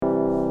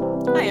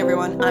Hi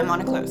everyone, I'm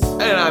Anna Close.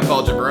 And I'm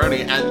Paul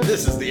Jabroni, and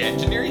this is the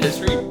Engineering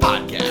History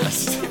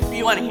Podcast. If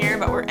you want to hear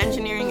about where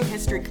engineering and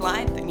history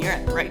collide, then you're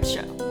at the right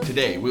show.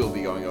 Today we'll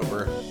be going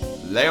over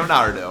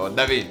Leonardo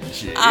da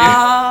Vinci.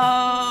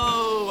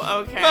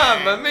 Oh, okay.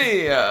 Mamma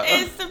mia!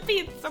 It's the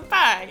pizza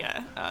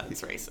pie.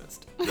 It's racist.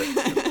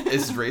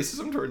 Is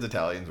racism towards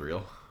Italians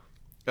real?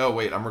 Oh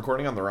wait, I'm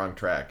recording on the wrong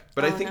track.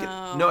 But I think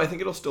I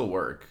think it'll still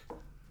work.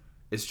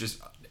 It's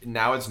just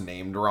now it's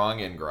named wrong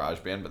in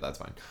GarageBand, but that's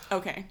fine.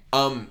 Okay.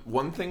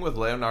 One thing with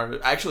Leonardo,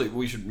 actually,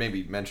 we should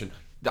maybe mention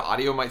the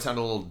audio might sound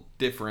a little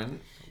different.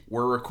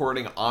 We're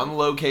recording on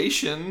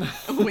location.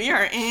 We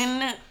are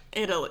in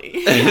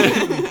Italy.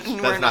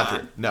 That's not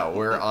true. No,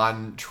 we're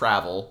on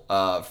travel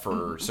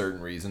for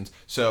certain reasons.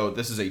 So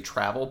this is a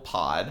travel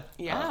pod.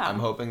 Yeah. I'm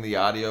hoping the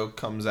audio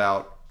comes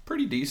out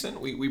pretty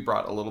decent. We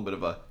brought a little bit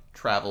of a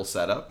travel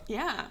setup.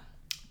 Yeah.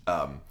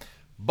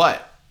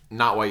 But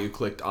not why you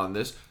clicked on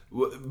this.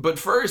 But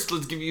first,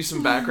 let's give you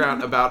some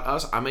background about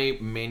us. I'm a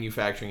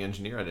manufacturing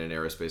engineer at an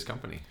aerospace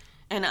company.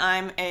 And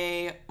I'm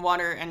a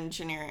water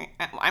engineer.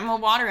 I'm a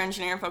water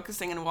engineer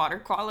focusing on water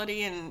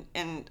quality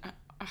and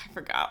I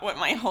forgot what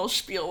my whole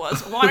spiel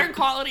was. Water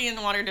quality and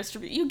water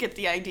distribution. You get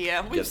the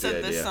idea. We've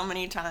said this so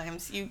many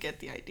times. You get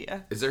the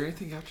idea. Is there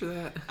anything after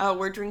that? Oh,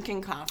 we're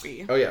drinking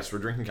coffee. Oh, yes. We're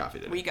drinking coffee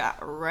today. We got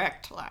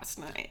wrecked last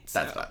night. So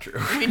That's not true.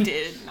 We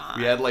did not.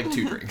 We had like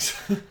 2 drinks.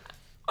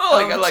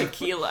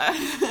 Tequila.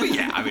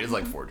 Yeah, I mean, it's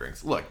like 4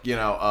 drinks. Look,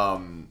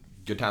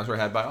 good times were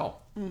had by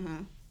all.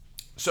 Mm-hmm.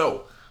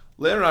 So,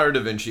 Leonardo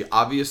da Vinci,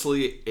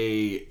 obviously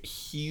a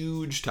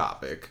huge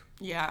topic.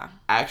 Yeah.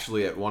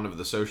 Actually, at one of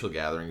the social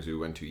gatherings we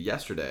went to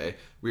yesterday,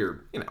 we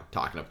were,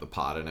 talking up the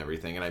pod and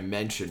everything, and I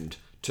mentioned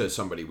to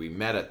somebody we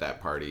met at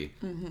that party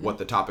what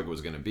the topic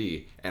was going to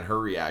be, and her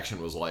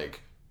reaction was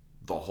like,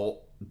 the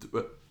whole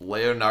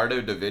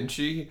Leonardo da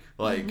Vinci?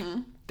 Like,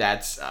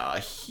 that's a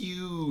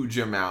huge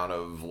amount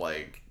of,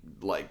 like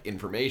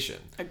information.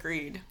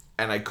 Agreed.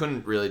 And I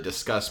couldn't really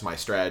discuss my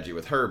strategy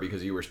with her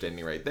because you were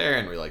standing right there,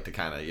 and we like to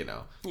kind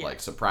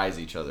of, surprise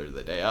each other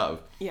the day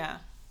of. Yeah.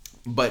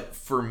 But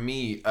for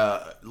me,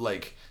 I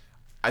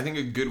think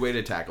a good way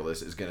to tackle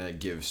this is going to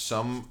give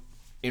some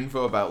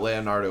info about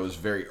Leonardo's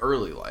very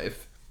early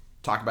life,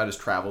 talk about his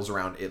travels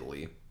around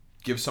Italy,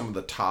 give some of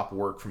the top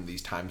work from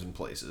these times and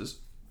places.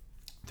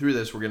 Through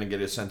this, we're going to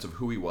get a sense of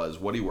who he was,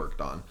 what he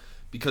worked on,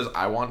 because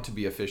I want to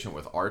be efficient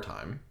with our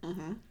time.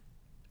 Mm-hmm.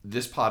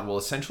 This pod will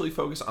essentially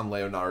focus on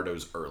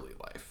Leonardo's early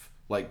life.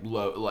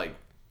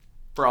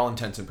 For all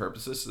intents and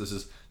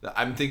purposes,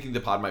 I'm thinking the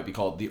pod might be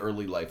called The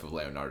Early Life of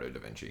Leonardo da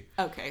Vinci.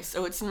 Okay,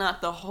 so it's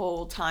not the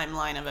whole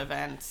timeline of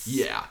events.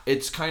 Yeah,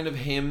 it's kind of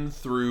him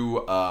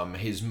through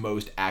his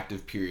most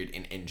active period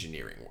in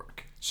engineering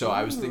work. So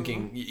I was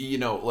thinking,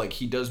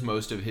 he does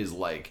most of his,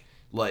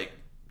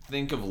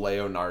 think of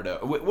Leonardo.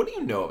 What do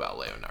you know about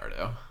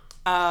Leonardo?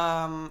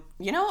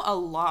 A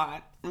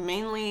lot.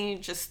 Mainly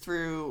just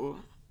through,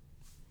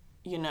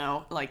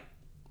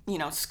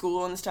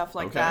 school and stuff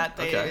like that.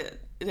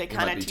 They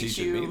kind of teach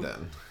you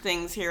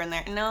things here and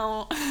there.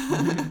 No.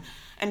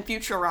 And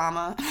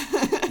Futurama.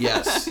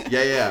 Yes.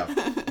 Yeah.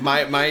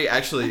 My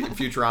actually,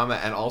 Futurama,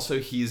 and also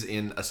he's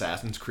in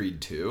Assassin's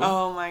Creed 2.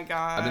 Oh my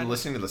god. I've been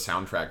listening to the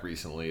soundtrack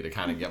recently to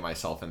kind of get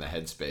myself in the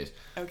headspace.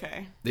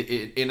 Okay.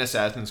 In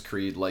Assassin's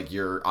Creed,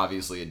 you're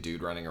obviously a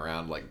dude running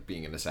around,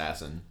 being an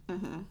assassin.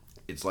 Mm-hmm.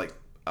 It's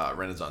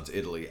Renaissance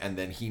Italy, and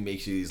then he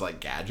makes you these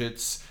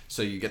gadgets,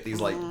 so you get these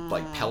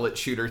pellet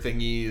shooter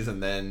thingies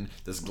and then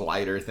this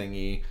glider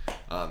thingy.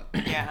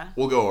 Yeah,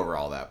 we'll go over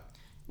all that.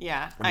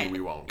 Yeah, I mean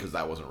we won't, because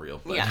that wasn't real,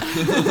 but.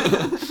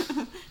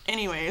 Yeah.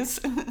 Anyways.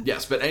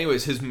 Yes, but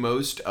anyways, his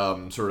most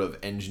sort of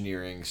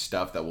engineering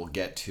stuff that we'll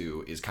get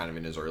to is kind of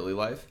in his early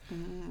life.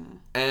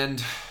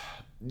 And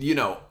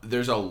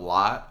there's a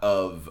lot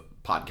of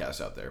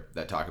podcasts out there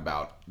that talk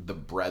about the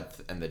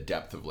breadth and the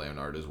depth of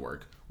Leonardo's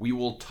work. We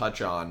will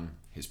touch on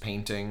his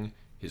painting,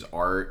 his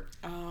art,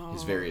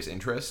 his various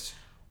interests.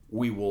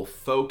 We will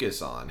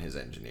focus on his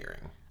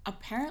engineering.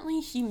 Apparently,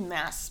 he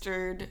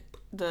mastered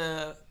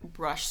the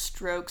brush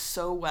strokes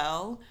so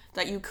well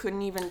that you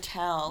couldn't even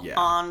tell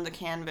on the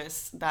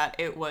canvas that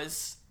it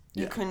was...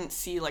 You couldn't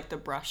see, the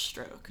brush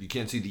stroke. You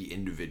can't see the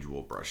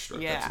individual brush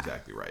stroke. Yeah. That's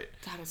exactly right.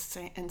 That is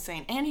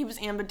insane. And he was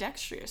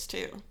ambidextrous,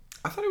 too.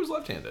 I thought he was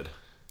left-handed.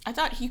 I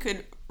thought he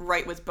could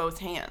write with both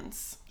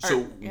hands.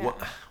 What...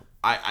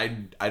 I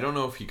don't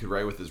know if he could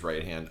write with his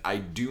right hand. I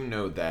do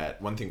know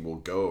that one thing we'll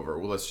go over.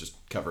 Well, let's just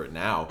cover it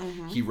now.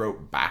 Mm-hmm. He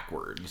wrote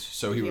backwards,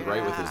 so he would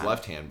write with his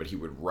left hand, but he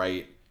would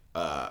write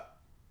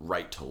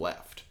right to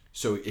left.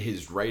 So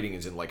his writing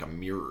is in a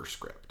mirror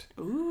script.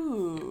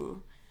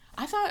 Ooh,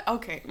 I thought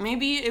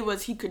maybe it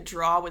was he could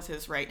draw with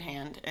his right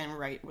hand and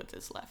write with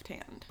his left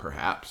hand.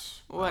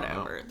 Perhaps.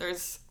 Whatever.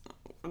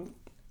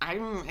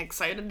 I'm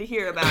excited to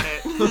hear about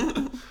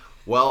it.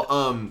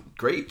 Well,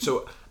 great.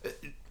 So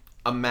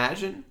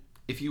imagine,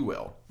 if you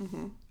will,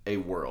 a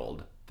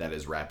world that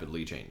is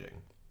rapidly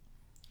changing.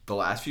 The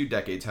last few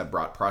decades have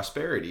brought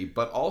prosperity,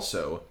 but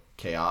also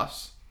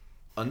chaos,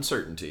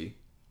 uncertainty,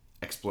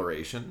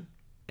 exploration,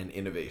 and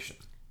innovation.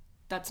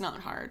 That's not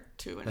hard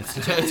to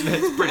imagine.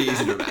 It's pretty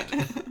easy to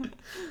imagine.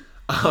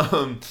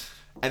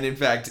 And in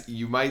fact,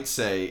 you might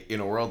say, in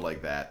a world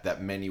like that,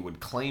 that many would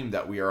claim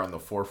that we are on the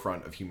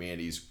forefront of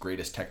humanity's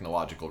greatest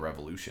technological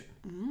revolution.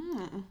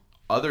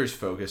 Others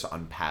focus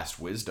on past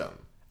wisdom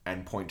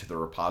and point to the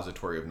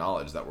repository of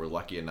knowledge that we're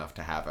lucky enough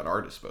to have at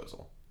our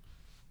disposal.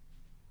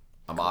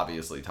 I'm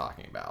obviously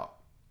talking about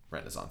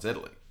Renaissance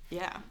Italy.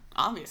 Yeah,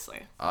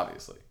 obviously.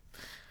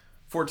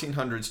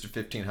 1400s to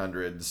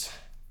 1500s.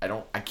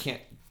 I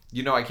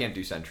can't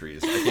do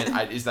centuries.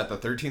 Is that the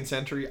 13th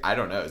century? I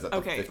don't know. Is that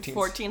the 15th?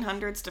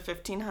 1400s to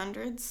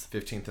 1500s?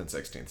 15th and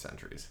 16th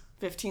centuries.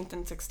 15th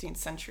and 16th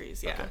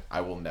centuries, yeah. Okay.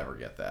 I will never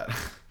get that.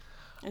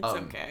 It's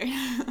okay.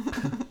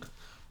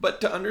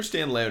 But to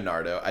understand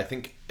Leonardo, I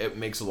think it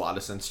makes a lot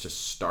of sense to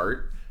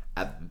start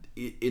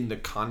in the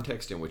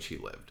context in which he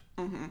lived.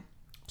 Mm-hmm.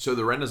 So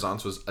the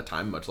Renaissance was a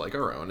time much like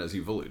our own, as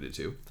you've alluded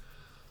to.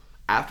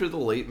 After the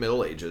late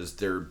Middle Ages,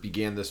 there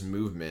began this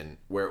movement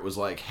where it was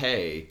like,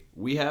 hey,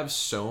 we have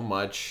so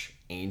much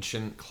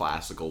ancient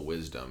classical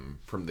wisdom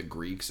from the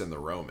Greeks and the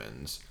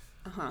Romans.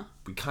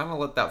 We kind of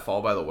let that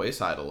fall by the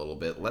wayside a little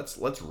bit.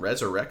 Let's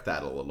resurrect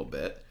that a little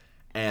bit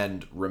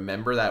and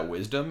remember that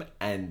wisdom.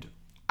 And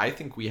I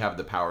think we have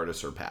the power to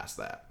surpass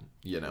that,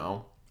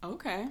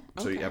 Okay.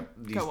 So you have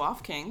Go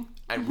off, king.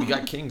 And we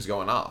got kings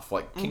going off,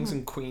 like kings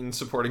and queens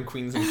supporting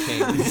queens and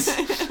kings.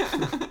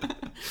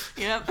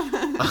 Yep.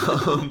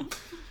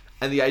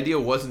 And the idea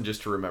wasn't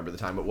just to remember the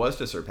time, it was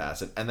to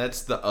surpass it. And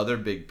that's the other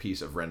big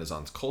piece of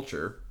Renaissance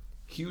culture.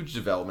 Huge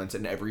developments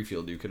in every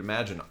field you could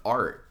imagine.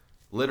 Art,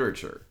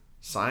 literature,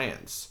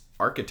 science,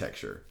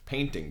 architecture,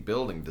 painting,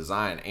 building,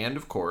 design, and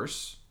of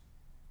course,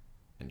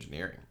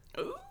 engineering.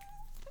 Ooh.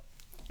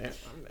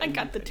 I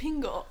got the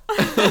tingle.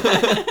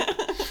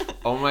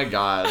 Oh my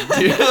god.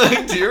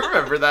 Do you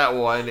remember that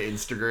one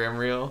Instagram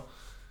reel?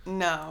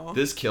 No.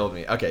 This killed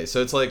me. Okay,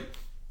 so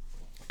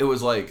it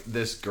was like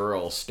this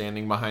girl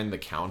standing behind the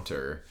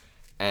counter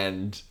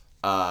and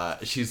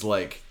she's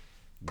like,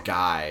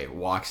 guy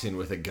walks in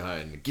with a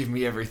gun. Give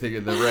me everything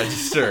in the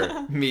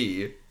register.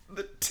 Me.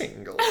 The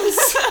tingles.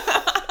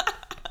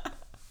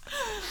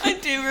 I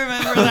do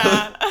remember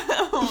that.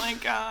 Oh my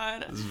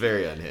god. It's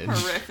very unhinged.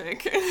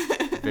 Horrific.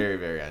 Very,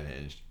 very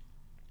unhinged.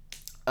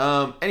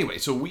 Anyway,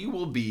 so we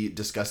will be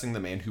discussing the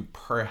man who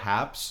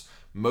perhaps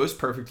most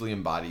perfectly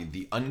embodied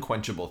the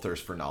unquenchable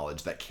thirst for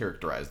knowledge that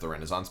characterized the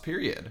Renaissance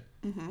period.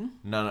 Mm-hmm.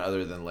 None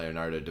other than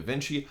Leonardo da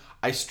Vinci.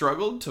 I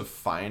struggled to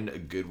find a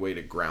good way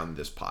to ground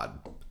this pod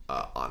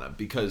on him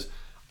because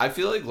I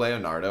feel like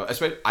Leonardo,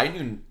 especially I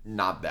knew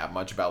not that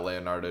much about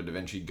Leonardo da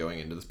Vinci going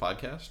into this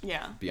podcast.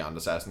 Yeah. Beyond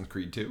Assassin's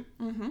Creed 2.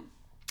 Mm-hmm.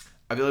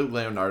 I feel like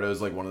Leonardo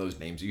is like one of those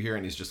names you hear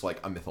and he's just like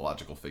a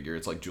mythological figure.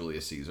 It's like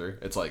Julius Caesar.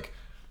 It's like,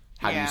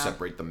 how do you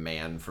separate the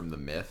man from the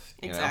myth?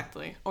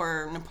 Exactly.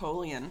 Or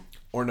Napoleon.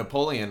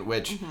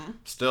 Which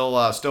still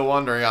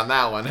wondering on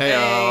that one.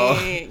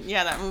 Hey,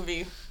 yeah, that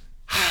movie,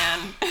 man.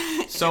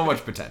 So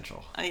much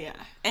potential. Yeah.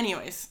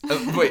 Anyways.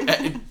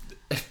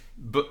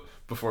 But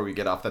before we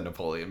get off the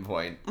Napoleon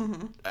point,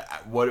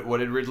 what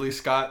did Ridley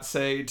Scott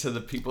say to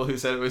the people who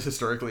said it was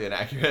historically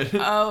inaccurate?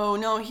 Oh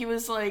no, he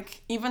was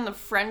like, even the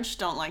French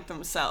don't like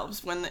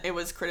themselves when it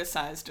was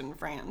criticized in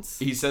France.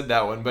 He said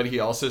that one, but he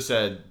also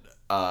said,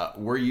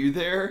 were you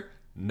there?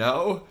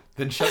 No?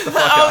 Then shut the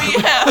fuck up. Oh,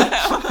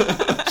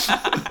 yeah.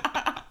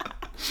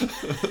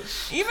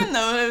 Even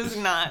though it was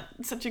not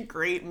such a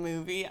great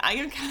movie, I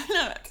kind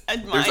of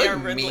admire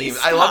Ridley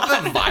Scott. I love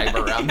the vibe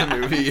around the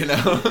movie,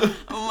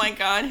 Oh my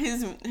god,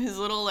 his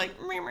little like...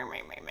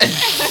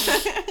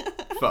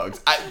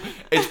 Folks,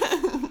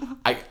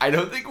 I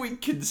don't think we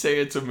can say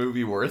it's a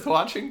movie worth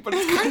watching, but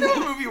it's kind of a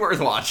movie worth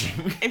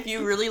watching. If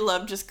you really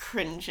love just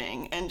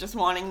cringing and just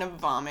wanting to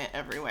vomit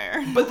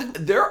everywhere.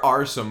 But there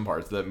are some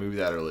parts of that movie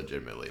that are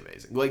legitimately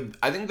amazing. Like,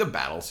 I think the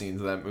battle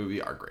scenes of that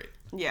movie are great.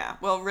 Yeah,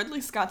 well, Ridley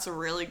Scott's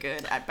really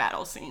good at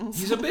battle scenes.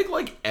 He's a big,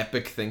 like,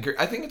 epic thinker.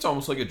 I think it's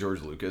almost like a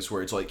George Lucas,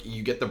 where it's like,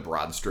 you get the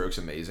broad strokes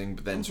amazing,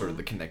 but then sort of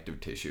the connective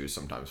tissue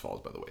sometimes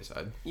falls by the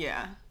wayside.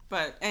 Yeah.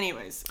 But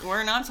anyways,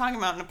 we're not talking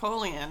about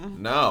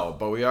Napoleon. No,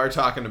 but we are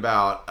talking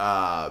about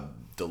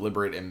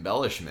deliberate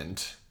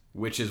embellishment,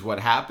 which is what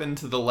happened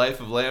to the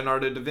life of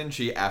Leonardo da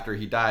Vinci after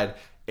he died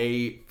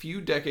a few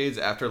decades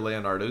after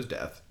Leonardo's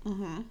death.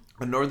 Mm-hmm.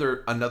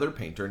 Another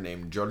painter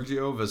named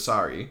Giorgio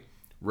Vasari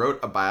wrote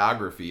a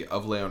biography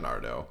of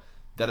Leonardo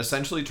that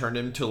essentially turned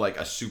him to like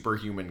a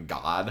superhuman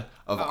god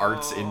of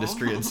arts,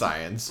 industry, and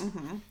science.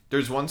 Mm-hmm.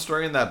 There's one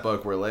story in that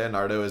book where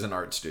Leonardo is an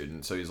art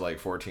student, so he's like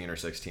 14 or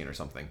 16 or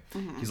something.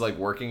 Mm-hmm. He's like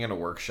working in a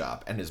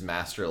workshop, and his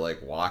master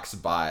like walks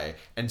by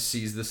and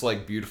sees this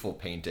like beautiful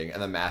painting, and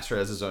the master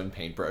has his own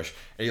paintbrush,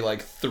 and he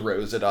like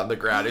throws it on the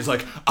ground. He's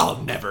like,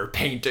 "I'll never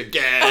paint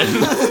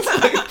again."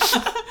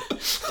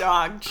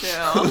 Dog,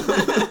 chill.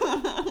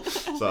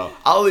 So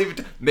I'll leave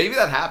it. Maybe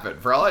that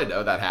happened. For all I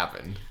know, that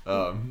happened.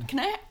 Can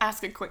I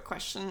ask a quick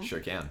question? Sure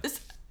can.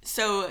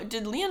 So,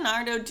 did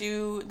Leonardo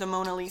do the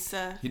Mona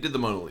Lisa? He did the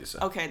Mona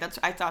Lisa. Okay,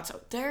 I thought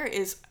so. There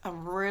is a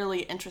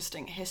really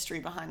interesting history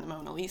behind the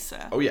Mona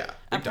Lisa. Oh yeah.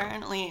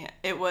 Apparently,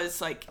 it was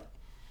like,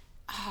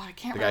 Oh, I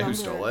can't The guy remember.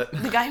 who stole it?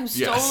 The guy who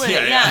stole Yes. it. Yeah,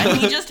 Yeah, yeah. and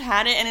he just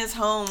had it in his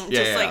home,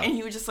 and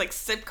he would just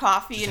sip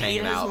coffee Just and hanging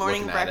eat his out,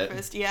 morning looking at it.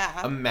 breakfast.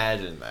 Yeah.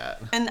 Imagine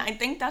that. And I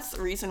think that's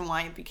the reason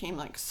why it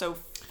became so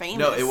famous.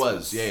 No, it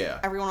was. Yeah.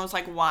 Everyone was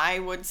like, why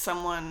would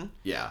someone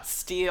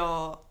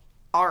steal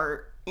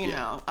art? You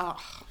know? Oh,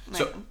 man,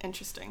 So,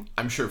 interesting.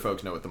 I'm sure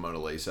folks know what the Mona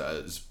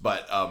Lisa is,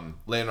 but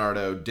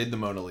Leonardo did the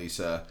Mona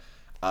Lisa,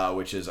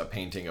 which is a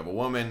painting of a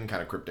woman,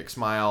 kind of cryptic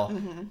smile.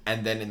 Mm-hmm.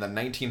 And then in the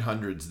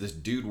 1900s, this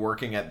dude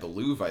working at the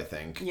Louvre, I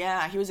think.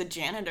 Yeah, he was a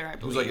janitor, I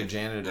believe. Who's a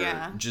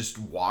janitor, just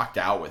walked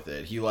out with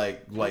it. He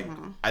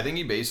mm-hmm. I think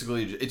he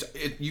basically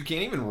you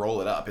can't even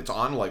roll it up. It's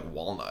on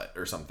walnut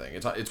or something.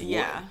 It's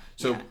wood.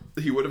 So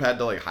he would have had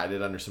to hide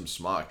it under some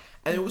smog.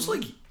 And it was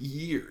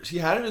years. He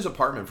had it in his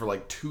apartment for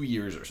 2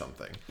 years or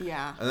something.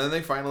 Yeah. And then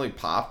they finally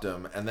popped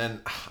him. And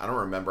then I don't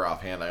remember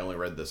offhand. I only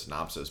read the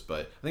synopsis,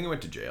 but I think he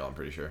went to jail. I'm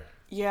pretty sure.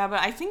 Yeah, but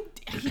I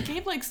think he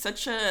gave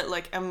such a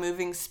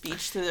moving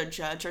speech to the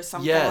judge or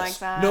something like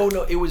that. No,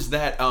 it was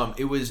that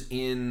it was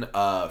in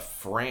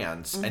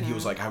France, and he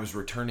was I was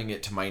returning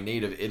it to my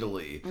native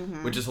Italy,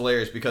 which is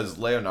hilarious because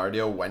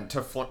Leonardo went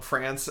to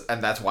France,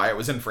 and that's why it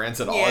was in France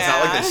at all. It's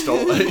not like they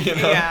stole it, you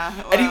know. Yeah,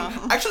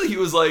 well. And he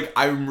was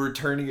I'm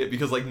returning it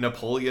because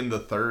Napoleon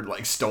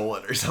III stole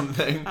it or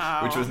something,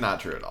 which was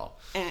not true at all.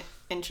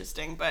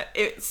 Interesting, but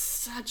it's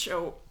such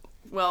a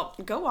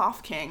go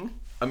off, King.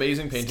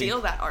 Amazing painting.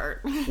 Steal that art.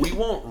 We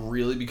won't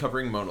really be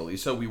covering Mona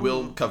Lisa. We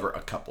will cover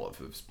a couple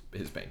of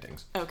his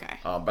paintings. Okay.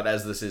 But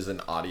as this is an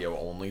audio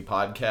only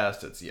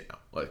podcast, it's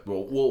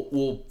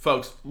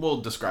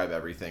we'll describe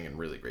everything in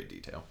really great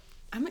detail.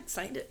 I'm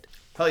excited.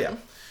 Hell yeah,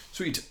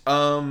 sweet.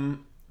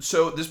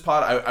 So this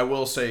pod, I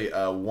will say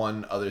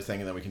one other thing,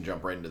 and then we can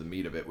jump right into the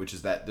meat of it, which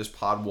is that this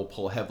pod will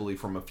pull heavily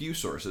from a few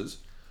sources.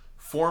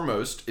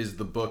 Foremost is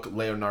the book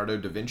Leonardo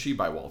da Vinci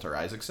by Walter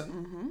Isaacson.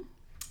 Mm-hmm.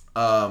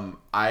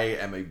 I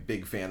am a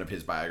big fan of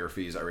his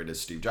biographies. I read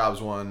his Steve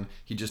Jobs one.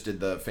 He just did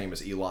the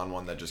famous Elon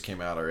one that just came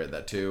out. I read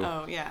that too.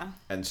 Oh, yeah.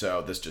 And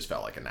so this just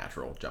felt like a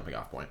natural jumping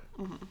off point.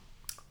 Mm-hmm.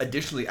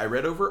 Additionally, I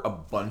read over a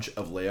bunch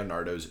of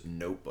Leonardo's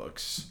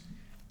notebooks,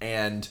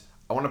 and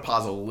I want to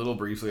pause a little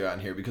briefly on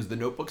here because the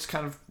notebooks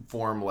kind of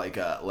form like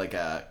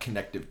a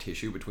connective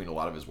tissue between a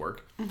lot of his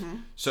work. Mm-hmm.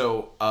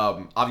 So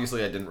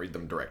obviously I didn't read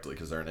them directly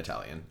because they're in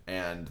Italian,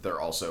 and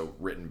they're also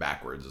written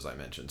backwards, as I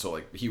mentioned.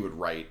 So he would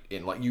write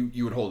in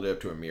you would hold it up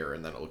to a mirror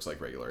and then it looks like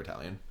regular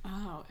Italian.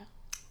 Oh.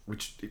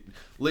 Which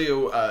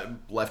Leo,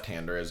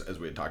 left-hander, as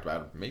we had taltalked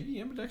about, maybe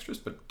ambidextrous,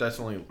 but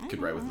definitely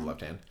could write with the left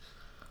hand.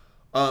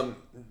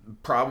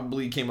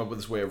 Probably came up with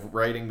this way of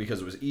writing because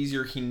it was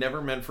easier. He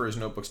never meant for his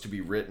notebooks to be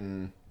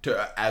written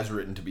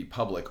to be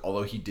public,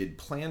 although he did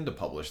plan to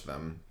publish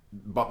them.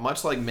 But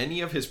much like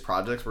many of his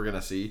projects we're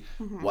gonna see,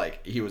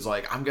 he was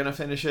I'm gonna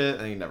finish it,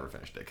 and he never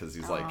finished it because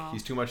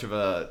he's too much of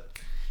a,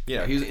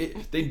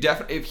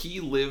 if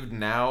he lived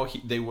now,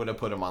 they would have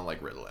put him on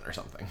Ritalin or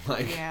something.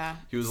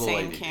 He was a little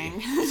same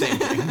king. Same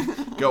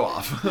king. Go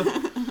off.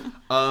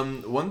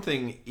 One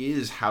thing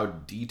is how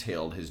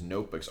detailed his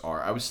notebooks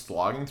are. I was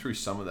slogging through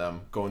some of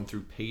them, going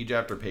through page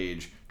after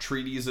page,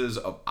 treatises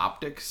of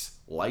optics,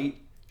 light,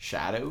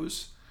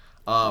 shadows.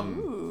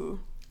 Ooh.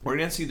 We're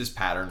going to see this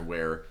pattern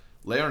where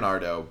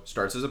Leonardo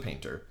starts as a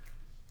painter.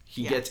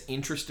 He gets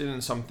interested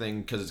in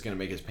something because it's going to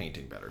make his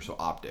painting better, so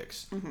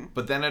optics. Mm-hmm.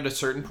 But then at a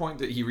certain point,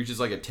 that he reaches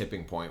a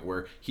tipping point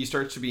where he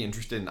starts to be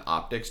interested in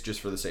optics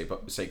just for the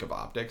sake of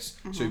optics.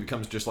 Mm-hmm. So he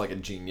becomes just a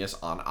genius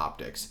on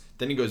optics.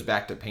 Then he goes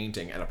back to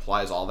painting and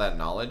applies all that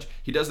knowledge.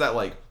 He does that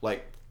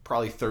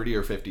probably 30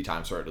 or 50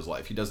 times throughout his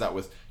life. He does that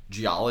with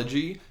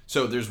geology.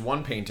 So there's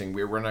one painting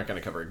we're not going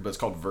to cover it, but it's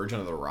called Virgin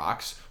of the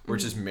Rocks, where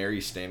it's just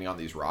Mary standing on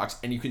these rocks,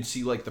 and you can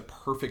see the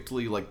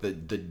perfectly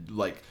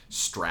the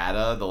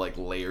strata, the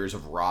layers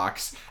of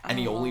rocks, and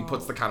he only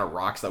puts the kind of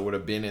rocks that would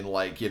have been in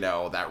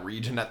that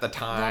region at the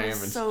time. That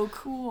is so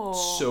cool.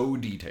 So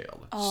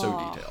detailed.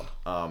 So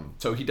detailed.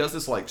 So he does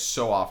this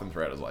so often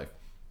throughout his life.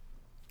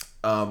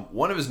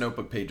 One of his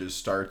notebook pages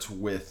starts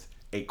with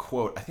a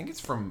quote. I think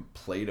it's from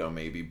Plato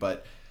maybe,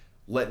 but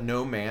 "Let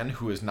no man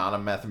who is not a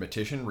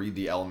mathematician read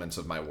the elements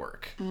of my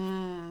work."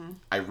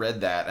 I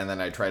read that, and then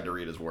I tried to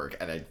read his work,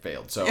 and I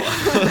failed. So,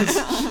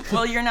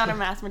 well, you're not a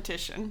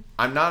mathematician.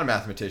 I'm not a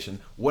mathematician.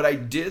 What I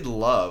did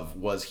love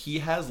was he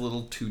has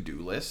little to-do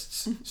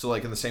lists. So,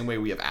 in the same way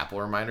we have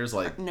Apple reminders,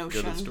 Notion. Go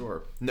to the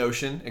store.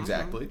 Notion,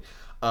 exactly.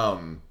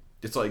 Mm-hmm.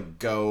 It's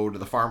go to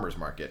the farmer's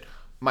market.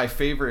 My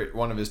favorite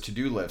one of his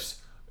to-do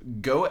lists: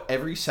 go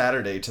every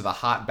Saturday to the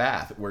hot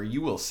bath where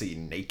you will see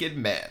naked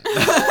men.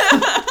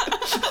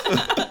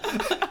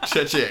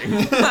 Cha-ching.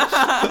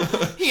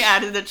 He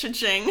added the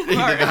cha-ching.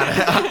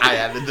 I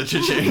added the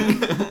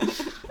cha-ching.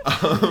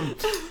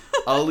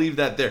 I'll leave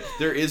that there.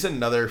 There is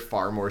another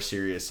far more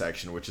serious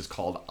section, which is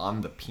called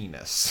On the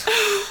Penis.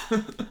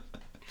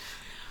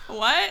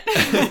 What?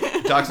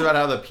 Talks about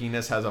how the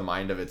penis has a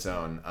mind of its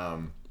own.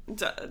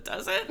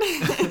 Does it?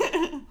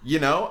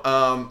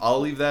 I'll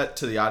leave that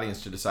to the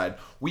audience to decide.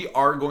 We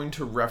are going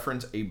to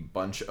reference a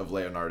bunch of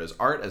Leonardo's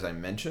art, as I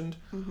mentioned.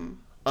 Mm-hmm.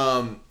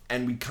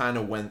 And we kind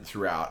of went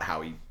throughout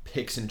how he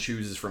picks and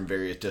chooses from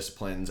various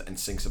disciplines and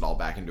sinks it all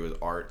back into his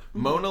art.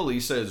 Mona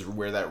Lisa is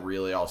where that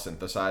really all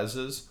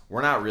synthesizes.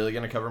 We're not really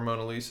going to cover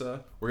Mona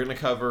Lisa. We're going to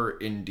cover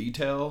in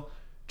detail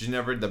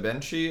Ginevra da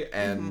Vinci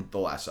and The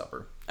Last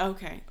Supper.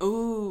 Okay.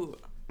 Ooh,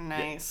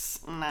 nice.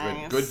 Yeah.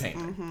 Nice. Good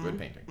painting. Good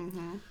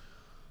painting.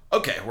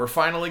 Okay, we're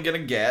finally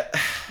going to get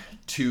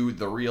to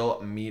the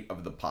real meat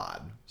of the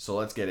pod. So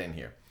let's get in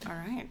here. All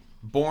right.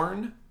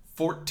 Born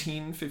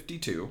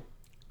 1452.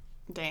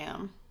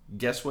 Damn.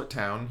 Guess what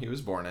town he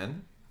was born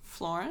in?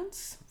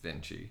 Florence?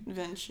 Vinci.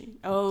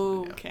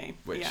 Oh, okay.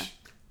 Which,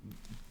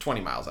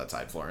 20 miles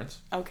outside Florence.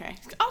 Okay.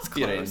 I was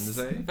close.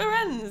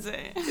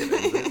 Firenze.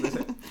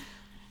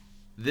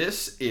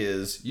 This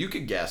is, you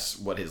could guess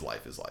what his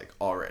life is like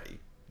already.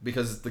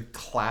 Because it's the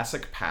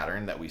classic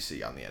pattern that we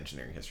see on the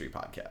Engineering History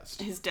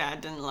podcast. His dad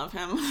didn't love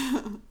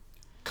him.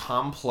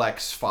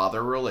 Complex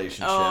father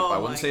relationship. I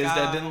wouldn't say his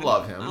dad didn't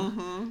love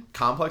him.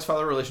 Complex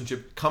father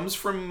relationship comes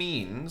from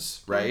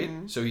means, right?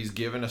 So he's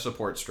given a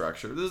support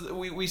structure.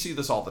 We see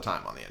this all the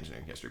time on the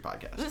Engineering History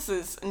podcast. This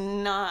is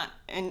not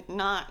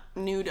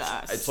new to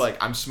us. It's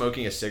like I'm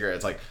smoking a cigarette.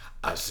 It's like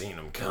I've seen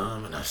him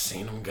come and I've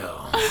seen him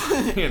go.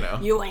 You know.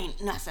 You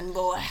ain't nothing,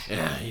 boy.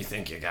 Yeah, you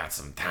think you got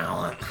some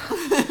talent?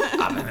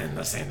 I've been in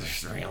this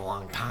industry a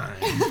long time.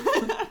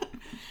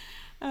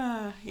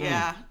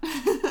 Yeah.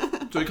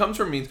 So he comes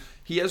from means.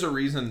 He has a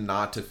reason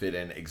not to fit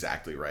in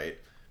exactly right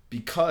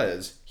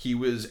because he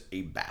was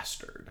a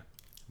bastard.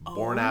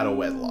 Born out of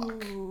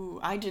wedlock. Ooh,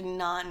 I did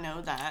not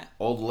know that.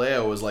 Old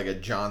Leo was like a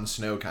Jon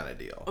Snow kind of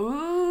deal.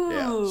 Ooh.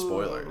 Yeah,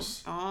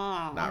 spoilers.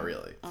 Oh. Not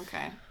really.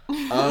 Okay.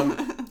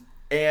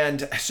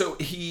 And so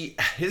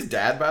his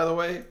dad, by the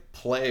way,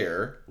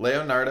 player,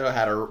 Leonardo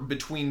had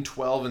between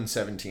 12 and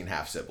 17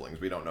 half-siblings.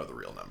 We don't know the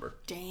real number.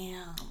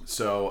 Damn.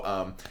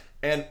 So,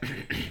 and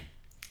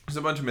there's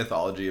a bunch of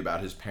mythology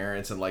about his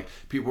parents, and like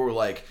people were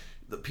like,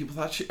 people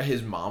thought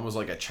his mom was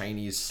like a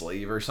Chinese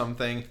slave or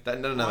something.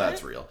 None of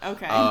that's real.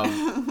 Okay.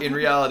 In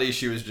reality,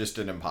 she was just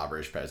an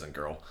impoverished peasant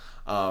girl,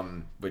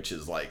 which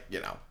is like,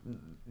 yeah,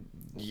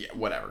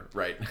 whatever,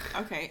 right?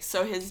 Okay,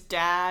 so his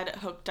dad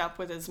hooked up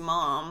with his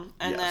mom,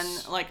 and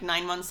Yes. then like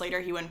 9 months later,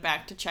 he went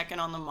back to check in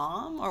on the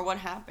mom, or what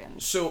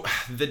happened? So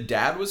the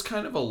dad was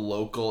kind of a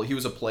local. He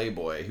was a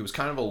playboy. He was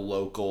kind of a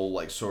local,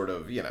 like sort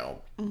of,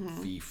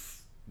 thief.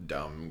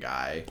 Dumb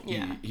guy.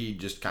 Yeah. He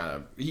just kind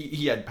of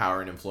he had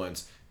power and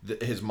influence.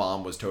 His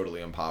mom was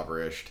totally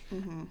impoverished,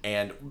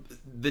 and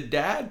the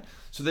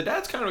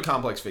dad's kind of a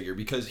complex figure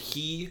because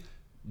he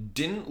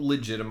didn't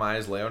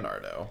legitimize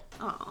Leonardo.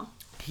 Aw.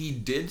 He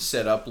did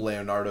set up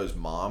Leonardo's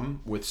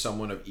mom with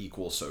someone of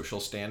equal social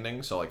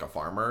standing, so like a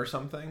farmer or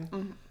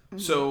something.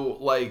 So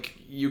like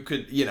you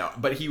could,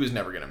 but he was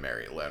never going to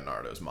marry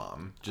Leonardo's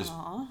mom. Just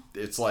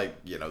it's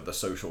like, the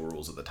social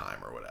rules of the time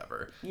or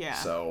whatever. Yeah.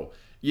 So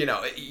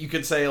you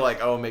could say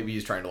like, oh, maybe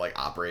he's trying to like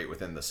operate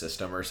within the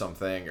system or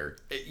something, or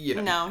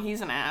No, he's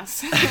an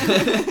ass.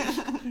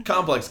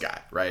 complex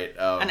guy, right?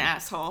 An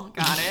asshole.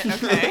 Got it.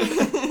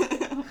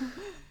 Okay.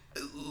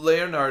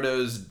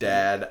 Leonardo's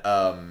dad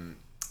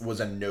was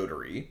a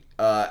notary,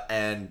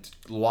 and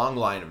long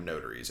line of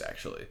notaries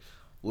actually.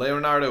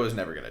 Leonardo was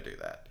never going to do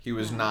that. He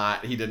was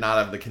not. He did not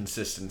have the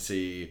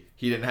consistency.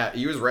 He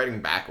was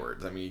writing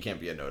backwards. I mean, you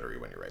can't be a notary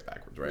when you write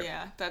backwards, right?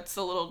 Yeah, that's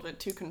a little bit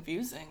too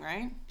confusing,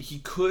 right? He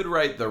could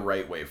write the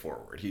right way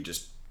forward. He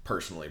just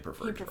personally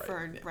preferred to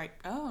write.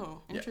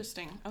 Oh,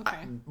 interesting.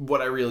 Okay.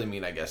 What I really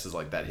mean, I guess, is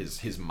like that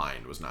his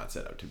mind was not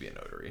set up to be a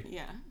notary.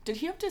 Yeah. Did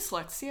he have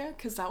dyslexia?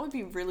 Because that would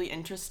be really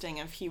interesting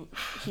if he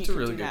That's could a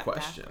really do good that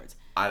question. backwards.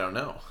 I don't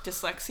know.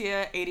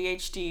 Dyslexia,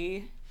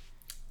 ADHD.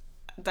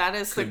 That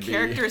is Could the be.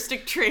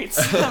 Characteristic traits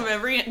of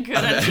every good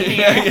engineer.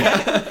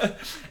 Yeah.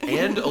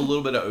 And a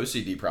little bit of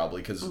OCD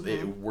probably, because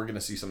we're going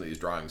to see some of these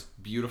drawings.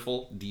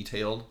 Beautiful,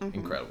 detailed,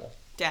 incredible.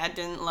 Dad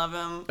didn't love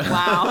him.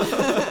 Wow.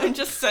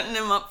 Just setting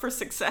him up for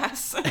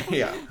success.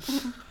 Yeah.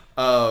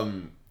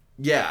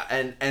 Yeah,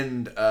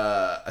 and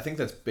I think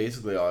that's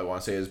basically all I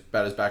want to say is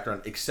about his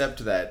background,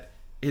 except that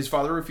his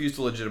father refused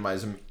to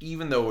legitimize him,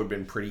 even though it would have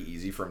been pretty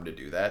easy for him to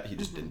do that. He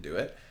just didn't do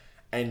it.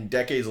 And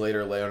decades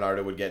later,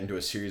 Leonardo would get into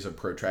a series of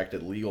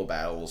protracted legal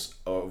battles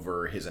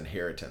over his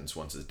inheritance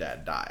once his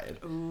dad died.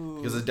 Ooh.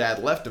 Because his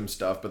dad left him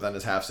stuff, but then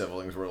his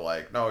half-siblings were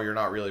like, no, you're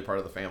not really part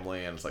of the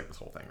family, and it's like this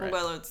whole thing, right?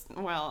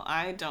 Well,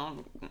 I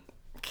don't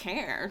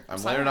care. I'm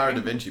Sorry. Leonardo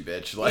da Vinci,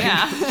 bitch. Like,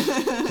 yeah.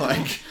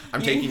 like,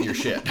 I'm taking your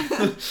shit.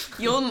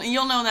 You'll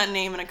know that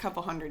name in a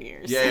couple hundred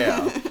years.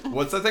 Yeah.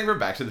 What's that thing from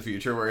Back to the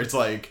Future where it's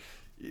like,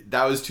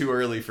 that was too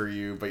early for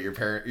you, but your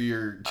children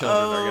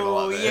are gonna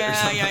love it.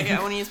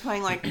 Yeah. When he's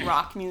playing like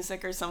rock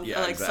music or something,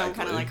 Yeah, like some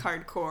kind of exactly.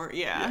 like hardcore.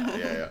 Yeah.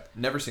 Yeah.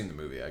 Never seen the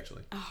movie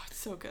actually. Oh, it's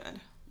so good.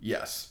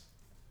 Yes.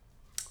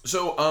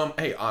 So,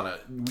 hey Anna,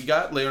 we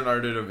got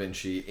Leonardo da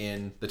Vinci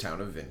in the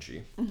town of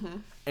Vinci,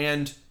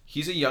 and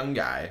he's a young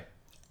guy,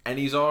 and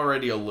he's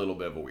already a little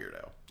bit of a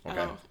weirdo.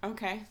 Okay. Oh,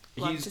 okay.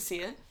 Love to see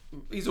it.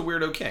 He's a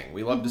weirdo king.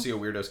 We love to see a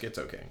weirdo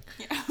schizo king.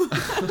 Yeah.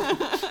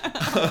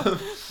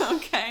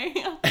 Okay.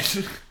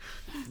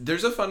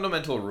 There's a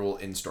fundamental rule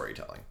in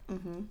storytelling.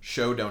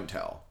 Show, don't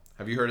tell.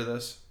 Have you heard of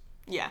this?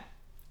 Yeah.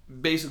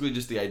 Basically,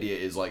 just the idea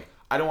is like,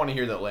 I don't want to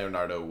hear that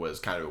Leonardo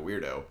was kind of a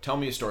weirdo. Tell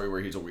me a story where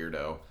he's a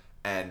weirdo,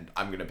 and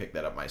I'm going to pick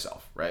that up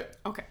myself, right?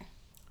 Okay.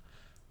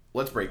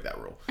 Let's break that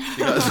rule.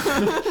 Because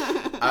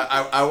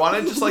I want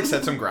to just, like,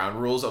 set some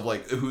ground rules of,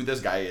 like, who this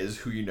guy is,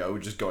 who you know,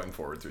 just going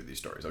forward through these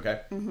stories,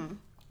 okay?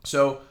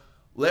 So,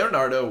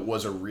 Leonardo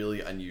was a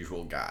really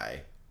unusual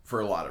guy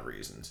for a lot of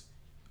reasons.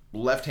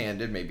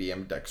 Left-handed, maybe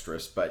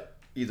ambidextrous, but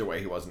either way,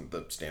 he wasn't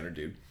the standard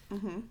dude.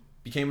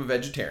 Became a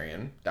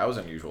vegetarian. That was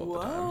unusual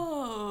at the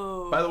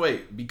time. By the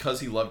way, because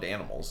he loved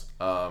animals,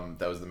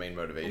 that was the main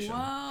motivation.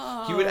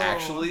 Whoa. He would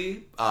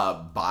actually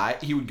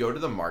he would go to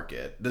the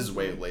market. This is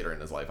way later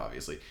in his life,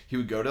 obviously. He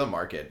would go to the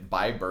market,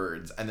 buy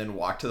birds, and then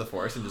walk to the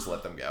forest and just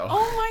let them go.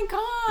 Oh my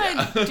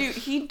god. Yeah. Dude,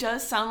 he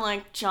does sound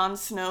like Jon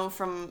Snow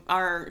from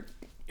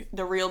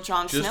the real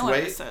Jon Snow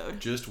episode.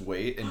 Just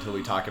wait until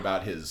we talk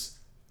about his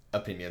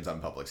opinions on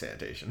public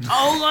sanitation.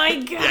 Oh my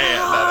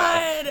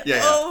god!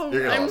 Yeah. Oh,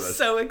 I'm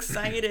so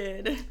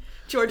excited.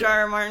 George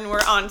R. R. Martin,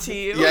 we're on to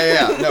you.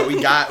 Yeah. No,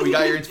 we got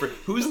your inspiration.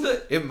 Who's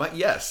the? It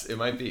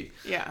might be.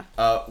 Yeah.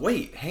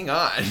 Wait, hang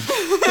on.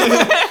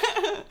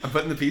 I'm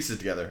putting the pieces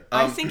together.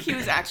 I think he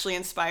was actually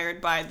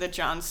inspired by the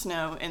Jon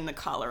Snow in the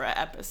cholera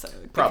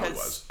episode. Probably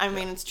was. I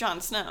mean, it's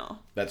Jon Snow.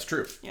 That's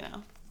true. You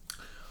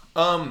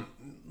know.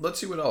 Let's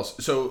see what else.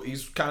 So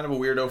he's kind of a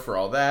weirdo for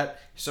all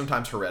that.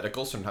 Sometimes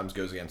heretical, sometimes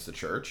goes against the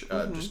church,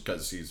 just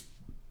because he's,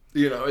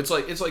 it's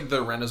like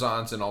the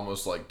Renaissance and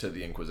almost like to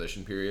the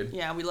Inquisition period.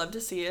 Yeah, we love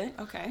to see it.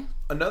 Okay.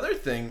 Another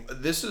thing,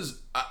 this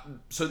is,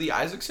 so the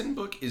Isaacson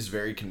book is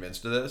very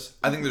convinced of this.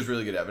 I think there's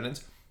really good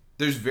evidence.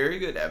 There's very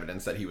good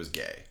evidence that he was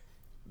gay.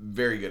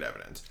 Very good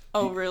evidence.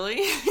 Oh, really?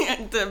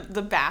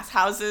 the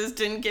bathhouses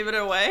didn't give it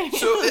away?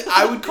 So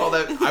I would call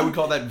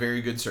that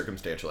very good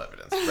circumstantial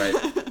evidence, right?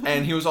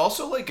 And he was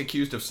also like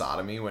accused of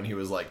sodomy when he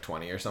was like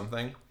 20 or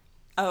something.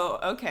 Oh,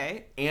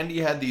 okay. And he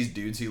had these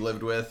dudes he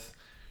lived with.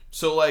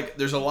 So like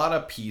there's a lot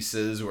of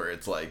pieces where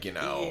it's like,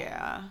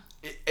 Yeah.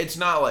 It's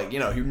not like, he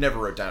never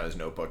wrote down in his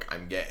notebook,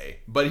 I'm gay.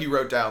 But he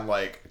wrote down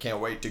like, can't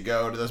wait to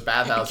go to this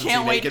bathhouse and see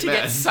naked men. Can't wait to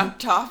get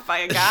sucked off by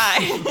a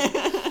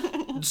guy.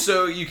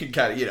 So you can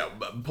kind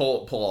of,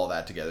 pull all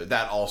that together.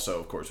 That also,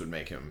 of course, would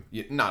make him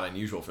not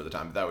unusual for the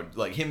time, but that would,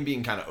 like, him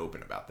being kind of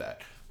open about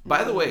that.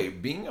 By the way,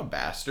 being a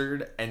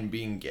bastard and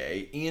being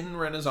gay in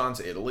Renaissance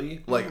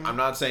Italy, like, I'm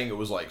not saying it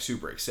was, like,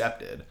 super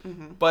accepted,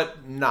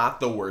 but not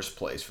the worst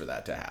place for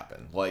that to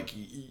happen. Like,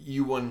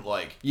 you wouldn't,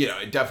 like,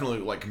 it definitely,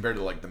 like, compared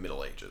to, like, the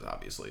Middle Ages,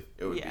 obviously,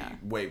 it would be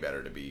way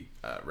better to be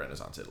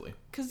Renaissance Italy.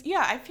 Because,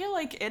 I feel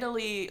like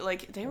Italy,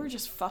 like, they were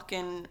just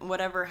fucking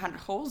whatever had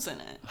holes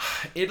in it.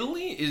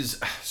 Italy is,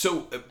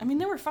 so... I mean,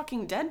 they were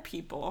fucking dead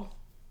people.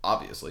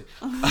 Obviously.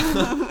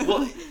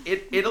 Well,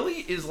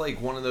 Italy is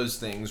like one of those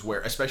things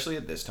where, especially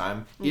at this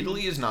time,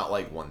 Italy is not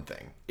like one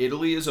thing.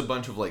 Italy is a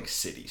bunch of like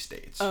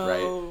city-states, right?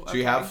 So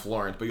you have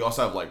Florence, but you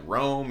also have like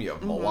Rome, you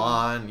have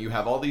Milan, you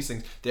have all these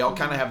things. They all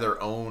kind of have their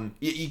own...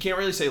 You can't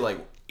really say like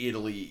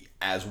Italy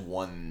as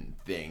one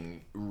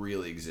thing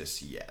really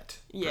exists yet,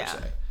 per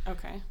se.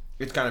 Okay.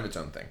 It's kind of its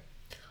own thing.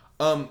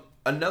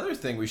 Another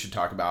thing we should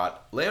talk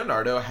about,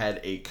 Leonardo had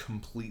a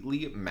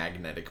completely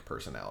magnetic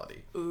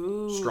personality.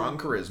 Ooh. Strong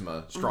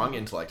charisma, strong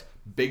intellect,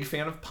 big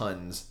fan of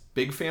puns,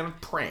 big fan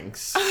of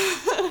pranks,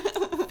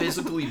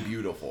 physically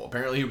beautiful.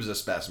 Apparently he was a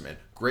specimen.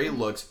 Great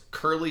looks,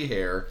 curly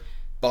hair,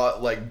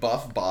 but like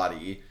buff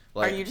body.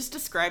 Like, are you just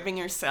describing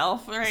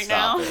yourself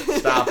now?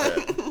 Stop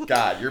it.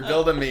 God, you're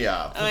building me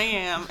up. I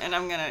am, and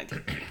I'm gonna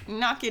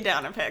knock you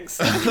down a peg.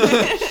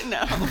 No,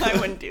 I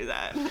wouldn't do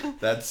that.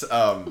 That's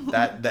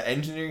the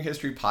Engineering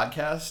History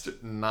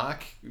Podcast,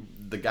 knock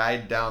the guy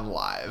down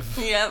live.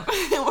 Yep.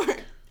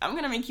 I'm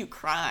gonna make you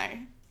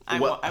cry.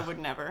 I would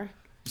never.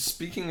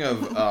 Speaking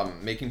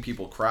of making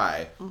people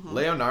cry,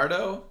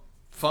 Leonardo,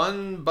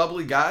 fun,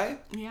 bubbly guy.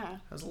 Yeah.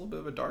 Has a little bit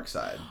of a dark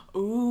side.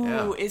 Ooh,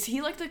 yeah. Is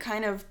he like the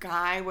kind of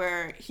guy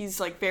where he's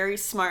like very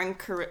smart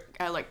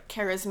and like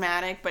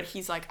charismatic, but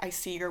he's like, I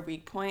see your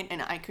weak point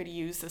and I could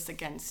use this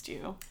against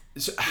you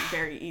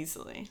very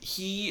easily?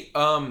 He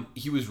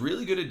was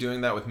really good at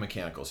doing that with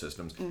mechanical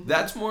systems.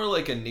 That's more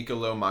like a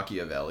Niccolo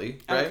Machiavelli,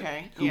 right?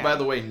 Okay. Who, by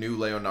the way, knew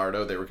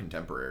Leonardo. They were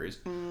contemporaries.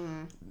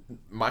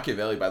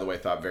 Machiavelli, by the way,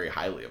 thought very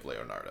highly of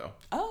Leonardo.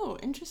 Oh,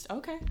 interesting.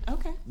 Okay.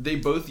 They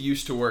both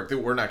used to work.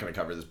 We're not going to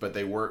cover this, but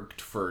they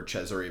worked for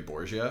Cesare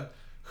Borgia,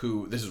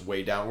 who, this is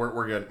way down.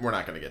 We're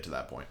not going to get to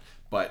that point.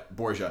 But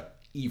Borgia,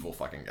 evil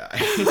fucking guy.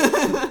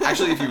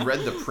 Actually, if you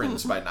read The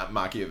Prince by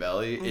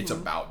Machiavelli, it's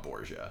about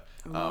Borgia.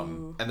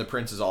 And The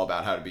Prince is all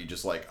about how to be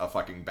just like a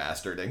fucking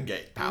bastard and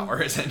get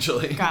power,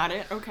 essentially. Got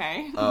it.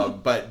 Okay.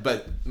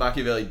 But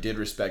Machiavelli did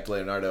respect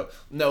Leonardo.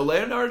 No,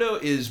 Leonardo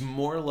is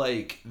more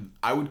like,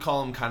 I would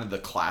call him kind of the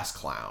class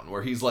clown,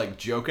 where he's like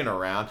joking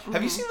around.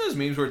 Have you seen those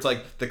memes where it's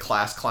like the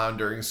class clown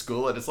during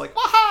school and it's like,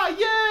 waha,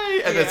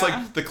 yay! And it's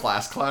like the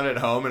class clown at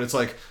home and it's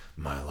like,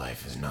 my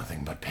life is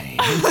nothing but pain.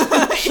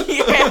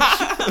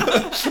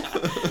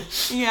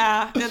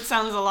 Yeah, that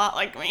sounds a lot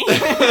like me.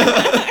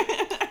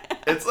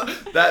 It's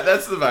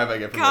that's the vibe I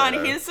get from God,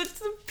 Leonardo. he is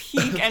such a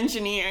peak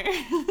engineer.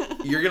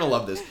 You're gonna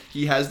love this.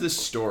 He has this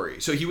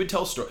story. So he would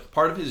tell story.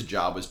 Part of his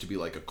job was to be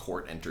like a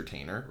court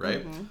entertainer,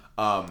 right?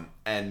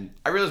 And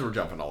I realize we're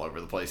jumping all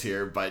over the place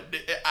here, but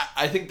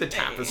I think the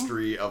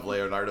tapestry of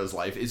Leonardo's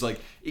life is like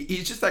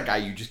he's just that guy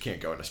you just can't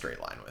go in a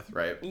straight line with,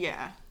 right?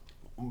 Yeah.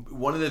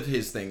 One of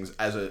his things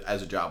as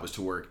a job was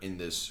to work in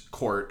this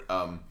court,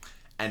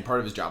 and part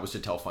of his job was to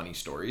tell funny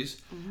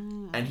stories.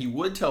 And he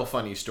would tell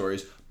funny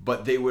stories,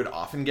 but they would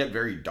often get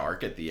very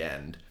dark at the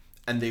end.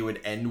 And they would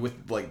end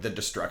with, like, the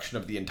destruction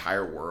of the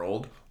entire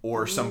world.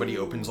 Or somebody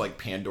opens, like,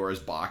 Pandora's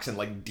box and,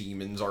 like,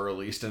 demons are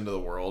released into the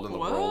world. And the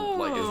world,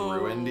 like, is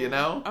ruined, you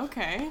know?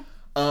 Okay.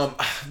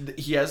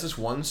 He has this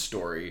one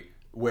story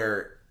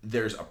where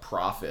there's a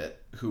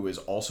prophet who is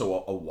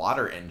also a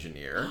water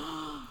engineer.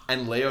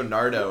 And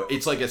Leonardo,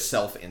 it's like a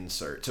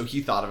self-insert. So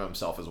he thought of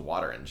himself as a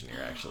water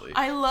engineer, actually.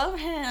 I love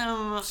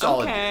him.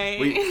 Solid.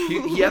 Okay.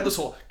 He had this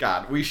whole...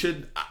 God, we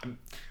should...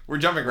 We're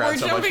jumping around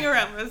so much. We're jumping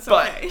around, but it's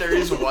But okay. there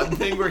is one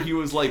thing where he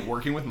was, like,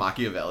 working with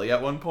Machiavelli at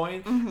one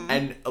point,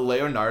 and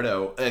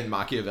Leonardo and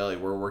Machiavelli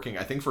were working,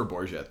 I think, for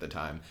Borgia at the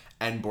time,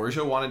 and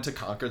Borgia wanted to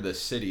conquer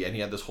this city, and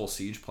he had this whole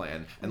siege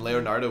plan, and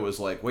Leonardo was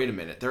like, wait a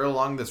minute, they're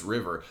along this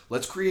river,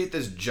 let's create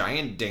this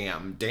giant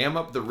dam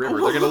up the river,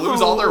 they're gonna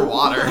lose all their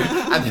water,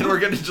 and then we're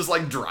gonna just,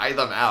 like, dry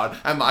them out,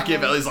 and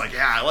Machiavelli's like,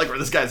 yeah, I like where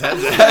this guy's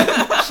head's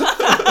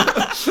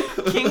at.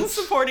 Kings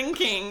supporting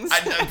kings.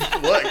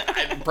 Look,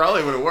 it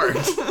probably would have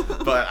worked,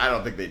 but I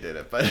don't think they did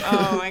it. But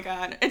Oh my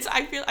god,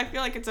 I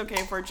feel like it's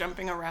okay if we're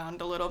jumping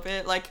around a little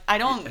bit. Like, I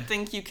don't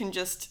think you can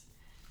just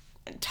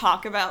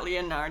talk about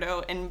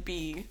Leonardo and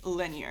be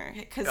linear,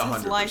 because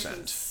his 100%. life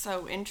is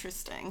so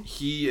interesting.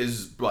 He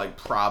is, like,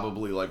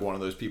 probably, like, one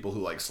of those people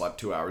who, like, slept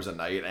 2 hours a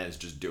night and is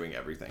just doing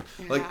everything.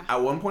 Like,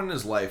 at one point in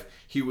his life,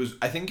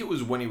 I think it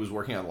was when he was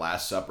working on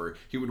Last Supper,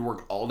 he would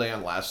work all day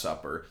on Last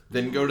Supper,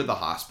 then go to the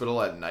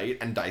hospital at night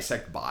and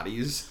dissect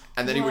bodies,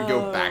 and then he would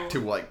go back to,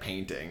 like,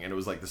 painting, and it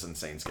was, like, this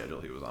insane schedule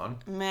he was on.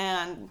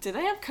 Man, did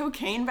they have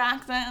cocaine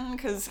back then?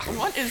 Because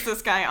what is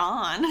this guy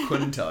on?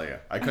 Couldn't tell you.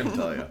 I couldn't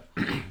tell you.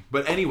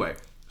 But anyway...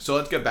 So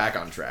let's get back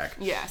on track.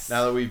 Yes.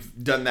 Now that we've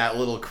done that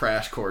little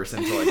crash course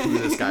into, like, who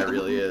this guy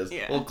really is.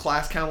 Yeah. Little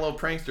class count, little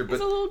prankster, but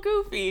He's a little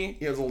goofy.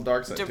 he has a little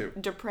dark side too.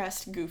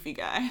 Depressed, goofy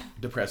guy.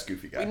 Depressed,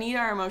 goofy guy. We need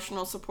our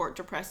emotional support,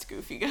 depressed,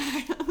 goofy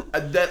guy.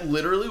 That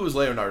literally was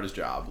Leonardo's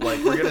job.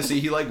 Like, we're gonna see,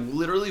 he, like,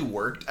 literally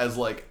worked as,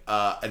 like,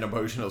 an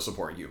emotional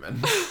support human.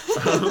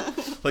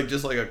 Like,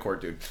 just like a court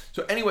dude.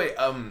 So anyway,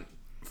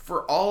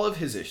 for all of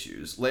his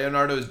issues,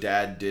 Leonardo's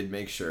dad did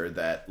make sure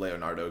that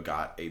Leonardo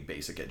got a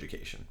basic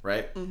education,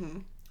 right? Mm-hmm.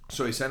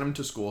 So he sent him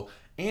to school,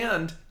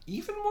 and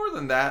even more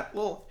than that,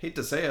 hate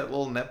to say it,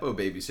 little Nepo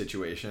baby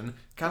situation,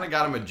 kind of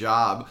got him a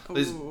job.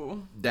 His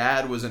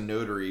dad was a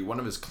notary. One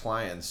of his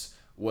clients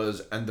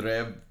was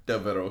Andrea de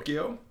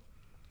Verrocchio,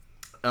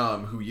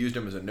 who used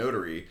him as a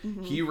notary.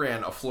 He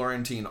ran a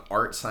Florentine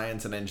art,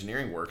 science, and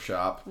engineering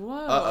workshop.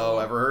 Whoa.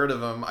 Ever heard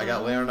of him? I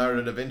got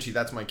Leonardo da Vinci.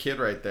 That's my kid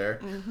right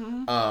there.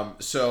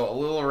 So a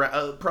little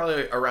around,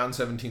 probably around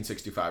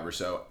 1765 or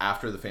so,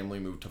 after the family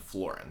moved to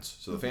Florence.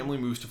 So the family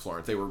moves to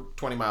Florence. They were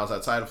 20 miles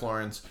outside of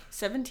Florence.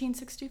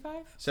 1765?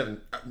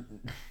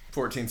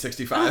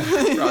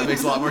 1465. Probably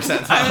makes a lot more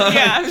sense.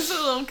 I was a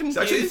little confused.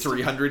 It's actually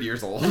 300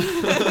 years old.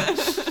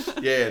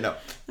 Yeah, no.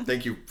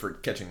 Thank you for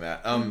catching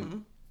that.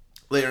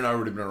 Leonardo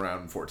would have been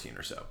around 14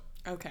 or so.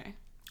 Okay.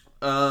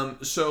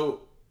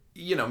 So,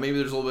 you know, maybe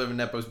there's a little bit of a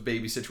Nepo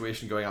baby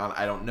situation going on.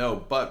 I don't know.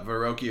 But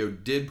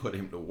Verrocchio did put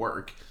him to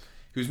work.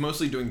 He was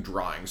mostly doing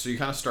drawings. So you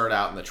kind of start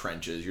out in the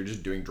trenches. You're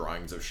just doing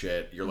drawings of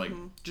shit. You're, like,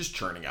 just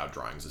churning out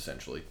drawings,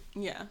 essentially.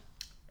 Yeah.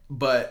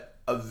 But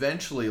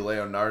eventually,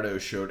 Leonardo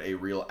showed a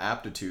real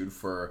aptitude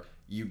for,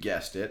 you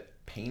guessed it,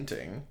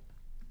 painting.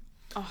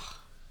 Oh.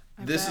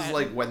 This is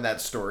like when that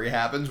story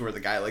happens where the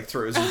guy, like,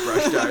 throws his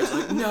brush down. He's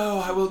like, no,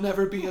 I will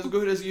never be as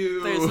good as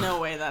you. There's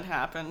no way that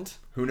happened.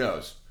 Who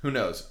knows?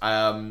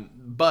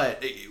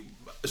 But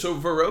so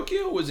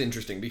Verrocchio was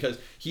interesting because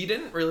he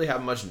didn't really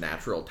have much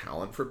natural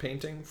talent for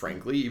painting,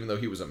 frankly, even though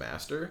he was a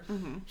master.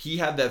 He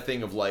had that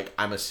thing of, like,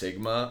 I'm a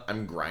Sigma,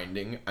 I'm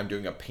grinding, I'm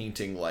doing a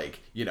painting,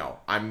 like, you know,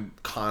 I'm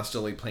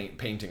constantly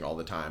painting all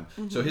the time.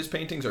 So his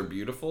paintings are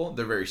beautiful.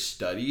 They're very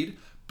studied.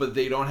 But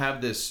they don't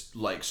have this,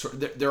 like,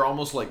 they're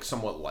almost, like,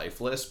 somewhat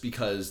lifeless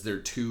because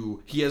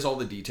he has all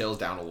the details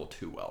down a little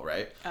too well,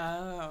 right?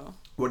 Oh.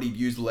 What he'd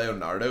use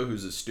Leonardo,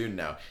 who's a student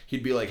now,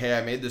 he'd be like, hey,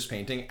 I made this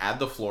painting, add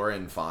the flora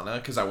and fauna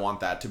because I want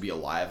that to be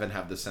alive and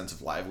have this sense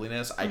of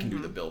liveliness. I can do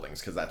the buildings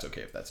because that's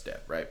okay if that's dead,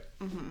 right?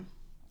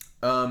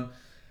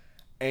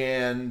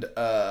 And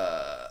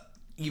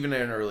even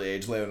at an early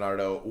age,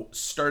 Leonardo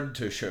started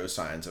to show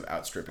signs of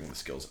outstripping the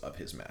skills of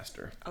his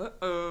master.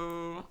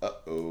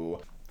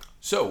 Uh-oh.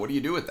 So, what do you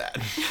do with that?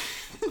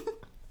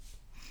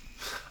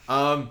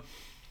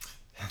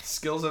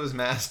 Skills of his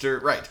master.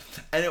 Right.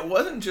 And it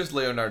wasn't just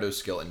Leonardo's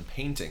skill in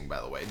painting, by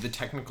the way. The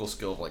technical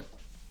skill of, like,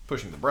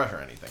 pushing the brush or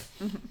anything.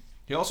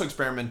 He also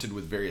experimented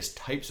with various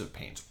types of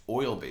paints.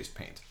 Oil-based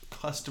paints.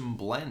 custom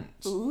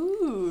blends.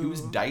 Ooh. He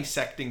was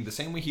dissecting the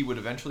same way he would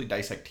eventually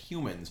dissect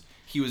humans.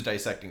 He was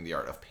dissecting the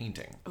art of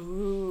painting.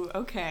 Ooh,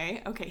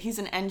 okay. He's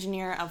an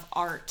engineer of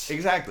art.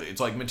 Exactly. It's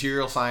like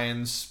material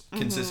science,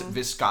 consistent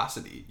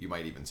viscosity, you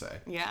might even say.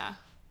 Yeah.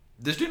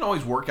 This didn't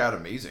always work out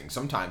amazing.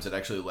 Sometimes it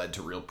actually led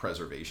to real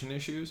preservation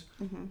issues.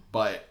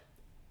 But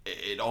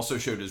it also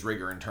showed his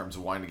rigor in terms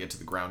of wanting to get to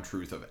the ground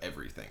truth of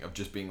everything. Of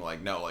just being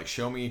like, no, like,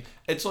 show me.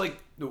 It's like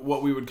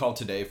what we would call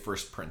today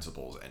first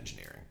principles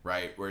engineering,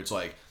 right? Where it's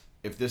like,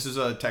 if this is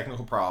a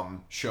technical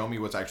problem, show me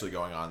what's actually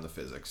going on in the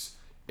physics.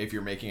 If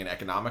you're making an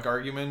economic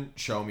argument,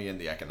 show me in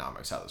the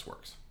economics how this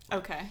works.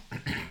 Okay.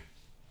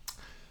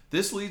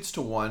 This leads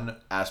to one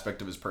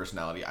aspect of his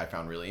personality I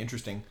found really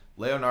interesting.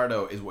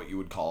 Leonardo is what you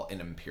would call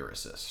an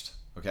empiricist,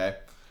 okay?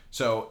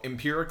 So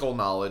empirical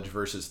knowledge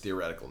versus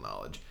theoretical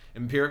knowledge.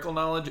 Empirical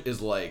knowledge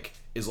is like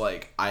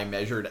I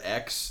measured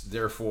X,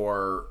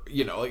 therefore,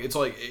 like it's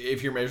like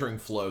if you're measuring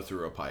flow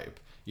through a pipe.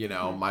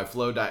 My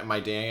my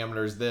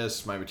diameter is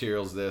this, my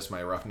material is this,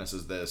 my roughness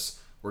is this.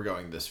 We're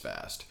going this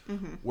fast.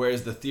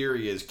 Whereas the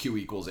theory is Q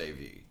equals AV,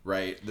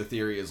 right? The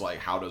theory is like,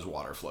 how does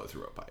water flow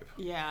through a pipe?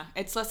 Yeah,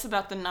 it's less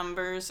about the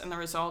numbers and the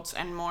results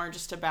and more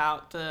just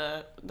about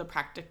the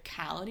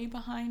practicality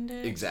behind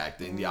it.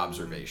 Exactly, and the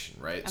observation,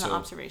 right? And the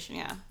observation,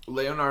 yeah.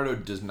 Leonardo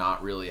does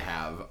not really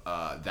have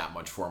that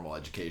much formal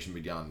education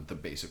beyond the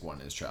basic one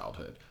in his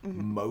childhood.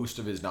 Most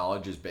of his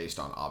knowledge is based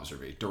on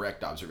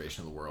direct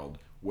observation of the world,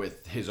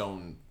 with his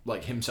own,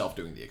 like, himself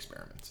doing the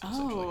experiments,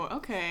 essentially. Oh,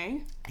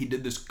 okay. He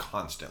did this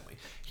constantly.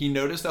 He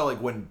noticed that,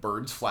 like, when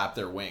birds flap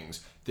their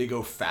wings, they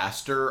go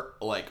faster,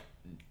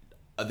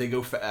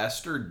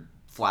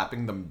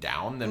 flapping them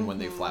down than when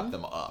they flap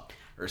them up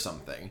or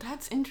something.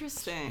 That's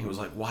interesting. He was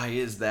like, why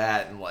is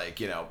that? And, like,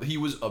 he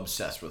was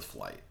obsessed with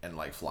flight and,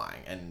 like,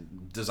 flying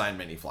and designed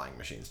many flying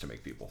machines to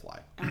make people fly.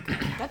 Okay.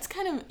 That's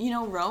kind of,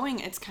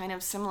 rowing, it's kind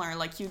of similar.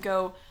 Like, you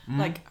go,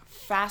 like,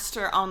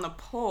 faster on the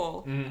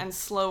pole and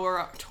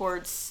slower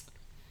towards,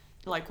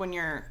 like, when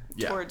you're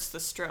towards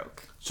the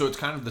stroke. So it's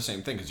kind of the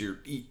same thing, because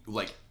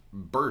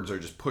birds are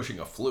just pushing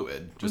a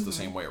fluid just the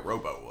same way a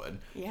rowboat would.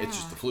 Yeah. It's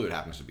just the fluid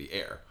happens to be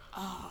air.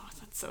 Oh,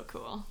 that's so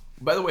cool.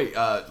 By the way,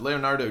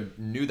 Leonardo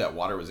knew that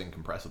water was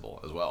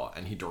incompressible as well,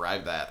 and he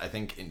derived that, I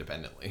think,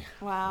 independently.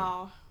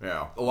 Wow.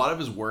 Yeah. A lot of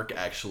his work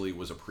actually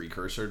was a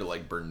precursor to,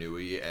 like,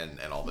 Bernoulli and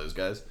all those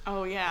guys.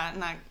 Oh, yeah,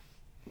 and that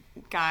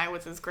guy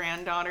with his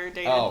granddaughter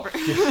dated... Oh,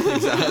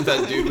 exactly.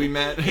 That dude we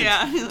met?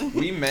 Yeah.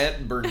 We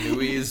met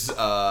Bernoulli's,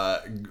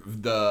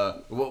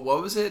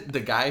 what was it? The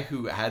guy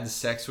who had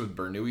sex with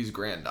Bernoulli's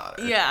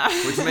granddaughter. Yeah.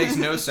 Which makes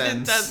no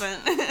sense. It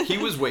doesn't. He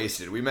was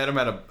wasted. We met him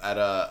at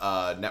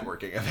a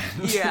networking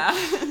event. Yeah.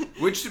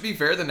 Which, to be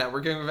fair, the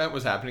networking event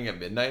was happening at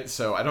midnight,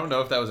 so I don't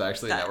know if that was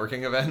actually a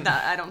networking event.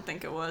 I don't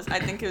think it was. I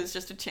think it was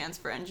just a chance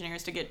for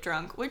engineers to get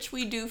drunk, which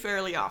we do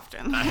fairly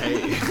often.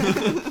 Hey.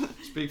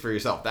 Speak for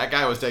yourself. That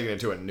guy was taking it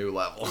to a new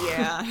level.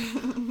 Yeah.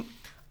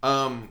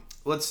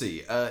 Let's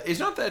see. It's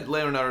not that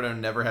Leonardo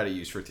never had a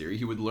use for theory.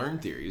 He would learn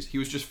theories. He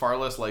was just far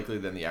less likely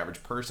than the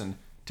average person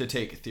to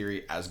take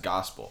theory as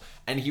gospel.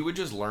 And he would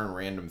just learn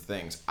random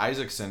things.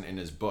 Isaacson, in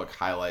his book,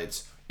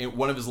 highlights, in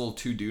one of his little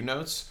to-do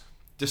notes,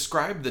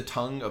 describe the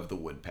tongue of the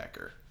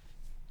woodpecker.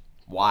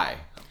 Why?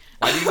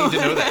 Why do you need to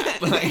know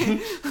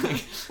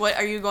that? What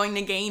are you going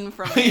to gain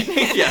from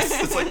it?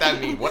 Yes, it's like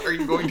that meme. What are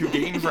you going to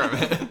gain from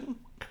it?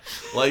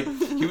 Like,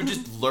 he would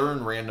just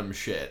learn random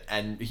shit,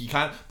 and he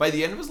by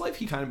the end of his life,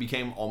 he kind of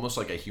became almost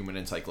like a human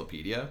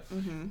encyclopedia.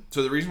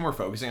 So the reason we're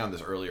focusing on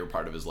this earlier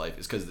part of his life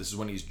is because this is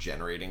when he's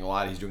generating a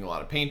lot. He's doing a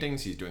lot of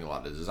paintings, he's doing a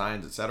lot of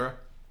designs, etc.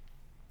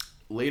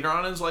 Later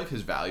on in his life,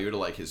 his value to,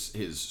 like,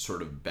 his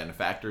sort of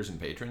benefactors and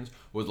patrons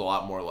was a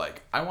lot more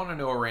like, I want to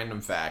know a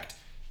random fact.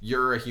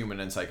 You're a human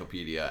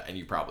encyclopedia, and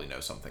you probably know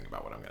something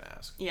about what I'm going to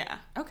ask. Yeah,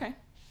 okay.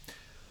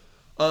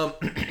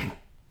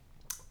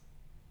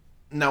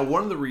 Now,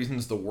 one of the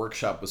reasons the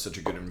workshop was such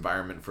a good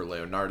environment for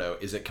Leonardo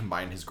is it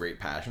combined his great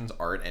passions,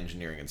 art,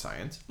 engineering, and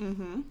science.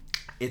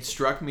 It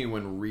struck me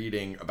when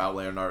reading about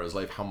Leonardo's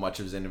life how much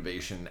of his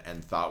innovation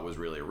and thought was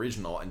really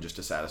original and just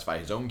to satisfy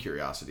his own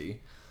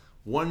curiosity.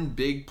 One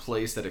big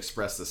place that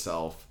expressed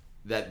itself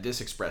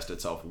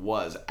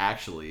was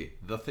actually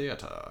the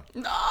theater.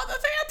 Oh, the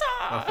theater!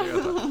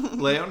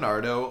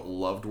 Leonardo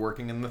loved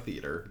working in the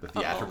theater, the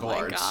theatrical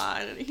arts. Oh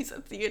my god, he's a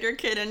theater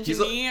kid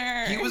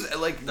engineer. He was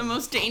like the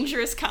most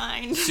dangerous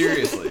kind.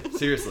 Seriously,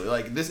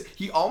 like this.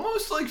 He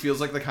almost like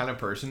feels like the kind of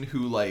person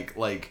who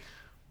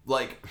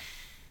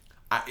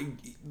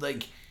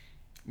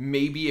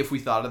maybe if we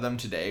thought of them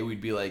today,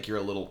 we'd be like, you're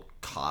a little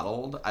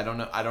coddled. I don't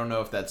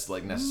know if that's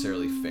like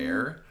necessarily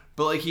fair,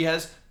 but like he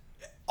has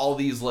all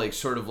these like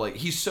sort of like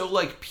he's so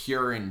like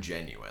pure and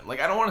genuine.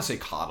 Like I don't want to say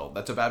coddled,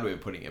 that's a bad way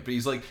of putting it, but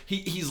he's like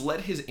he's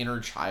let his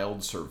inner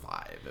child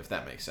survive, if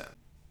that makes sense.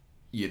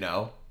 You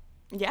know?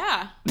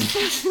 Yeah.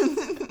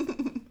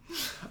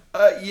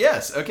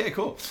 Yes. Okay,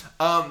 cool.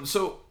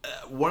 So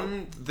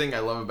one thing I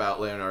love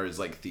about Leonardo's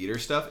like theater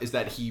stuff is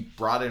that he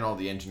brought in all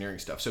the engineering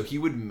stuff. So he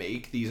would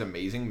make these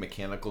amazing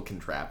mechanical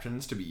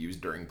contraptions to be used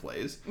during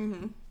plays.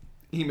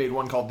 he made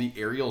one called the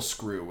aerial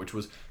screw, which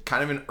was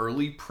kind of an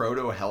early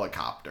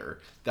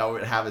proto-helicopter that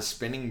would have a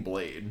spinning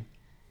blade.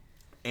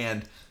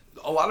 And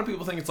a lot of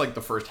people think it's like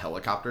the first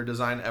helicopter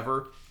design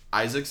ever.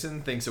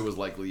 Isaacson thinks it was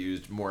likely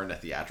used more in a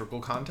theatrical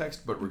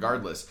context, but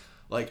regardless,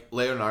 like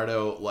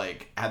Leonardo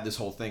like had this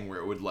whole thing where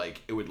it would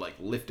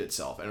lift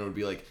itself, and it would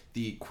be like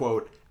the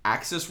quote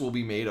axis will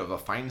be made of a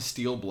fine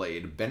steel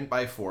blade bent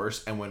by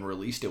force, and when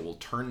released it will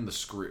turn the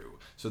screw.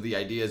 So the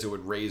idea is it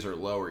would raise or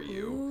lower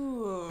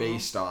you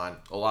based on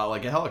a lot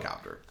like a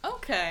helicopter.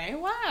 Okay,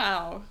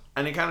 wow.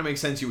 And it kind of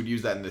makes sense you would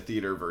use that in the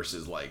theater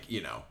versus like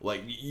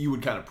you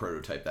would kind of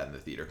prototype that in the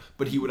theater.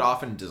 But he would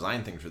often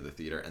design things for the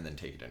theater and then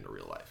take it into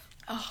real life.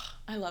 Oh,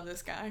 I love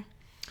this guy.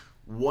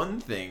 One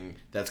thing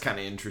that's kind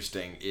of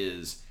interesting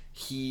is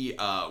he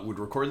would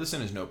record this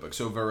in his notebook.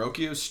 So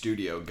Verrocchio's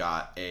studio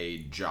got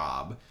a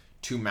job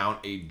to mount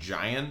a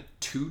giant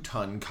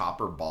 2-ton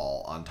copper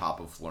ball on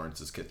top of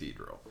Florence's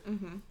cathedral.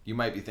 Mm-hmm. You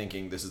might be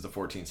thinking this is the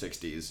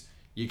 1460s.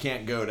 You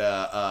can't go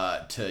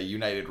to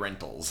United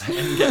Rentals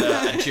and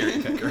get a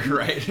cherry picker,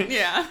 right?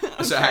 Yeah.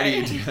 Okay. So how do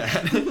you do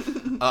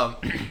that?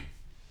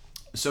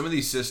 Some of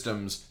these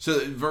systems...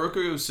 So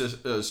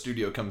Verrocchio's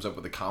studio comes up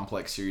with a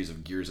complex series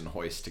of gears and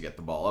hoists to get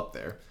the ball up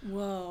there.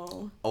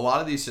 Whoa. A lot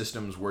of these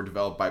systems were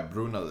developed by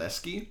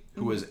Brunelleschi,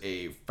 who was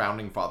a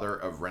founding father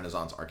of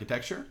Renaissance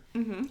architecture.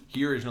 Mm-hmm.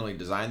 He originally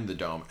designed the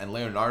dome, and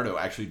Leonardo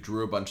actually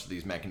drew a bunch of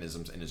these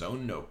mechanisms in his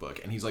own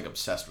notebook, and he's like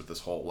obsessed with this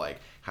whole like,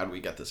 how do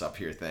we get this up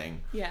here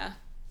thing? Yeah.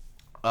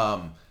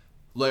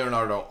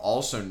 Leonardo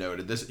also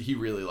noted this, he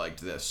really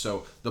liked this.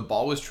 So the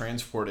ball was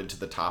transported to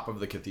the top of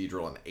the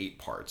cathedral in 8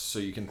 parts. So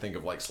you can think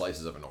of like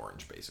slices of an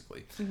orange,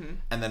 basically. Mm-hmm.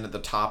 And then at the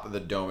top of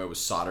the dome, it was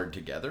soldered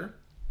together.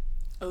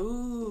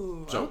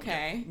 Ooh, so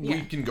okay.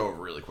 We can go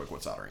over really quick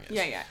what soldering is.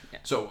 Yeah.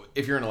 So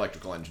if you're an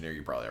electrical engineer,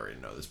 you probably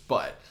already know this.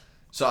 But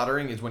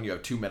soldering is when you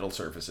have 2 metal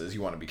surfaces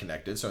you want to be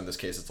connected. So in this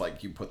case, it's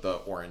like you put the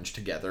orange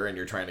together and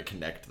you're trying to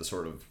connect the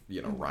sort of,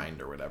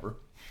 rind or whatever.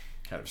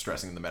 Kind of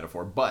stressing the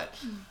metaphor. But...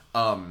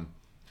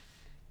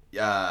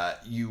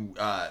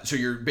 so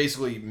you're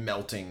basically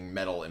melting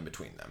metal in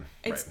between them.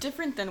 It's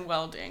different than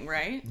welding,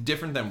 right?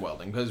 Different than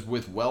welding, because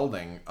with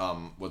welding,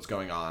 what's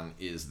going on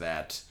is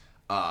that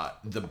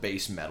the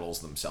base metals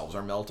themselves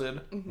are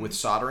melted. Mm-hmm. With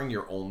soldering,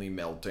 you're only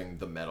melting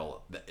the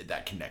metal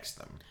that connects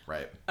them,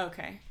 right?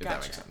 Okay, if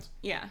that makes sense.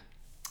 Yeah.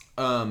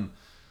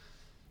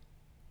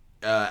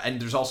 And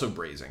there's also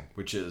brazing,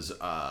 which is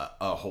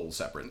a whole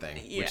separate thing,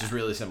 which is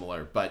really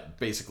similar. But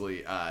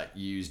basically,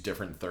 you use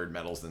different third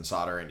metals than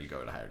solder, and you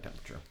go at a higher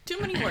temperature. Too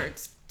many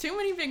words. Too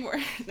many big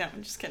words. No,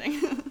 I'm just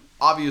kidding.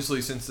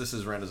 Obviously, since this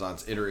is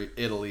Renaissance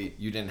Italy,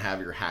 you didn't have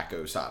your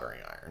Hacco soldering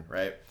iron,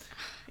 right?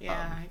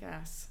 Yeah, I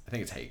guess. I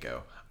think it's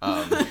Hacco.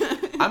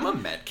 I'm a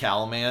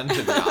Metcal man,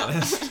 to be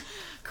honest.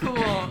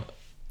 Cool.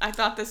 I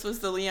thought this was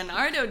the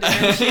Leonardo da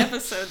Vinci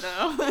episode,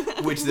 though.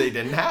 Which they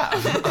didn't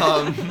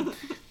have.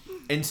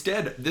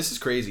 Instead, this is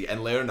crazy,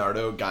 and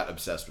Leonardo got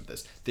obsessed with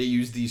this. They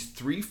used these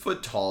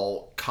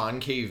 3-foot-tall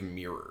concave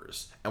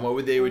mirrors, and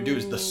what they would do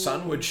is the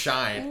sun would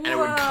shine, and it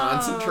would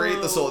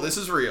concentrate the soul. This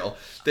is real.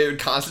 They would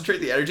concentrate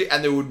the energy,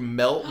 and they would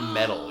melt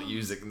metal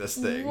using this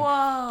thing.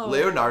 Whoa.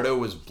 Leonardo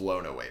was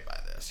blown away by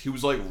this. He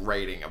was like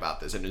writing about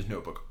this in his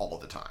notebook all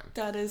the time.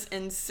 That is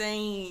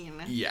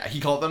insane. Yeah,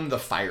 he called them the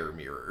fire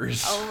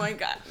mirrors. Oh my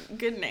god.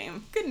 Good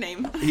name. Good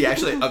name. He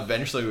actually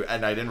eventually,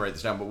 and I didn't write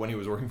this down, but when he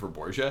was working for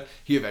Borgia,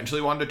 he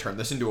eventually wanted to turn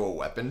this into a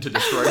weapon to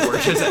destroy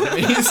Borgia's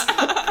enemies.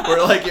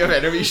 Where like you have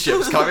enemy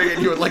ships coming and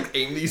he would like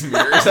aim these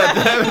mirrors at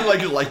them and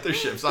like light their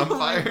ships on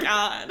fire. Oh my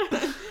god.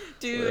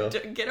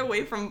 Dude, get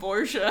away from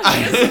Borgia.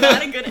 He's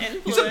not a good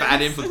influence. He's a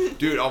bad influence.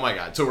 Dude, oh my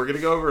god. So we're going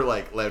to go over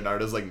like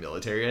Leonardo's like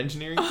military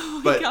engineering.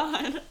 Oh my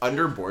god.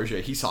 Under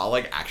Borgia, he saw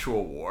like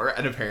actual war,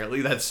 and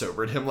apparently that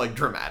sobered him like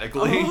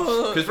dramatically.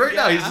 Because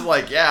now he's just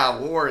like, yeah,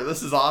 war,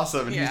 this is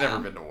awesome. And he's never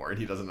been to war, and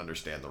he doesn't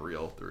understand the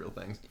real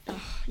things.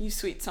 Oh, you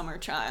sweet summer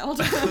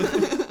child.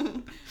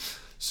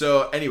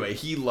 So anyway,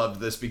 he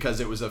loved this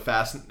because it was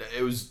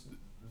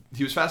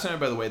he was fascinated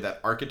by the way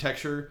that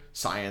architecture,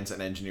 science, and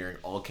engineering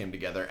all came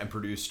together and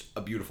produced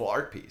a beautiful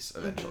art piece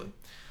eventually.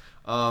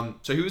 Mm-hmm.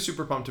 So he was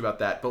super pumped about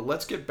that, but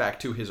let's get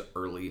back to his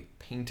early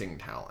painting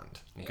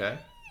talent, okay?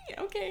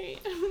 Okay.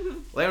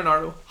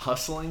 Leonardo,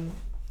 hustling,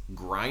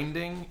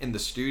 grinding in the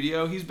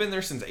studio. He's been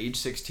there since age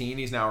 16.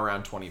 He's now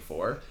around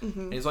 24. Mm-hmm.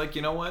 And he's like,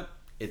 you know what?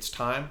 It's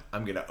time.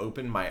 I'm going to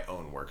open my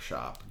own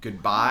workshop.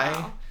 Goodbye.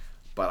 Wow.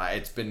 But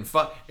it's been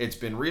fun. It's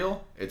been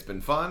real. It's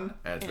been fun.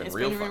 And it's been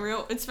real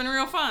fun. It's been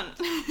real fun.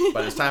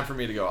 But it's time for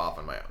me to go off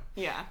on my own.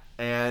 Yeah.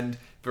 And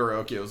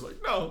Verrocchio was like,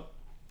 no,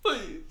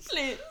 please.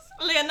 Please.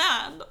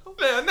 Leonardo,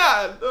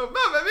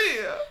 mamma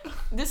mia.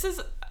 This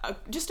is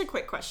just a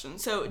quick question.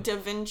 So, Da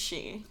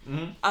Vinci,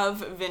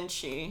 of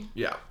Vinci.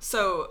 Yeah.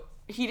 So,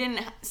 he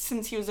didn't,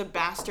 since he was a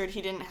bastard,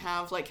 he didn't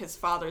have, like, his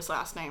father's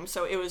last name.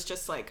 So, it was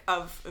just, like,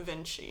 of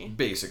Vinci.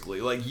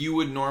 Basically. Like, you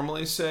would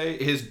normally say,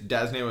 his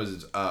dad's name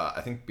was, I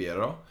think,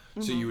 Piero.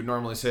 So you would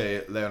normally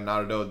say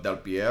Leonardo del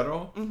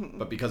Piero,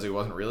 but because he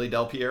wasn't really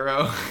Del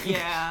Piero,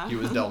 he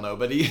was Del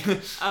Nobody.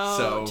 Oh,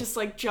 so, just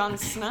like Jon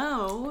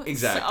Snow.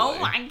 Exactly. Oh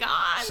my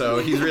god. So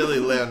he's really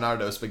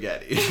Leonardo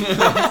Spaghetti.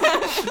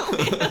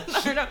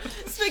 Leonardo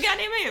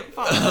Spaghetti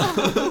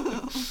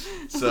meatballs.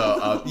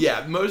 So,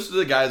 yeah, most of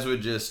the guys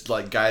would just,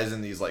 like, guys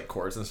in these, like,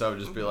 courts and stuff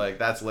would just be like,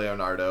 that's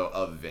Leonardo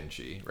of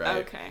Vinci, right?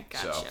 Okay,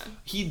 gotcha. So,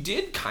 he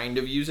did kind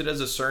of use it as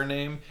a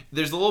surname.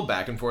 There's a little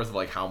back and forth of,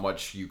 like, how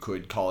much you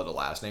could call it a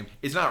last name.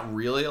 It's not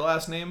really a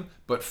last name,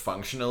 but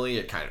functionally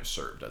it kind of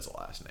served as a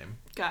last name.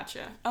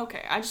 Gotcha.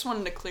 Okay, I just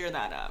wanted to clear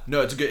that up.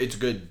 No, it's a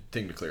good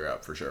thing to clear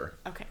up, for sure.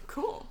 Okay,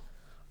 cool.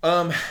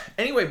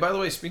 Anyway, by the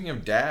way, speaking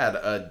of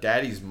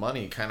Daddy's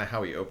Money, kind of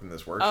how he opened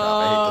this workshop.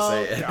 I hate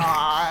to say it.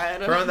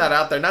 God. Throwing that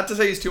out there. Not to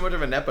say he's too much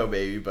of a Nepo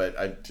baby, but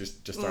I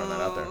just throwing that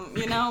out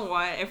there. You know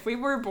what? If we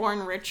were born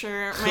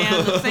richer,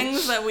 man, the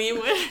things that we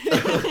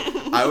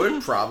would... I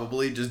would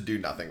probably just do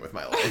nothing with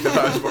my life if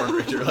I was born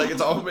richer. Like,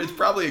 it's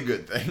probably a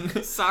good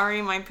thing.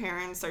 Sorry, my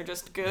parents are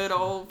just good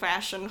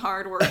old-fashioned,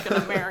 hard-working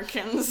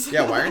Americans.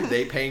 Yeah, why aren't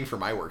they paying for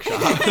my workshop?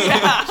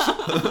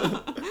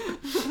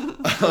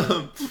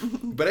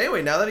 But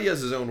anyway, now that he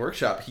has his own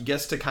workshop, he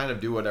gets to kind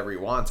of do whatever he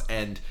wants,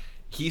 and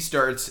he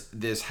starts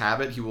this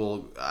habit he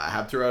will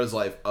have throughout his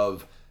life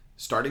of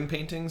starting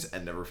paintings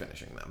and never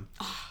finishing them.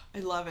 Oh, I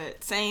love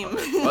it. Same.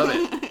 Love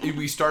it.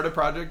 We start a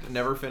project,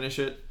 never finish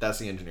it. That's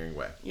the engineering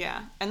way.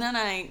 Yeah. And then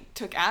I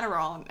took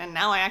Adderall, and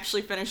now I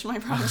actually finished my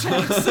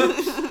projects.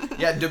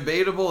 Yeah,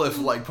 debatable if,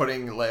 like,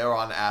 putting Leo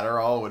on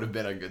Adderall would have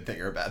been a good thing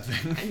or a bad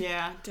thing.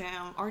 Yeah,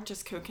 damn. Or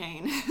just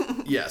cocaine.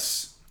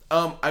 Yes.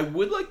 I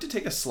would like to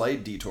take a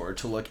slight detour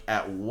to look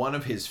at one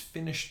of his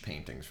finished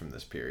paintings from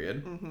this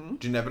period,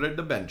 Ginevra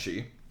da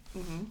Vinci.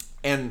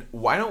 And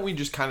why don't we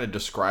just kind of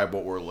describe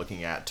what we're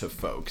looking at to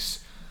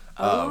folks?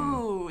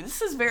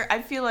 This is very...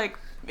 I feel like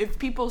if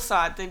people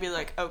saw it, they'd be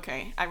like,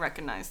 okay, I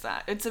recognize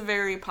that. It's a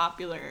very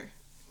popular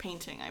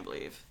painting, I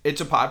believe.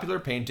 It's a popular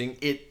painting.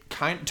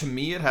 To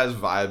me, it has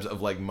vibes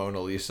of, like,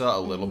 Mona Lisa a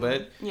little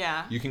bit.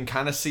 Yeah. You can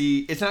kind of see,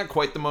 it's not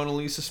quite the Mona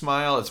Lisa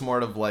smile. It's more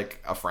of,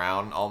 like, a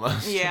frown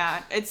almost.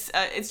 Yeah. It's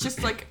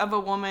just, like, of a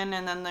woman,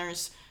 and then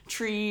there's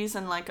trees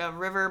and, like, a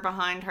river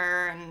behind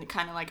her and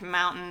kind of, like,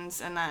 mountains,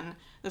 and then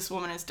this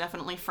woman is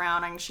definitely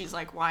frowning. She's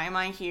like, why am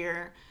I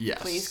here?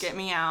 Yes. Please get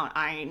me out.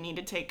 I need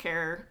to take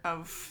care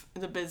of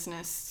the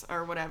business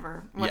or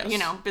whatever. Yes. You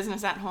know,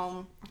 business at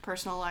home,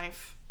 personal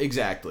life.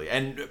 Exactly.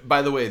 And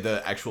by the way,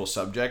 the actual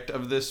subject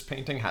of this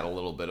painting had a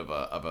little bit of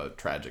a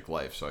tragic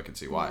life, so I can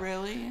see why.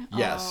 Really?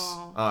 Yes.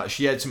 Oh.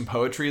 She had some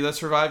poetry that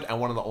survived, and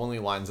one of the only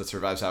lines that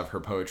survives out of her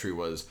poetry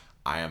was,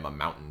 I am a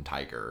mountain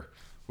tiger.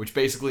 Which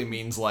basically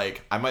means,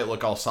 like, I might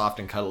look all soft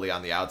and cuddly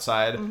on the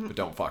outside, but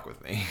don't fuck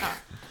with me.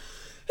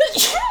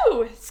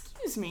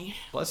 Excuse me.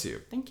 Bless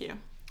you. Thank you.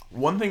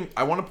 One thing,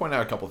 I want to point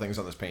out a couple things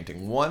on this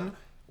painting. One,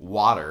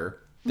 water.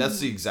 That's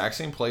the exact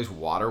same place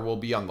water will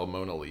be on the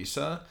Mona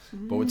Lisa.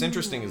 But what's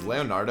interesting is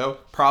Leonardo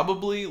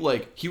probably,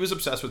 like, he was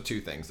obsessed with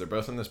two things. They're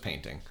both in this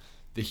painting.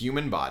 The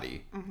human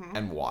body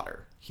and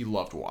water. He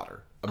loved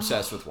water.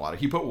 Obsessed with water.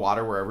 He put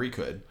water wherever he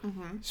could.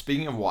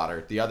 Speaking of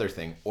water, the other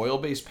thing,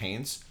 oil-based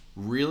paints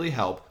really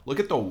help. Look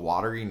at the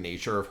watery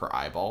nature of her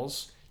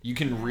eyeballs. You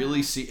can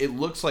really see, it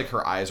looks like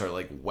her eyes are,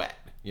 like, wet.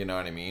 You know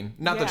what I mean?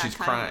 Not that she's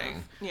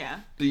crying.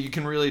 Yeah. But you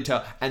can really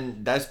tell.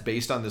 And that's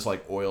based on this,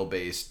 like,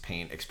 oil-based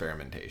paint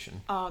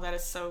experimentation. Oh, that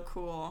is so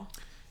cool.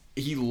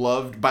 He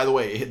loved, by the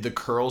way, the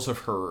curls of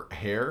her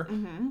hair,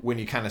 when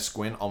you kind of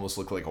squint, almost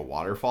look like a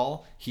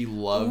waterfall. He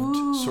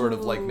loved sort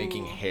of, like,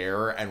 making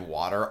hair and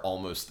water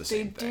almost the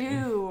same thing. They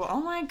do. Oh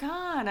my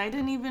god. I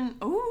didn't even...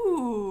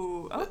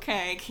 Ooh.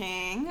 Okay,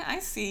 King. I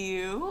see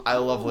you. I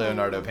love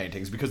Leonardo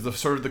paintings because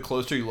the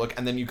closer you look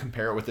and then you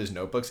compare it with his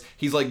notebooks,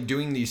 he's, like,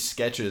 doing these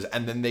sketches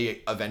and then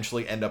they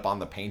eventually end up on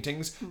the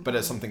paintings, but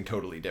as something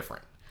totally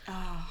different.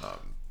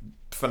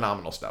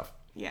 Phenomenal stuff.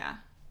 Yeah.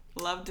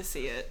 Love to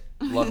see it.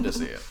 Love to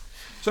see it.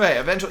 So hey,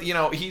 eventually, you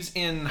know, he's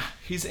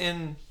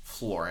in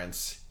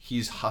Florence.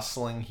 He's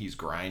hustling. He's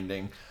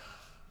grinding.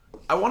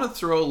 I want to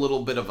throw a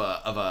little bit of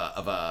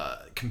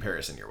a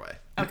comparison your way.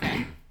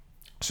 Okay.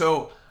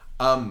 So,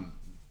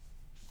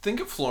 think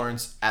of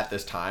Florence at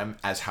this time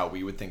as how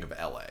we would think of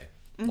LA,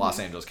 Los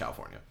Angeles,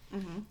 California.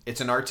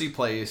 It's an artsy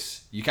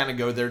place. You kind of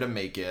go there to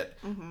make it,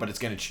 but it's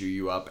going to chew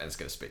you up and it's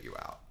going to spit you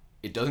out.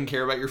 It doesn't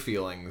care about your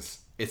feelings.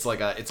 It's like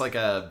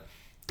a,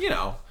 you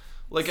know,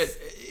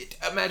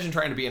 imagine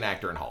trying to be an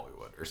actor in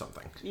Hollywood or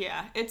something.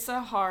 Yeah, it's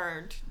a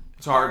hard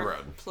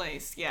road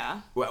place.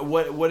 Yeah.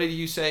 What did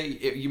you say?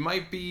 You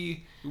might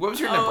be. What was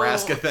your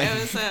Nebraska thing?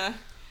 It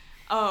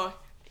was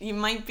you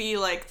might be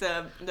like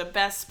the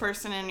best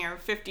person in your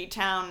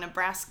 50-town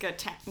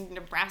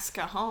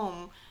Nebraska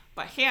home,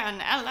 but here in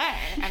LA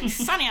and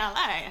sunny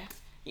LA,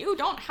 you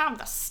don't have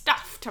the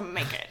stuff to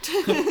make it.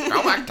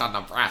 Go back to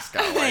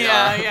Nebraska.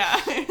 Yeah.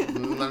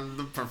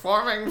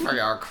 Performing for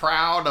your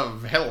crowd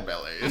of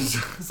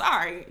hillbillies.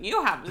 Sorry,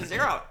 you have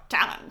zero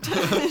talent.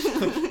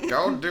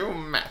 Go do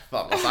meth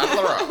on the side of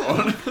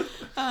the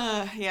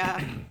road.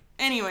 Yeah.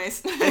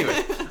 Anyways.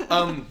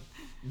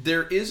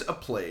 There is a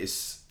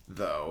place,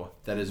 though,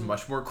 that is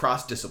much more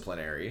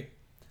cross-disciplinary,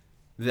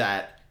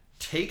 that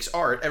takes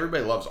art.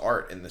 Everybody loves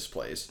art in this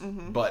place,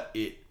 but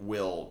it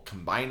will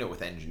combine it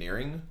with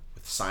engineering,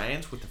 with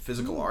science, with the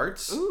physical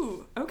arts.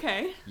 Ooh,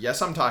 okay.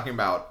 Yes, I'm talking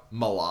about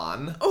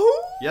Milan.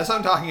 Ooh. Yes,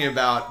 I'm talking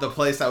about the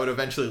place that would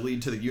eventually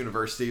lead to the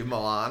University of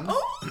Milan.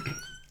 Ooh.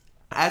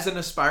 As an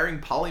aspiring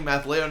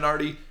polymath,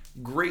 Leonardo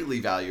greatly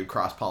valued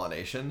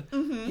cross-pollination.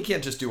 He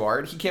can't just do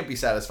art. He can't be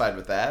satisfied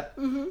with that.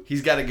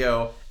 He's got to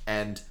go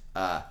and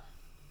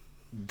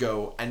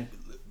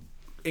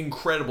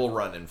incredible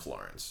run in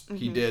Florence.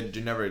 He did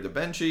Ginevra da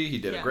Vinci. He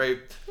did a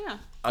great,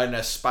 an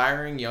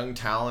aspiring young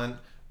talent,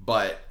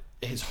 but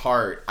his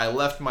heart, I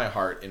left my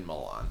heart in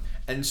Milan.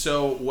 And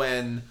so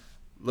when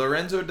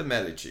Lorenzo de'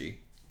 Medici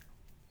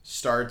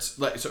starts,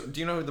 so do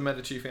you know who the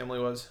Medici family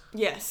was?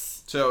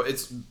 Yes. So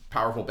it's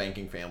powerful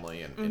banking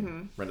family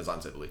in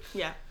Renaissance Italy.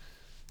 Yeah.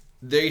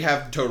 They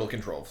have total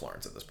control of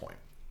Florence at this point.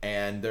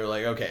 And they're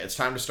like, okay, it's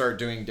time to start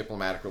doing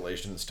diplomatic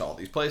relations to all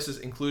these places,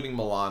 including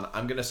Milan.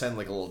 I'm going to send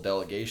like a little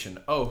delegation.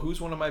 Oh,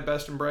 who's one of my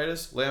best and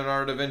brightest?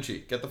 Leonardo da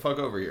Vinci. Get the fuck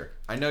over here.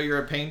 I know you're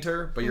a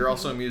painter, but you're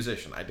also a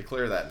musician. I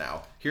declare that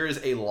now. Here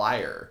is a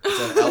lyre.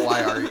 It's an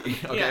L-I-R-E.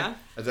 Okay? Yeah.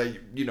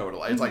 You know what a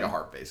lyre is. It's like a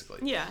harp,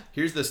 basically. Yeah.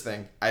 Here's this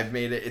thing. I've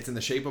made it. It's in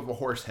the shape of a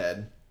horse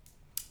head.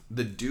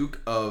 The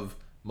Duke of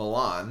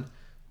Milan,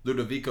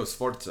 Ludovico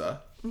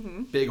Sforza,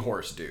 big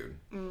horse dude.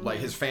 Like,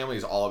 his family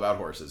is all about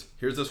horses.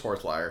 Here's this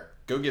horse lyre.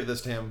 Go give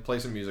this to him. Play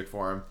some music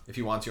for him. If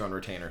he wants you on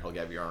retainer, he'll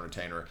give you on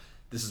retainer.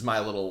 This is my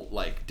little,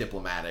 like,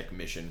 diplomatic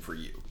mission for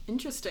you.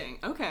 Interesting.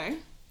 Okay.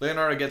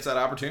 Leonardo gets that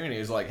opportunity.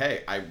 He's like,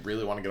 hey, I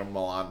really want to get to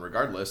Milan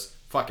regardless.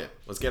 Fuck it.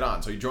 Let's get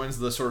on. So he joins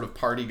the sort of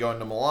party going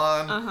to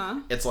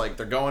Milan. It's like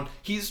they're going.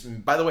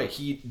 By the way,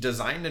 he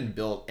designed and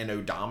built an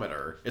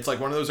odometer. It's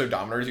like one of those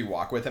odometers you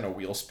walk with and a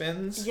wheel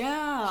spins.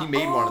 Yeah. He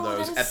made one of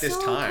those at this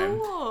so time.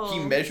 Cool. He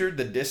measured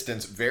the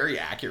distance very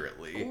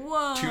accurately to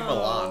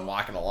Milan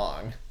walking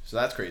along. So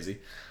that's crazy.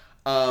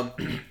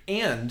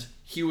 And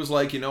he was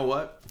like, you know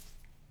what?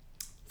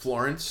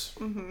 Florence,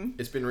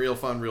 it's been real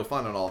fun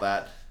and all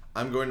that.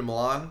 I'm going to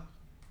Milan.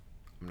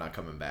 I'm not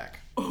coming back.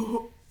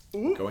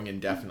 Going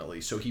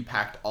indefinitely. So he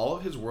packed all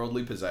of his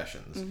worldly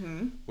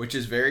possessions, which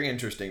is very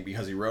interesting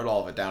because he wrote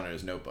all of it down in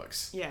his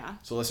notebooks. Yeah.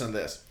 So listen to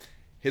this.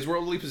 His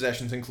worldly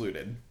possessions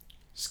included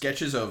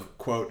sketches of,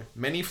 quote,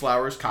 many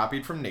flowers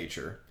copied from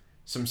nature,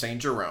 some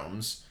St.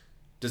 Jerome's,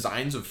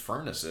 designs of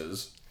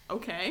furnaces,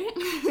 okay,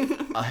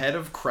 a head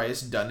of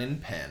Christ done in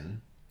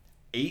pen,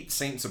 8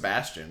 St.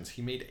 Sebastians.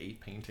 He made 8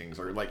 paintings,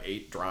 or like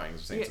 8 drawings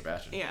of St.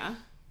 Sebastian. Yeah.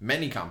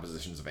 Many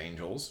compositions of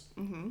angels,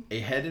 a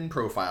head in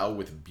profile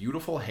with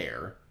beautiful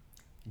hair,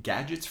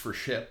 gadgets for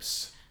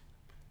ships.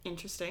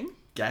 Interesting.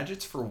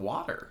 Gadgets for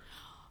water.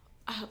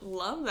 I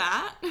love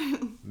that.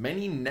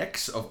 Many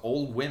necks of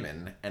old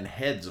women and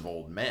heads of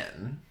old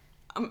men.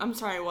 I'm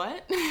sorry,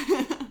 what?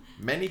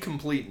 Many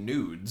complete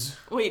nudes.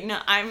 Wait, no,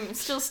 I'm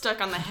still stuck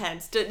on the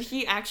heads. Did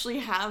he actually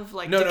have,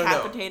 like, No.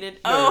 decapitated...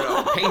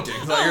 No, paintings.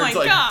 Oh my it's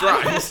like God.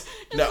 drawings.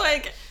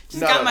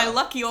 Just got my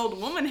lucky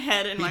old woman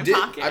head in my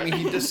pocket. I mean,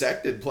 he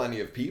dissected plenty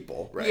of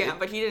people, right? Yeah,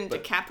 but he didn't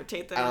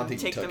decapitate them. I don't think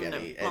take he took them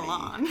any. to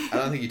Milan. I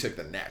don't think he took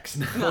the necks.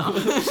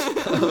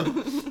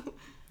 No.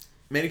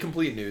 Many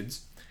complete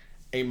nudes.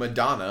 A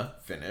Madonna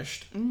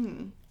finished.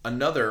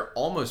 Another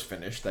almost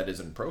finished that is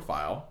in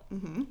profile.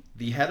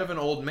 The head of an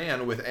old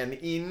man with an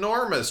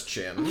enormous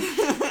chin.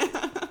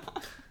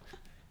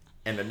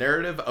 And a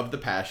narrative of the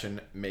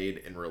Passion made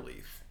in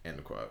relief.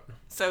 End quote.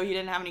 So he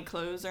didn't have any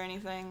clothes or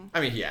anything?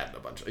 I mean, he had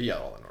he had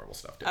all the normal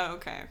stuff, too. Oh,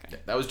 okay. Yeah,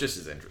 that was just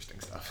his interesting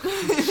stuff.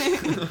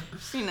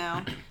 You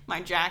know,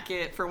 my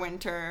jacket for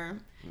winter,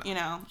 you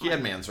know. He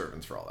had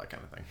manservants for all that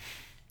kind of thing.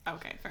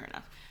 Okay, fair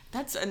enough.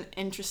 That's an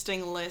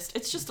interesting list.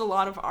 It's just a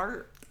lot of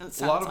art, it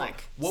sounds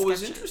like. What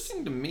was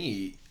interesting to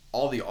me,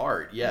 all the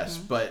art, yes,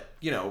 but,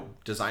 you know,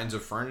 designs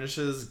of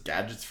furnaces,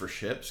 gadgets for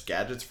ships,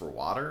 gadgets for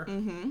water.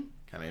 Kind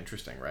of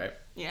interesting, right?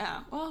 Yeah.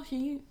 Well,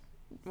 he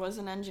was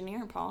an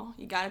engineer, Paul.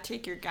 You got to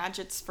take your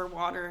gadgets for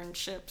water and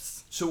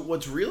ships. So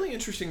what's really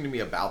interesting to me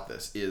about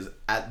this is,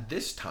 at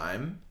this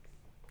time,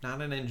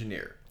 not an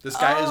engineer. This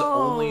guy is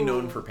only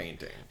known for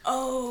painting.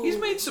 Oh. He's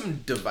made some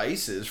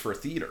devices for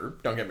theater,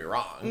 don't get me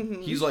wrong.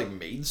 He's, like,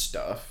 made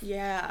stuff.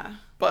 Yeah.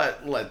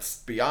 But let's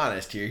be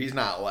honest here. He's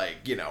not,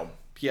 like, you know,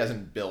 he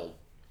hasn't built...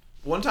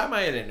 One time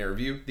I had an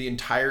interview. The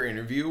entire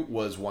interview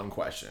was one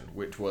question,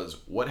 which was,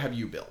 what have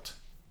you built?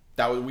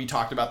 We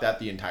talked about that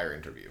the entire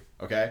interview,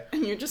 okay?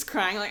 And you're just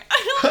crying like,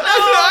 I don't know.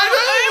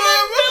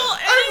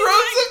 I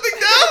wrote something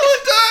down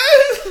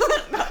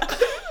one time.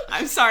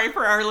 I'm sorry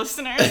for our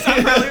listeners.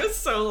 That probably was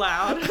so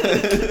loud.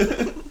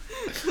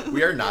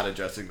 We are not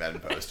adjusting that in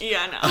post.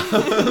 Yeah, no.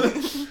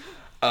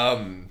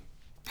 I'm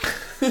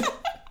sorry.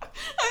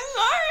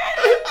 I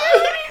didn't do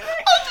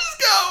anything. I'll just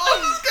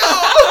go.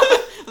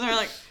 And they're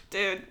like,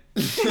 dude,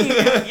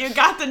 you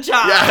got the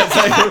job. Yeah, it's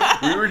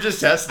like, we were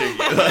just testing you.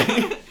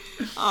 Like,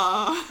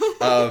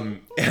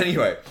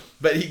 anyway,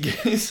 but he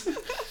gives...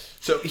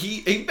 So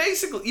he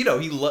basically,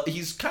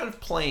 he's kind of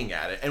playing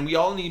at it, and we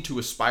all need to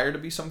aspire to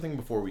be something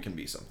before we can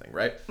be something,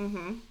 right?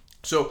 Mm-hmm.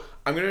 So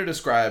I'm going to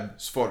describe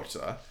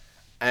Sforza,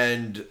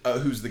 and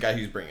who's the guy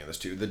who's bringing this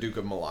to, the Duke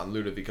of Milan,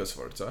 Ludovico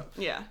Sforza.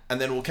 Yeah.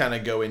 And then we'll kind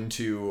of go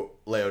into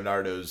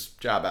Leonardo's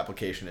job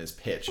application, his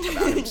pitch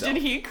about himself.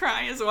 Did he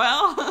cry as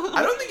well?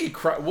 I don't think he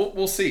cried.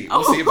 We'll see.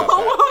 We'll see about that.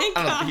 Oh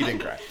my I don't think he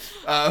God.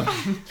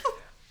 didn't cry.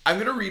 I'm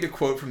going to read a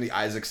quote from the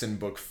Isaacson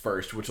book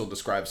first, which will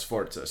describe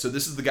Sforza. So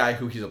this is the guy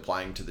who he's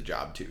applying to the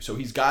job to. So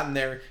he's gotten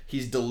there.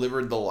 He's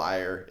delivered the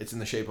lyre. It's in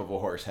the shape of a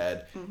horse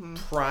head. Mm-hmm.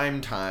 Prime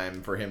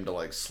time for him to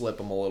like slip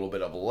him a little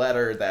bit of a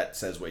letter that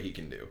says what he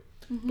can do.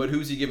 Mm-hmm. But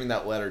who's he giving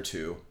that letter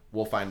to?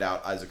 We'll find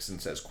out. Isaacson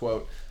says,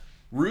 quote,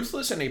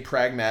 "Ruthless in a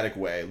pragmatic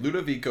way,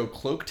 Ludovico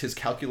cloaked his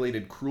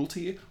calculated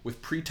cruelty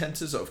with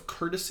pretenses of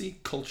courtesy,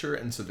 culture,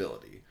 and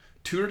civility.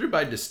 Tutored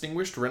by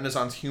distinguished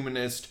Renaissance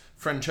humanist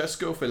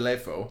Francesco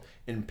Filelfo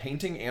in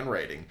painting and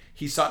writing,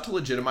 he sought to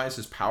legitimize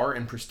his power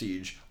and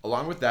prestige,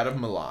 along with that of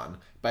Milan,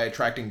 by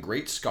attracting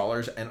great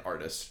scholars and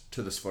artists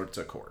to the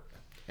Sforza court."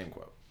 End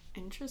quote.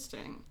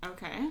 Interesting.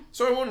 Okay.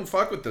 So I wouldn't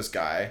fuck with this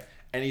guy,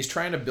 and he's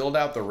trying to build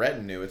out the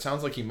retinue. It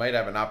sounds like he might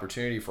have an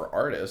opportunity for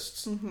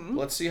artists. Mm-hmm.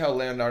 Let's see how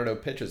Leonardo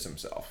pitches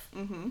himself.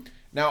 Mm-hmm.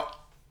 Now,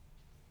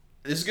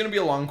 this is going to be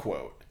a long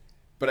quote,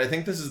 but I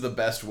think this is the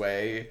best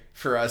way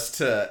for us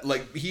to,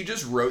 like, he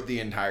just wrote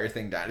the entire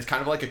thing down. It's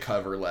kind of like a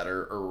cover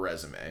letter or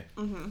resume.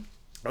 Mm-hmm.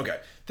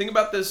 Okay. Think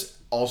about this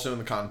also in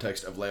the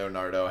context of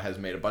Leonardo has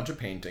made a bunch of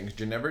paintings.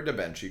 Ginevra da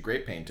Vinci,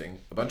 great painting.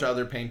 A bunch of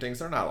other paintings,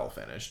 they're not all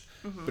finished.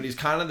 Mm-hmm. But he's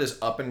kind of this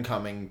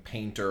up-and-coming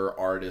painter,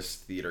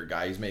 artist, theater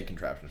guy. He's made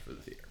contraptions for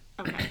the theater.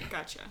 Okay,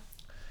 gotcha.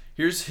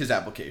 Here's his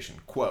application.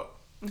 Quote,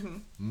 mm-hmm.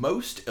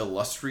 "Most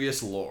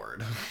illustrious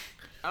lord."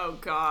 Oh,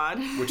 God.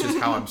 Which is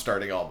how I'm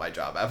starting all my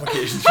job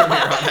applications from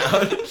here on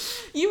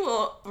out. You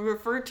will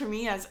refer to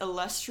me as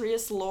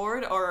illustrious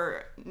lord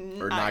or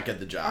not get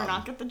the job. Or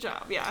not get the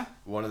job, yeah.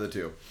 One of the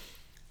two.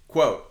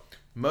 Quote,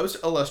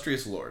 "Most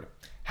illustrious lord,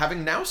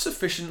 having now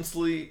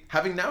sufficiently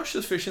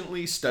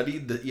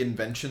studied the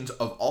inventions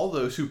of all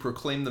those who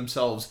proclaim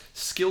themselves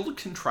skilled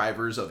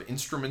contrivers of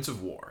instruments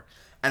of war,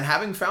 and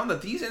having found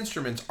that these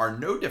instruments are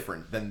no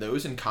different than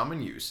those in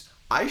common use,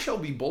 I shall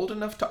be bold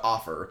enough to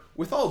offer,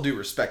 with all due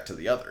respect to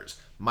the others,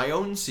 my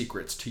own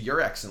secrets to your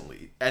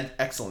excellency,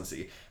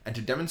 and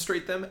to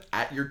demonstrate them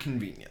at your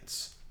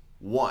convenience.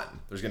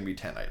 1. There's going to be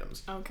 10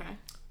 items. Okay.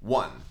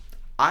 1.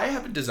 I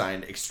have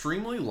designed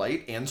extremely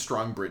light and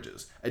strong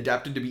bridges,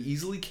 adapted to be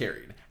easily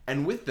carried,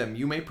 and with them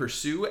you may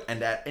pursue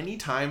and at any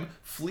time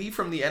flee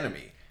from the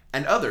enemy,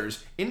 and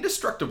others,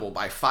 indestructible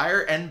by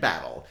fire and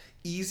battle,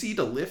 easy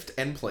to lift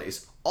and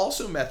place,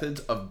 also methods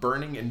of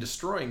burning and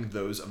destroying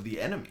those of the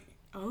enemy."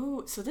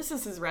 Oh, so this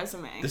is his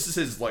resume. This is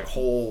his, like,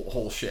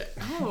 whole shit.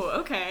 Oh,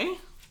 okay.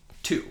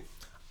 2.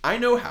 I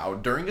know how,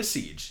 during a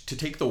siege, to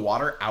take the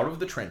water out of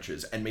the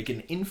trenches and make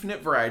an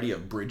infinite variety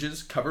of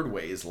bridges, covered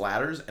ways,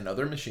 ladders, and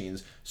other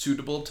machines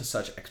suitable to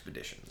such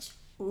expeditions.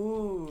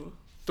 Ooh.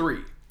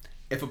 3.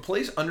 If a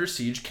place under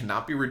siege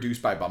cannot be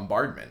reduced by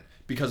bombardment,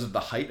 because of the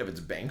height of its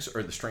banks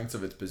or the strength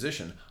of its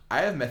position,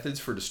 I have methods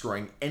for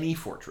destroying any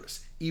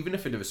fortress, even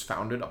if it is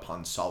founded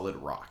upon solid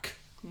rock.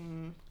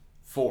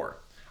 4.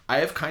 I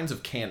have kinds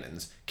of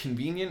cannons,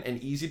 convenient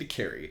and easy to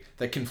carry,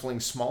 that can fling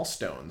small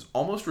stones,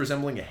 almost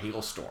resembling a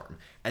hailstorm,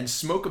 and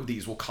smoke of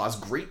these will cause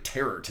great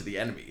terror to the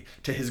enemy,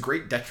 to his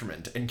great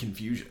detriment and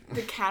confusion.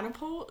 The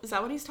catapult? Is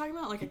that what he's talking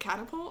about? Like a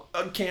catapult?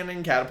 A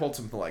cannon, catapult,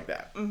 something like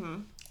that. Mm-hmm.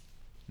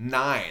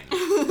 9.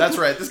 That's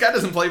right. This guy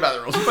doesn't play by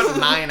the rules. He put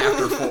 9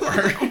 after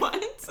 4.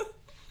 What?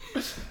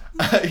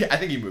 I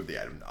think he moved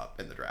the item up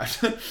in the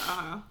draft.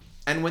 Uh-huh.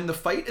 And when the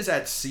fight is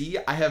at sea,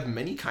 I have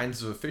many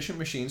kinds of efficient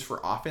machines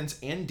for offense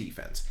and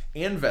defense,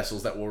 and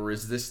vessels that will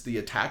resist the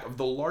attack of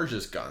the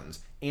largest guns,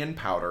 and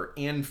powder,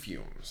 and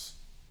fumes.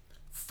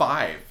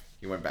 5.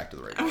 He went back to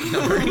the right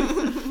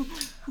number.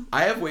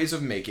 I have ways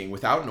of making,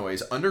 without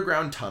noise,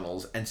 underground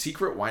tunnels and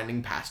secret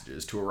winding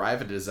passages to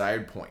arrive at a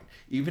desired point,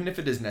 even if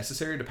it is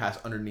necessary to pass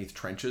underneath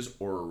trenches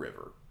or a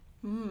river.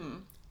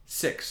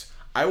 6.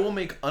 I will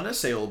make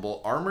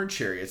unassailable armored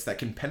chariots that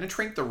can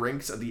penetrate the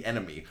ranks of the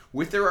enemy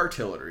with their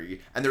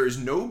artillery, and there is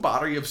no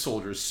body of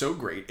soldiers so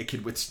great it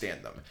could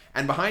withstand them.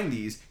 And behind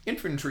these,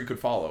 infantry could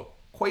follow,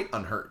 quite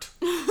unhurt.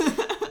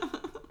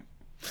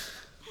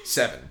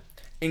 7.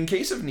 In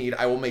case of need,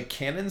 I will make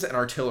cannons and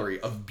artillery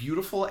of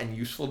beautiful and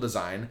useful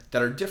design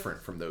that are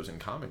different from those in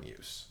common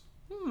use.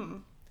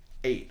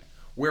 8.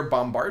 Where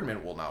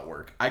bombardment will not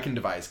work, I can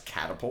devise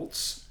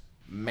catapults,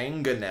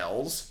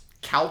 mangonels,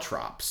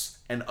 caltrops,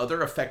 and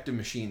other effective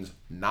machines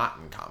not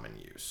in common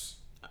use.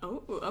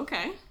 Oh,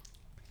 okay.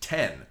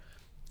 10.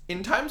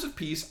 In times of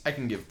peace, I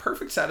can give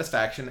perfect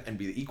satisfaction and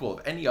be the equal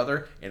of any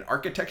other in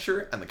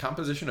architecture and the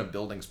composition of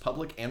buildings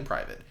public and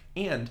private,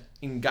 and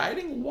in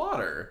guiding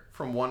water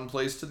from one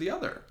place to the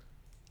other.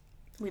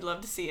 We'd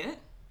love to see it.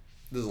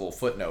 This is a little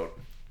footnote.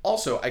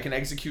 Also, I can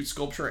execute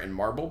sculpture in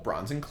marble,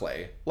 bronze, and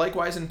clay.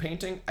 Likewise, in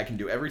painting, I can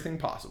do everything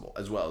possible,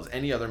 as well as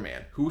any other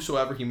man,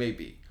 whosoever he may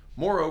be.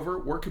 Moreover,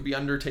 work could be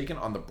undertaken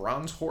on the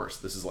bronze horse.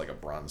 This is like a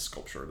bronze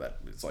sculpture that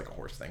it's like a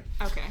horse thing.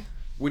 Okay.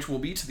 Which will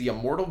be to the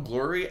immortal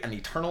glory and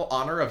eternal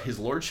honor of his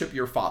lordship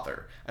your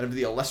father, and of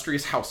the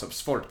illustrious house of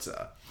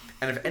Sforza.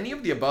 And if any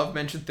of the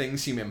above-mentioned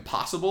things seem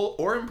impossible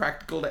or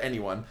impractical to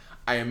anyone,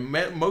 I am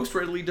most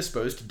readily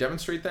disposed to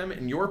demonstrate them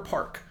in your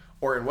park,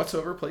 or in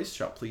whatsoever place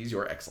shall please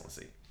your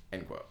excellency.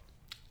 End quote.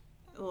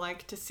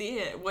 Like to see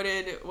it. What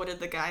did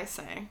the guy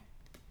say?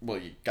 Well,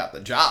 you got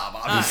the job,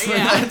 obviously.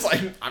 Yeah. It's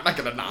like, I'm not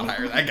gonna not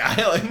hire that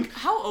guy. Like,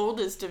 how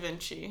old is Da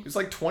Vinci? he's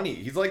like 20.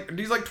 He's like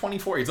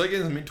 24. He's like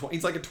in his mid-20s.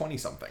 He's like a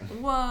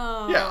 20-something.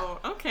 Whoa. Yeah.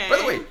 Okay. By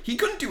the way, he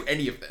couldn't do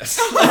any of this.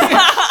 Like,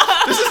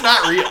 this is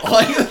not real.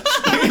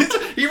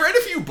 Like, he read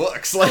a few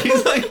books. Like,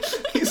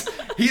 he's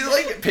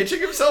like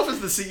pitching himself as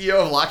the CEO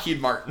of Lockheed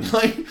Martin.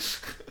 Like,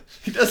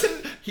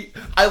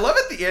 I love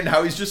at the end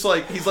how he's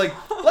like,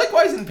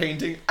 likewise in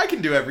painting, I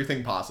can do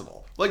everything possible.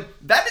 Like,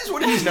 that is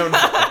what he's known for.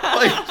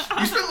 Like,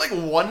 you spent like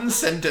one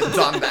sentence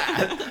on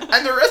that.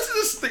 And the rest of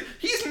this thing,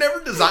 he's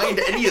never designed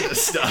any of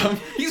this stuff.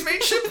 He's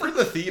made shit for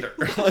the theater.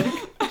 Like,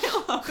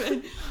 I love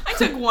it. I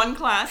took one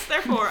class,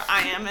 therefore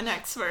I am an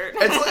expert.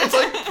 It's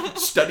like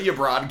study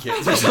abroad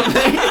kids or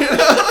something. You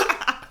know?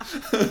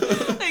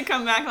 They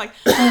come back like,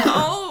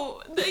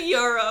 oh, the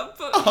Europe.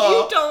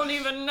 You don't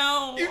even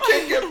know. You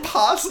can't get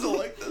pasta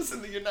like this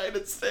in the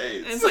United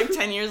States. And it's like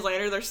 10 years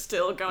later, they're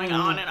still going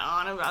on and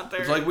on about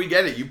their... It's like, we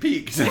get it, you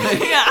peaked.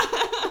 Yeah.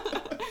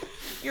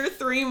 You're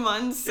 3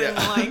 months in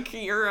like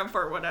Europe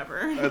or whatever.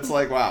 It's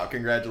like, wow,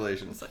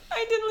 congratulations. It's like,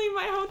 I didn't leave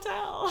my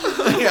hotel.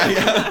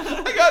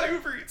 yeah. I got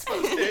Uber Eats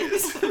most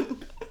days.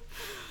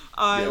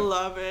 Oh, I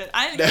love it.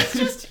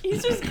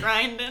 He's just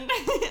grinding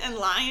and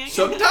lying.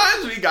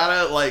 Sometimes we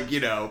gotta, like,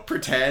 you know,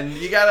 pretend.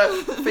 You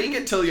gotta fake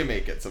it till you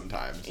make it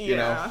sometimes, you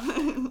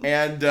know?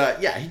 And,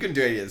 he couldn't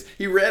do any of this.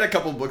 He read a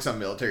couple books on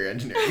military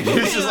engineering. He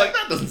was just like,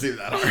 that doesn't seem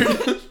that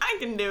hard. I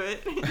can do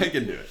it. I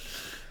can do it.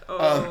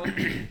 Oh.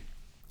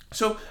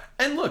 So,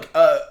 and look,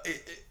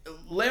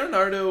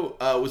 Leonardo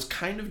was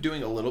kind of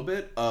doing a little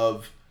bit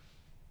of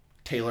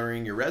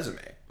tailoring your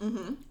resume.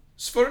 Mm-hmm.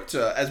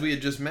 Sforza, as we had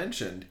just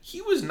mentioned,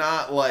 he was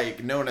not,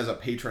 like, known as a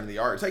patron of the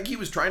arts. Like, he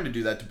was trying to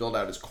do that to build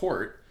out his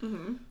court.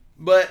 Mm-hmm.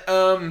 But,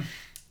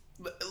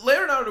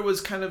 Leonardo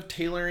was kind of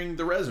tailoring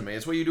the resume.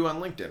 It's what you do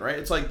on LinkedIn, right?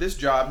 It's like, this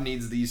job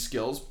needs these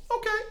skills.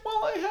 Okay,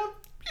 well, I have,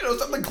 you know,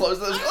 something close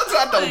to this. Let's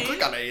not double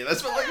click on any of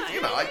this, but, like,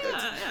 you know,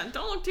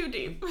 don't look too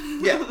deep.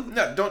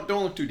 don't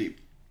look too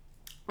deep.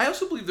 I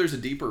also believe there's a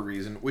deeper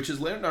reason, which is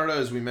Leonardo,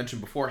 as we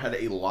mentioned before, had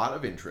a lot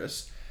of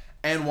interests.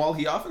 And while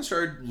he often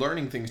started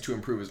learning things to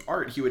improve his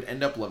art, he would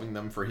end up loving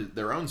them for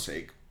their own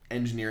sake.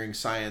 Engineering,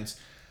 science.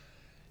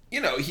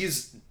 You know,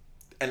 he's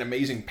an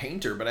amazing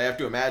painter, but I have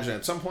to imagine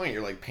at some point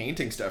you're like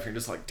painting stuff and you're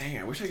just like, dang,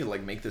 I wish I could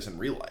like make this in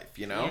real life,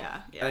 you know?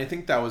 Yeah. And I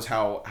think that was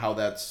how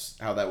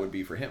that would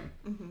be for him.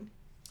 Mm-hmm.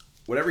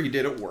 Whatever he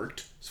did, it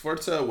worked.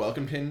 Sforza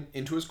welcomed him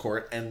into his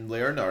court, and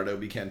Leonardo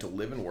began to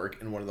live and work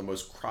in one of the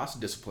most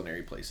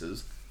cross-disciplinary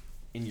places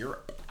in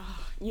Europe.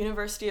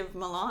 University of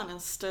Milan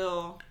is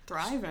still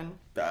thriving.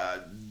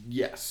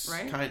 Yes.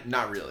 Right?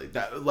 Not really.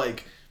 That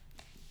like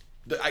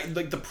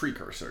the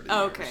precursor to the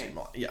University of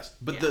Milan. Yes,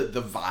 but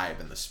the vibe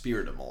and the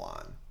spirit of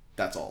Milan,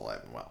 that's all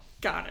alive and well.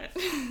 Got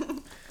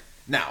it.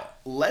 Now,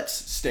 let's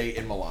stay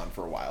in Milan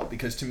for a while,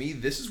 because to me,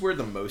 this is where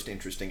the most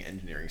interesting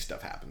engineering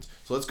stuff happens.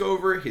 So let's go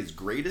over his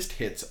greatest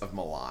hits of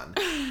Milan,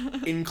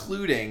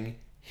 including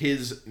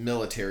his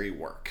military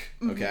work,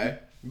 okay?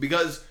 Mm-hmm.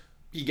 Because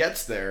he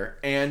gets there,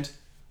 and,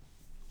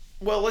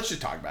 well, let's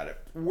just talk about it.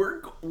 We're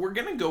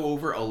going to go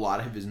over a lot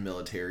of his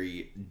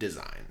military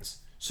designs.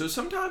 So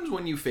sometimes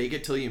when you fake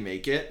it till you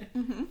make it,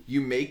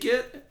 you make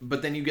it,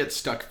 but then you get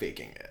stuck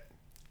faking it.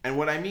 And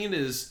what I mean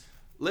is,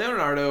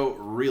 Leonardo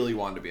really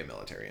wanted to be a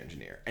military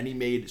engineer, and he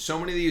made so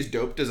many of these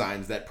dope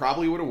designs that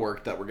probably would have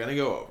worked that we're going to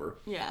go over.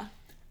 Yeah.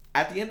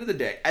 At the end of the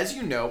day, as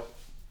you know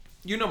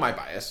my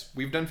bias.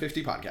 We've done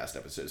 50 podcast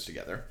episodes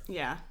together.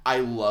 Yeah. I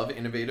love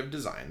innovative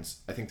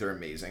designs. I think they're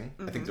amazing.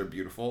 I think they're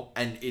beautiful.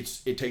 And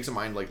it takes a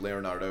mind like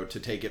Leonardo to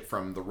take it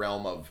from the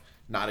realm of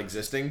not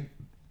existing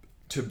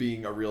to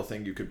being a real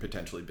thing you could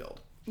potentially build.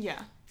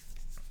 Yeah.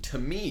 To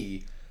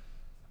me,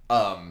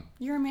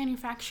 you're a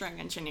manufacturing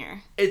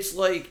engineer. It's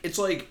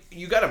like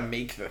you got to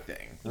make the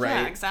thing,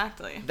 right? Yeah,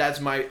 exactly.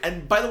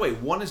 And by the way,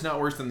 one is not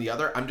worse than the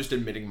other. I'm just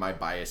admitting my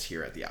bias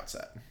here at the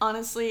outset.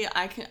 Honestly,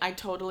 I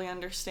totally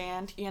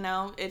understand, you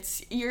know.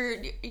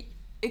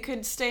 It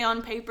could stay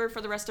on paper for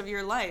the rest of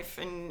your life,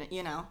 and,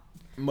 you know.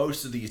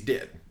 Most of these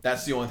did.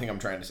 That's the only thing I'm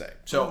trying to say.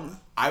 So,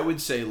 I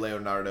would say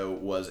Leonardo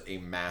was a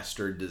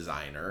master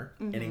designer,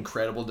 an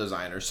incredible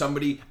designer.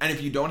 Somebody, and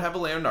if you don't have a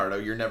Leonardo,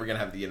 you're never going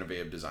to have the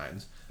innovative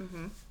designs.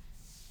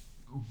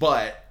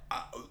 But,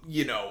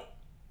 you know,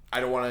 I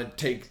don't want to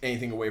take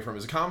anything away from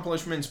his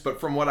accomplishments, but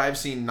from what I've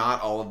seen,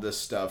 not all of this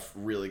stuff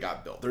really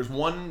got built. There's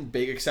one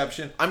big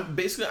exception. I'm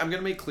going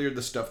to make clear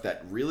the stuff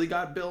that really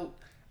got built,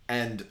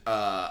 and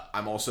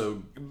I'm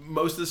also,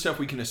 most of the stuff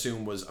we can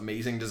assume was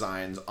amazing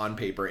designs on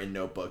paper in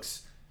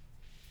notebooks.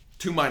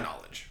 to my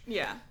knowledge.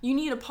 Yeah. You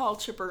need a Paul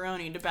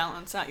Ciparoni to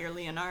balance out your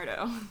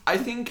Leonardo. I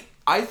think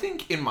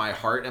in my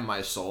heart and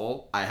my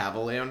soul, I have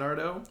a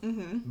Leonardo.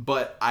 Mm-hmm.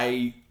 But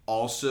I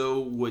also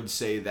would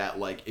say that,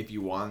 like, if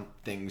you want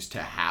things to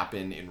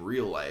happen in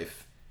real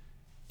life,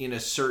 in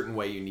a certain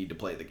way, you need to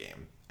play the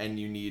game. And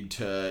you need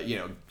to,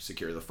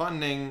 secure the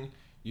funding.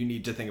 You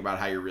need to think about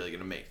how you're really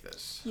going to make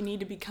this. You need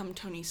to become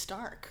Tony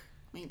Stark,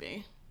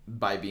 maybe.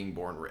 By being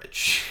born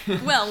rich.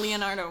 Well,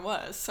 Leonardo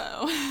was,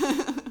 so...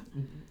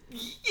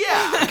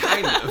 Yeah,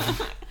 kind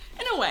of.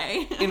 In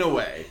a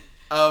way.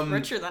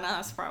 Richer than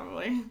us,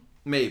 probably.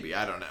 Maybe,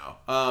 I don't know.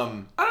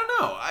 I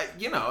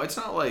don't know. It's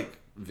not like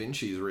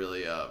Vinci's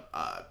really a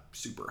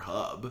super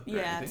hub.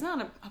 Yeah, it's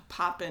not a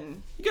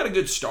poppin'. You got a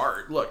good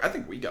start. Look, I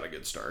think we got a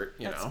good start.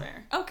 That's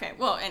fair. Okay,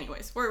 well,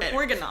 anyways,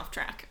 we're getting off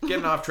track.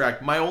 Getting off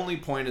track. My only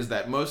point is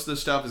that most of the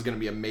stuff is going to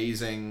be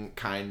amazing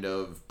kind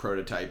of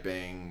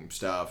prototyping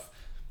stuff,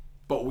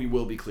 but we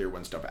will be clear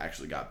when stuff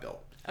actually got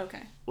built.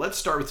 Okay. Let's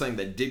start with something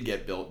that did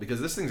get built,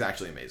 because this thing's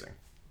actually amazing.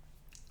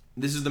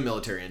 This is the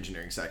military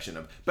engineering section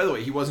of... By the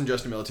way, he wasn't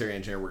just a military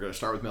engineer. We're going to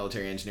start with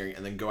military engineering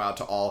and then go out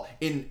to all...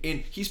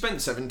 He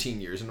spent 17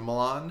 years in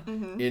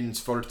Milan, in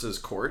Sforza's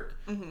court.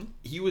 Mm-hmm.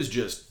 He was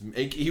just...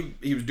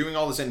 He was doing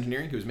all this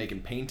engineering. He was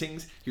making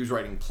paintings. He was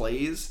writing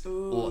plays,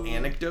 little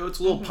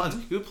anecdotes, little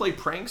puns. He would play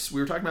pranks. We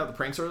were talking about the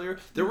pranks earlier.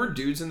 There were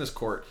dudes in this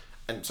court...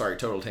 And sorry,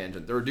 total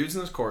tangent. There were dudes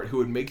in this court who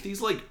would make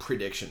these, like,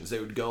 predictions. They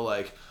would go,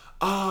 like...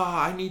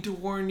 I need to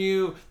warn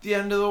you, the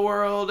end of the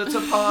world, it's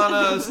upon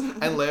us.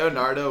 And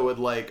Leonardo would,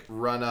 like,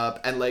 run up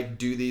and, like,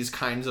 do these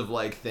kinds of,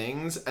 like,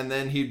 things. And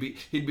then he'd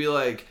be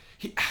like,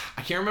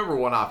 I can't remember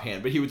one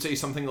offhand, but he would say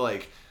something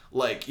like,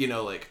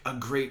 a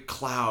great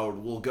cloud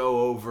will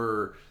go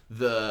over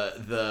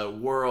the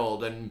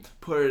world and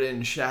put it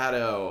in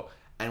shadow.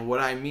 And what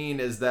I mean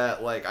is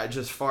that, like, I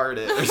just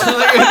farted. Or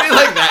something. It'd be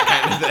like that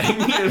kind of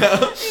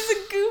thing, He's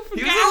a goofy guy.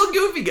 He was a little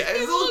goofy guy.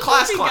 He's a little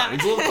class clown.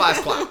 He's a little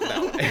class clown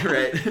that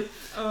way, right?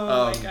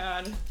 Oh, my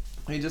God.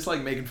 He just,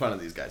 like, making fun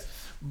of these guys.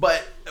 But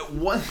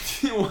one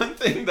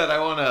thing that I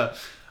want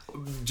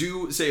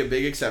to say a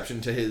big exception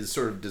to his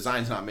sort of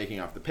designs not making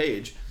off the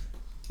page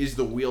is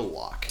the wheel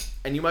lock.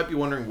 And you might be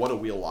wondering what a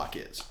wheel lock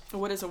is.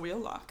 What is a wheel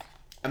lock?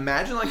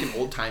 Imagine, like, an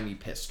old-timey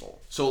pistol.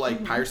 So,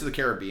 like, Pirates of the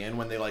Caribbean,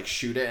 when they, like,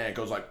 shoot it and it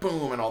goes, like,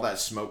 boom, and all that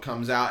smoke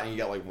comes out and you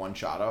get, like, one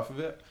shot off of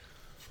it.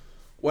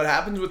 What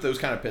happens with those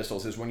kind of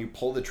pistols is when you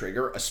pull the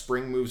trigger, a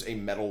spring moves a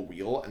metal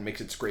wheel and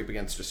makes it scrape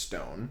against a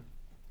stone.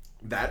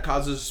 That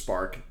causes a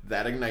spark,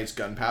 that ignites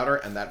gunpowder,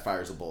 and that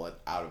fires a bullet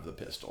out of the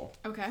pistol.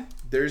 Okay.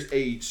 There's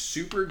a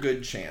super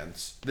good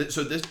chance...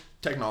 So this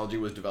technology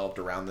was developed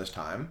around this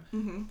time.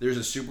 Mm-hmm. There's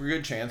a super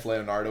good chance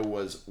Leonardo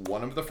was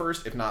one of the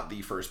first, if not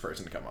the first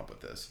person to come up with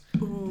this.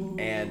 Ooh.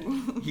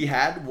 And he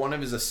had one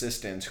of his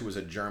assistants, who was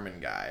a German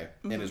guy,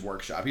 in his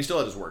workshop. He still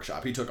had his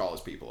workshop. He took all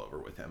his people over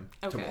with him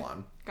to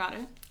Milan. Got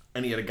it.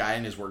 And he had a guy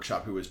in his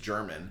workshop who was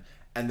German.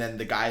 And then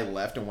the guy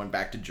left and went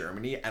back to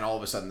Germany, and all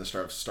of a sudden the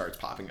stuff starts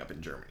popping up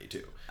in Germany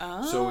too.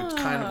 Oh. So it's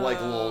kind of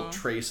like a little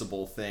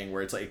traceable thing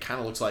where it's like, it kind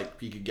of looks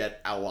like he could get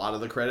a lot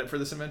of the credit for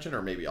this invention,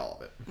 or maybe all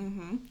of it.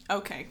 Mm-hmm.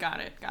 Okay, got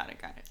it.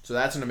 So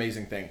that's an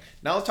amazing thing.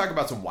 Now let's talk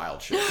about some wild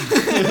shit.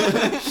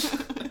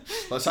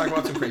 Let's talk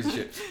about some crazy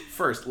shit.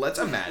 First, let's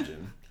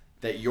imagine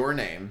that your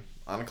name,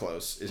 Anna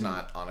Close, is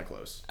not Anna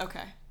Close.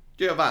 Okay.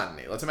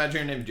 Giovanni. Let's imagine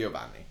your name is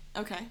Giovanni.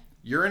 Okay.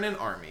 You're in an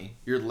army.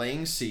 You're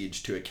laying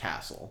siege to a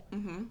castle.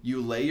 Mm-hmm.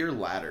 You lay your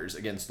ladders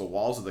against the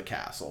walls of the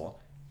castle,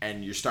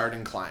 and you're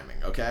starting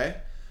climbing, okay?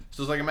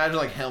 So it's like, imagine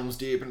like Helm's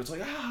Deep, and it's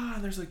like,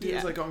 and there's like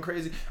dudes like going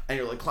crazy, and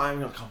you're like climbing,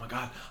 you're like, oh my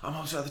god, I'm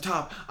almost at the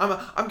top,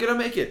 I'm gonna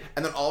make it.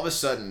 And then all of a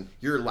sudden,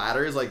 your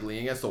ladder is like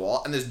leaning against the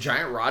wall, and this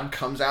giant rod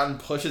comes out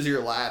and pushes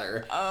your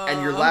ladder,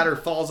 and your ladder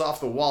falls off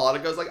the wall, and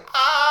it goes like,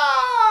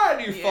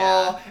 and you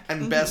fall,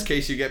 and best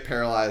case you get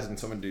paralyzed, and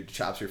someone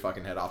chops your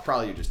fucking head off.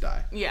 Probably you just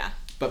die. Yeah.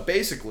 But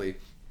basically,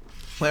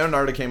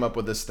 Leonardo came up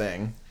with this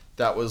thing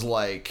that was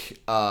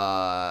like,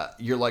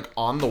 you're like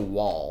on the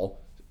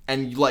wall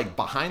and like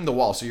behind the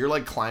wall. So you're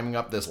like climbing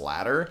up this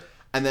ladder,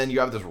 and then you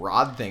have this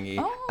rod thingy,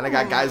 and I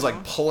got guys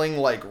like pulling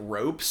like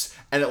ropes,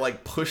 and it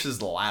like pushes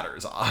the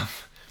ladders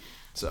off.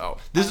 So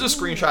this is a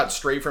screenshot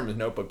straight from his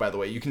notebook, by the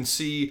way. You can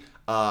see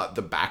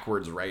the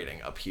backwards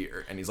writing up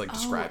here, and he's like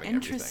describing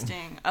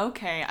interesting.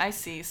 Okay, I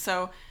see.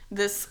 So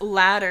this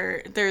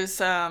ladder, there's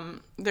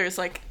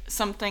like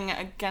something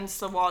against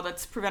the wall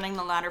that's preventing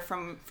the ladder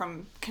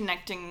from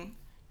connecting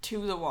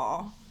to the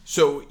wall.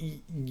 So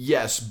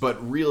yes,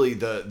 but really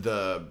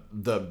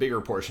the bigger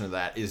portion of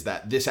that is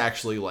that this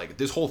actually, like,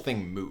 this whole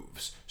thing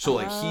moves. So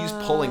like he's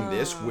pulling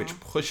this, which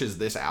pushes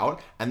this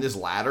out, and this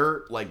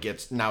ladder like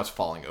now it's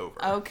falling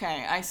over.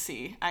 Okay, I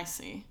see.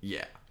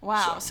 Yeah.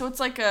 Wow. So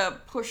it's like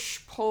a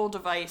push-pull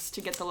device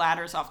to get the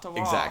ladders off the wall.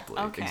 Exactly.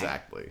 Okay.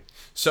 Exactly.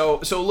 So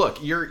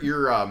look,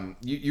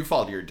 you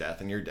fall to your death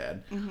and you're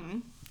dead. Mm-hmm.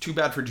 Too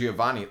bad for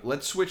Giovanni.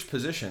 Let's switch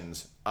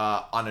positions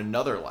on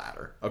another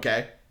ladder.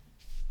 Okay.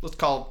 Let's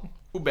call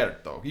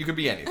Uberto. You could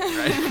be anything,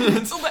 right?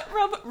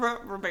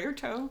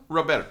 Roberto.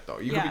 Roberto.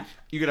 You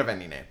could have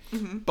any name.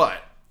 Mm-hmm.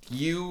 But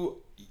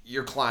you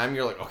you're climbing.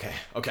 You're like,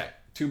 okay.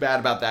 Too bad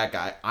about that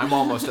guy. I'm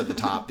almost at the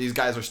top. These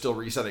guys are still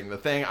resetting the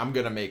thing. I'm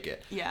gonna make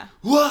it. Yeah.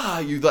 Wah!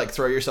 You like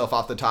throw yourself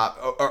off the top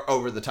or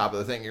over the top of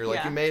the thing. You're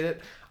like, you made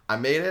it. I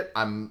made it.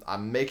 I'm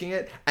making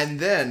it. And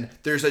then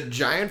there's a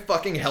giant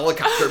fucking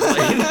helicopter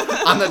blade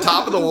on the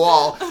top of the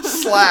wall.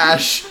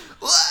 Slash.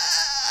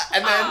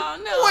 And then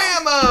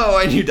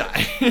whammo, and you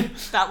die.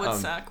 That would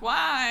suck.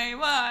 Why?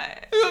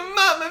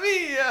 Mamma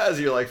mia! As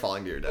you're like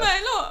falling to your death.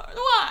 My lord,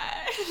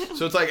 why?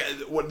 So it's like,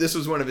 this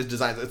was one of his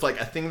designs. It's like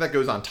a thing that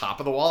goes on top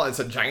of the wall. And it's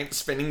a giant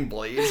spinning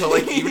blade. So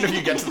like, even if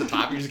you get to the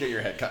top, you just get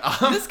your head cut off.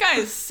 This guy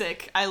is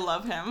sick. I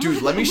love him.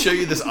 Dude, let me show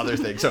you this other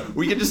thing. So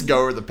we can just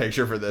go over the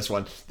picture for this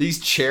one.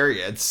 These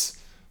chariots,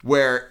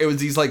 where it was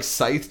these like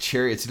scythe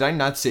chariots. Did I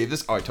not save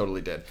this? Oh, I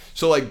totally did.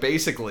 So like,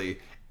 basically...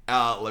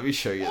 let me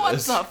show you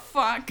this. What the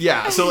fuck?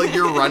 Yeah, so like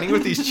you're running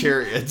with these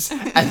chariots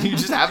and you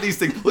just have these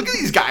things. Look at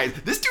these guys.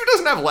 This dude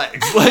doesn't have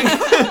legs. Like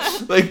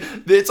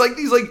it's like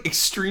these like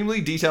extremely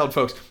detailed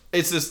folks.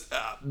 It's this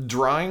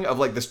drawing of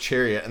like this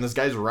chariot and this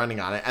guy's running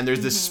on it and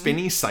there's this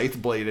spinny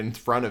scythe blade in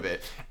front of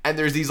it and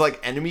there's these like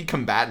enemy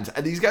combatants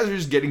and these guys are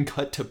just getting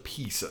cut to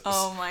pieces.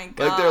 Oh my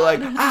god. Like they're like,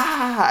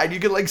 and you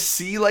can like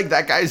see like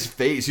that guy's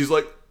face. He's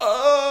like,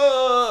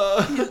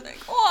 He's like,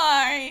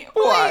 why?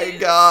 Why,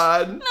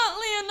 God? Not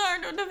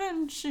Leonardo da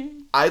Vinci.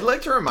 I'd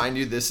like to remind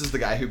you, this is the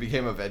guy who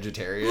became a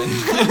vegetarian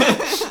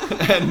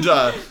and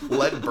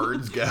let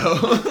birds go.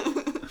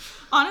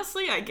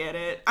 Honestly, I get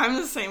it. I'm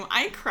the same.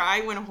 I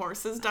cry when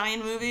horses die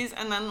in movies,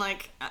 and then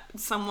like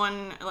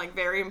someone like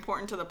very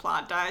important to the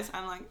plot dies.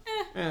 I'm like,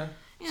 yeah,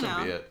 you so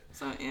know. be it.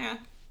 So yeah.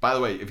 By the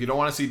way, if you don't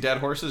want to see dead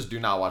horses, do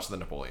not watch the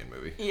Napoleon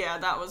movie. Yeah,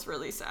 that was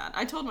really sad.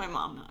 I told my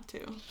mom not to.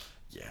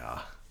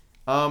 Yeah.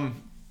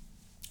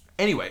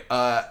 Anyway,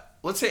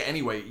 let's say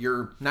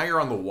you're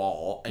on the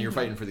wall and you're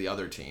fighting for the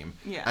other team.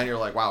 Yeah. And you're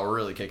like, wow, we're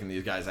really kicking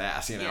these guys'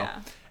 ass, you know?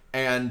 Yeah.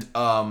 And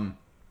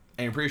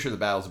you're pretty sure the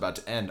battle's about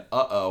to end.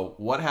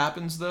 What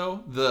happens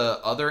though?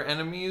 The other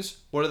enemies,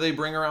 what do they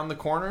bring around the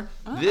corner?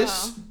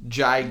 This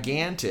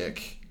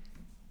gigantic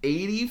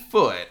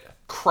 80-foot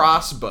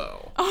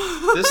crossbow.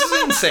 This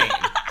is insane.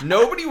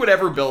 Nobody would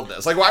ever build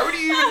this. Like, why would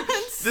you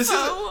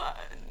even...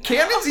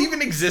 Cannons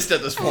even exist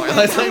at this point.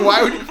 Like,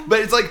 why would?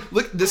 But it's like,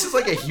 look, this is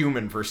like a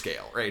human for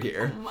scale right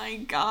here. Oh my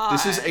god.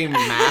 This is a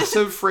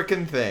massive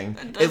freaking thing.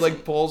 It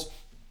like pulls.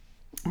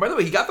 By the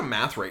way, he got the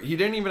math right. He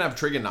didn't even have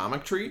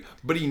trigonometry,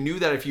 but he knew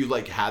that if you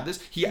like had this,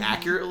 he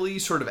accurately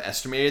sort of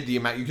estimated the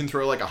amount you can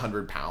throw like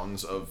 100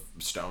 pounds of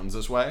stones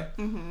this way.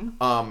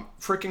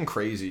 Freaking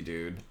crazy,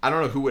 dude. I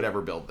don't know who would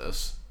ever build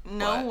this.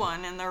 No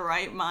one in their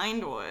right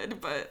mind would,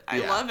 but I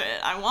love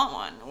it. I want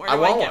one. Where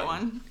do I get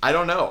one? I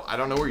don't know. I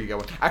don't know where you get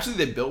one. Actually,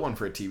 they built one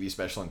for a TV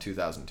special in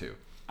 2002.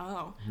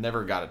 Oh.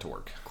 Never got it to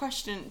work.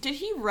 Question. Did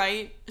he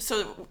write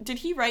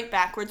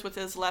backwards with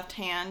his left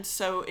hand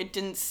so it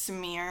didn't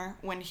smear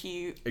when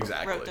he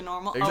wrote the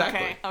normal?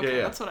 Exactly. Okay,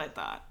 yeah. That's what I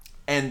thought.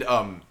 And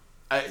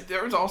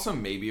there was also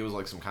maybe it was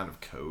like some kind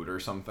of code or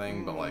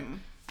something, but like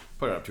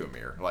put it up to a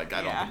mirror. Like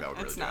I don't think that would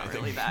really do anything. It's not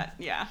really that.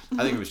 Yeah.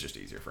 I think it was just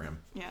easier for him.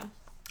 Yeah.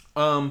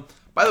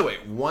 By the way,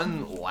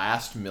 one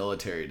last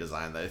military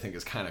design that I think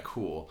is kind of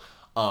cool.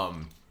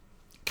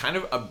 Kind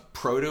of a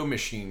proto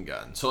machine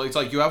gun. So it's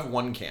like you have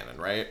one cannon,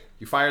 right?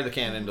 You fire the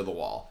cannon into the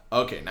wall.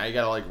 Okay, now you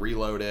gotta like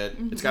reload it.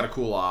 It's gotta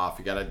cool off.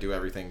 You gotta do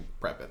everything,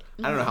 prep it.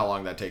 I don't know how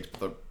long that takes, but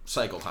the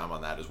cycle time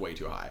on that is way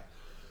too high.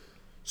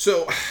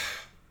 So,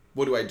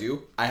 what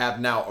do? I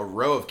have now a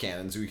row of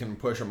cannons. We can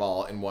push them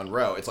all in one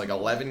row. It's like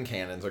 11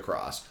 cannons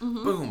across.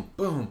 Boom,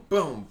 boom,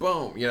 boom,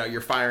 boom. You know,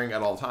 you're firing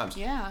at all times.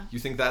 Yeah. You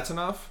think that's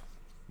enough?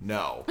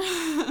 No.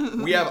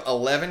 We have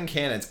 11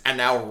 cannons and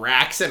now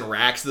racks and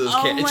racks of those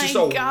cannons. It's just a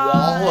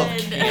wall of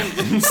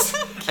cannons.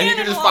 And you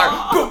can just fire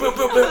boom, boom,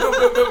 boom, boom,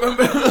 boom, boom, boom,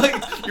 boom.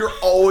 Like, you're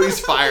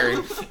always firing.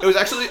 It was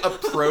actually a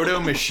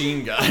proto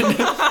machine gun,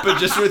 but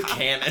just with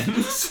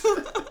cannons.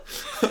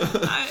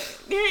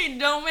 Hey,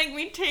 don't make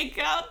me take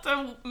out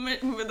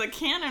the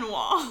cannon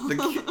wall.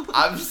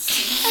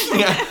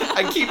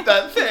 I keep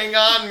that thing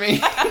on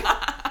me.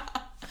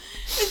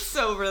 It's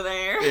over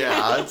there.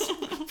 Yeah,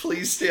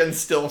 please stand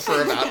still for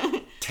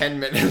about 10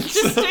 minutes.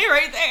 Just stay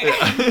right there.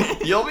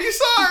 Yeah. You'll be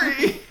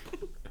sorry.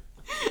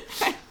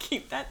 I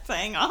keep that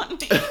thing on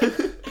me.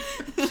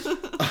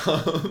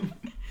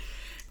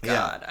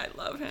 God, I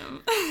love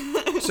him.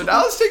 So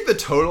now let's take the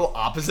total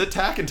opposite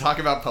tack and talk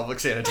about public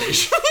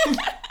sanitation.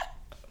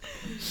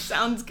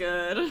 Sounds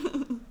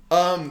good.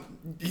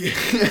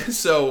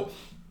 So,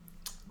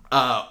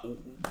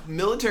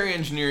 military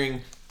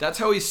engineering, that's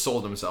how he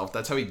sold himself.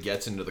 That's how he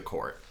gets into the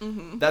court.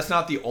 That's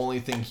not the only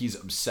thing he's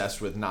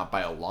obsessed with, not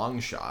by a long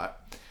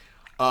shot.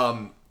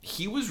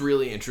 He was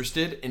really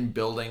interested in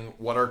building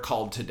what are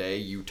called today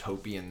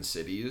utopian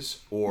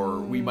cities, or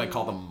we might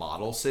call them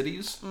model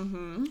cities.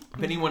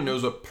 If anyone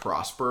knows what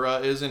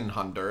Prospera is in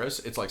Honduras,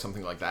 it's like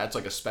something like that. It's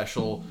like a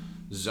special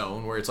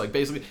zone where it's like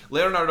basically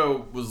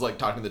Leonardo was like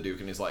talking to the Duke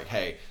and he's like,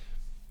 hey,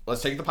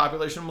 let's take the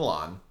population of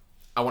Milan.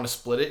 I want to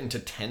split it into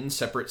 10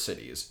 separate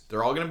cities.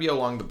 They're all going to be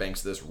along the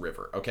banks of this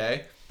river,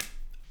 okay?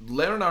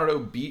 Leonardo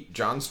beat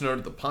Jon Snow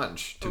to the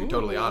punch, to be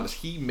totally honest.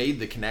 He made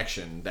the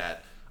connection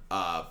that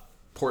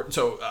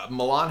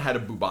Milan had a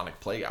bubonic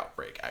plague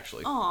outbreak,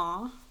 actually.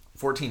 Aww.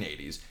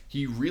 1480s.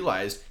 He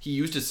realized he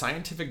used his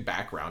scientific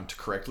background to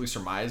correctly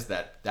surmise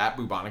that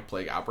bubonic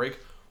plague outbreak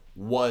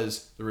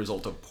was the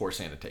result of poor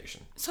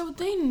sanitation. So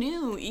they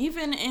knew,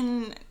 even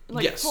in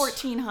Yes.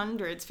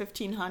 1400s,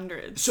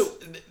 1500s. So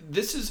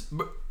this is,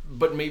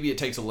 but maybe it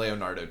takes a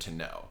Leonardo to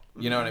know.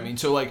 You know what I mean?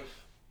 So like,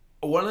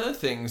 one of the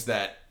things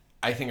that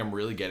I think I'm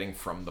really getting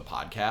from the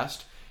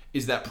podcast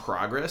is that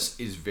progress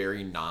is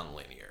very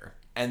nonlinear.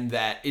 And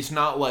that it's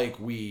not like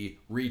we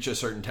reach a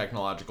certain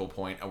technological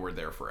point and we're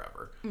there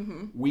forever.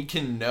 Mm-hmm. We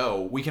can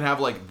have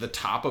like the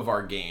top of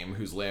our game,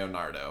 who's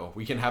Leonardo.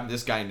 We can have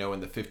this guy know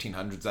in the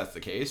 1500s that's the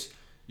case.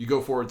 You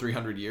go forward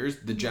 300 years,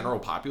 the general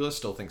populace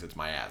still thinks it's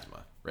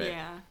miasma, right?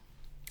 Yeah.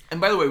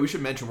 And by the way, we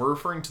should mention, we're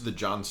referring to the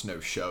Jon Snow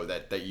show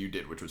that you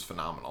did, which was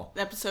phenomenal.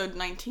 Episode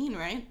 19,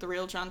 right? The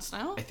real Jon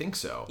Snow? I think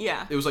so.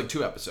 Yeah. It was like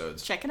 2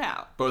 episodes. Check it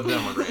out. Both of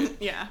them were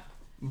great. Yeah.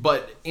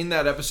 But in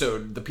that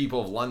episode, the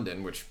people of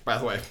London, which, by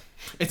the way,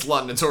 it's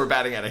London, so we're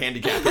batting at a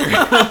handicap here.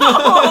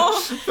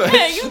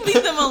 Hey, you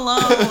leave them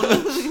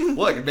alone.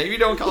 Look, maybe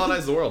don't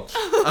colonize the world.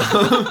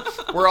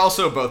 We're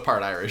also both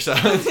part Irish. So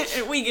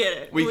we get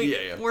it.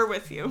 Yeah. We're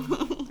with you.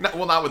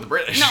 Not with the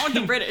British. Not with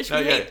the British.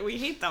 No, We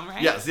hate them,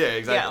 right? Yes, yeah,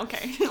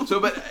 exactly. Yeah, okay. So,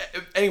 but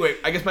anyway,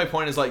 I guess my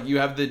point is like you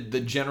have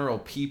the general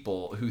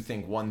people who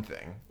think one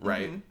thing,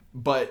 right? Mm-hmm.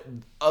 But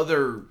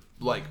other,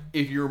 like,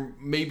 if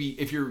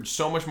you're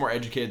so much more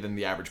educated than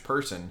the average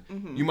person,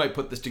 mm-hmm. you might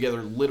put this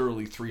together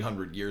literally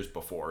 300 years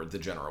before the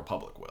general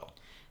public will.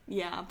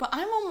 Yeah, but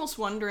I'm almost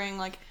wondering,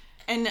 like,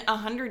 in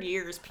 100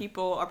 years,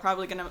 people are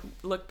probably going to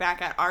look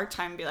back at our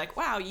time and be like,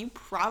 wow, you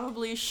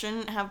probably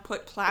shouldn't have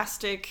put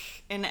plastic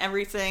in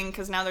everything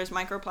because now there's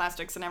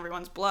microplastics in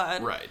everyone's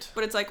blood. Right.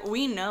 But it's like,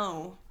 we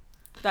know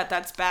that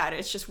that's bad.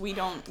 It's just we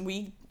don't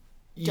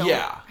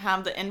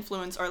have the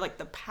influence or like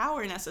the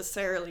power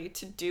necessarily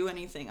to do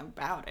anything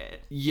about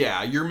it.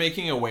 Yeah, you're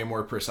making a way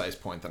more precise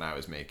point than I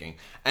was making.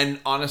 And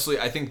honestly,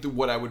 I think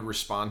what I would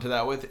respond to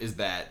that with is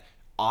that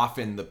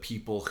often the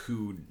people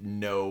who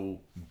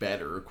know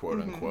better, quote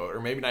unquote, mm-hmm.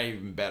 or maybe not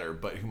even better,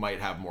 but who might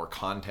have more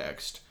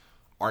context,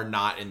 are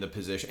not in the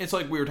position. It's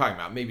like we were talking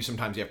about. Maybe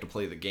sometimes you have to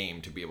play the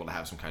game to be able to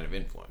have some kind of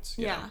influence.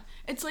 You know?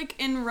 It's like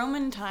in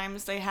Roman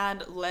times, they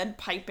had lead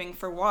piping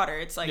for water.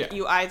 It's like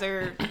you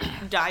either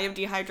die of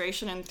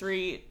dehydration in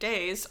 3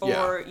 days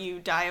or you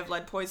die of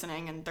lead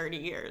poisoning in 30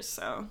 years.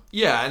 So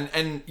yeah,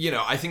 and you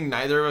know, I think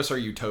neither of us are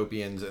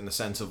utopians in the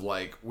sense of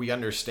like we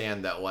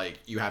understand that like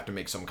you have to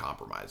make some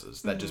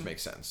compromises. That just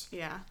makes sense.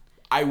 Yeah.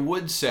 I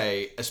would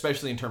say,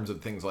 especially in terms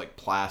of things like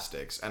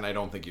plastics, and I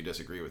don't think you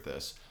disagree with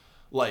this,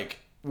 like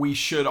we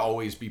should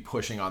always be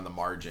pushing on the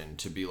margin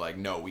to be like,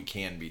 no, we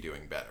can be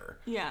doing better.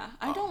 Yeah,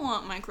 I don't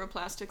want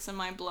microplastics in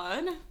my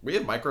blood. We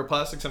have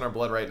microplastics in our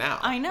blood right now.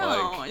 I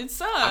know, like, it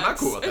sucks. I'm not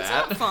cool with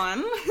that. It's not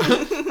fun.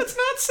 It's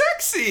not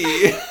sexy.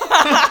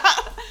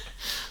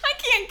 I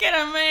can't get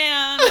a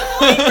man.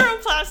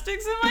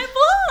 Microplastics in my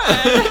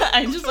blood.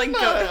 I just like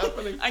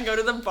go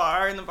to the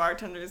bar and the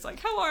bartender is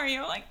like, how are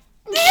you? I'm like,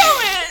 damn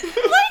it!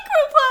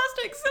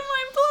 Microplastics in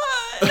my blood!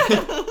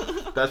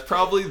 That's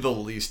probably the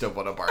least of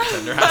what a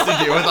bartender has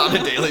to deal with on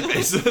a daily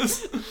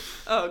basis.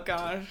 Oh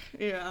god,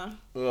 yeah.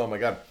 Oh my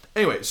god.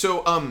 Anyway,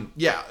 so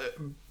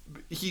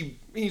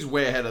he's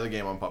way ahead of the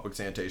game on public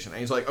sanitation,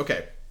 and he's like,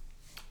 okay,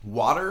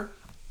 water.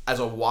 As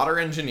a water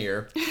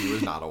engineer, he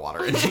was not a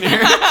water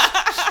engineer.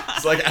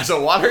 It's like, as a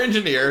water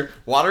engineer,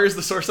 water is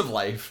the source of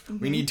life.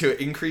 Mm-hmm. We need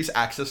to increase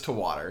access to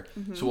water.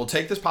 Mm-hmm. So we'll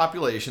take this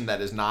population that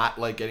is not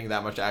like getting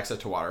that much access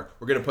to water.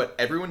 We're going to put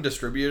everyone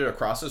distributed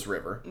across this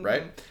river, mm-hmm.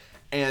 right?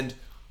 And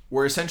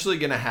we're essentially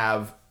going to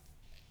have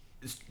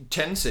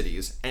 10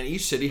 cities, and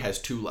each city has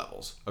 2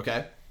 levels,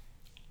 okay?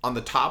 On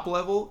the top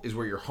level is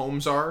where your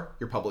homes are,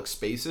 your public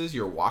spaces,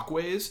 your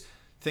walkways.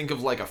 Think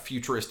of like a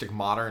futuristic,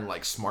 modern,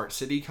 like smart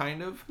city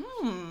kind of.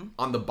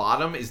 On the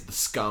bottom is the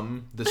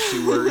scum, the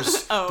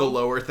sewers, the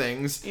lower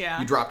things. Yeah.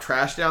 You drop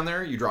trash down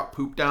there. You drop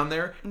poop down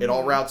there. Mm-hmm. It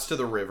all routes to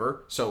the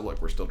river. So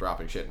look, we're still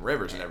dropping shit in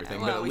rivers and everything.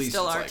 Well, but at we least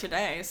still it's are like,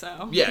 today,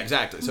 so. Yeah,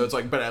 exactly. So it's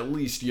like, but at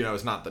least, you know,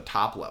 it's not the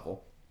top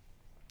level.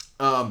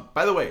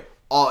 By the way,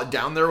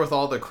 down there with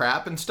all the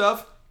crap and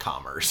stuff,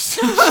 commerce.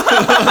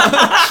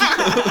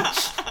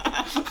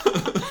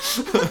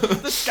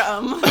 The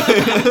scum.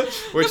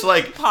 Which,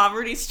 like,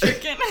 poverty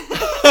stricken.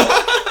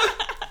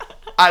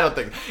 I don't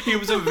think he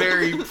was a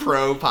very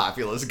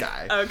pro-populist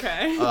guy.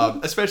 Okay.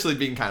 Especially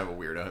being kind of a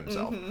weirdo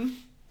himself.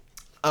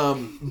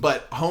 Mm-hmm.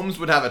 But homes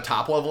would have a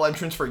top level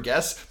entrance for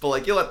guests, but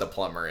like you let the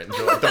plumber in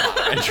through like the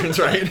bottom entrance,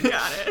 right?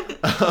 Got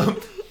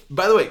it.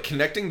 By the way,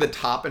 connecting the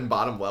top and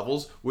bottom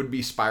levels would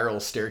be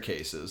spiral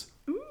staircases.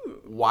 Ooh.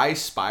 Why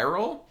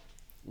spiral?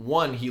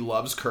 1, he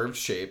loves curved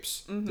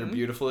shapes. Mm-hmm. They're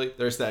beautifully.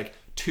 There's like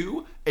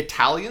 2,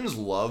 Italians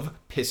love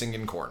pissing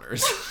in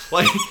corners.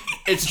 Like,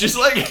 it's just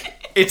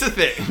like, it's a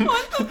thing.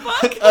 What the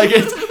fuck? Like,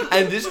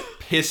 and this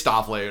pissed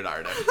off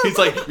Leonardo. He's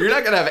like, you're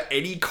not going to have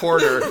any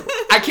corner.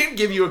 I can't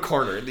give you a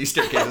corner in these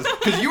staircases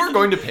because you are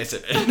going to piss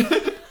it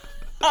in.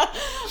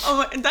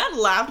 Oh, that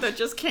laugh that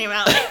just came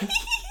out.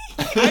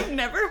 I've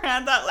never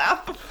had that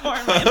laugh before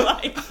in my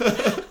life.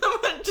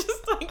 I'm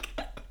just like,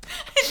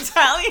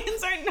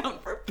 Italians are known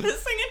for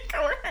pissing in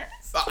corners.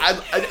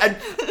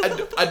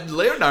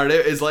 Leonardo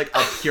is like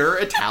a pure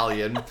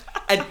Italian,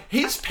 and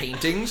his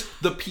paintings,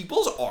 the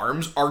people's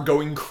arms are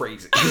going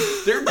crazy.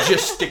 They're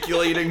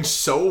gesticulating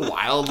so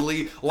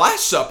wildly.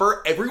 Last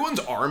Supper, everyone's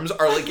arms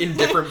are like in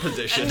different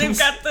positions. And they've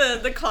got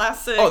the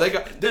classic. Oh, they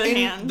got the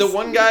hands. The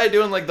one guy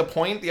doing like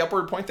the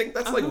upward point thing.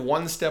 That's like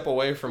one step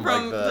away from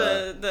like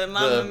the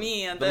Mamma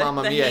Mia, the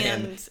Mamma Mia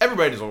hand. hands.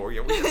 Everybody's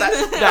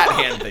that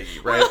hand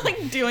thingy, right? We're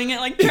like doing it,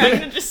 like trying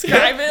to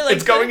describe it. Like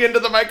it's going into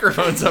the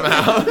microphone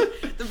somehow.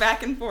 The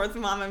back and forth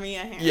Mamma Mia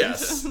hand.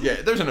 Yes,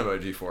 yeah. There's an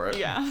emoji for it.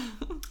 Yeah.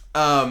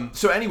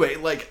 So anyway,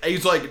 like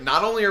he's like,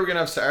 not only are we gonna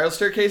have spiral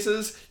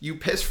staircases, you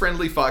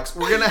piss-friendly fucks,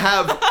 we're gonna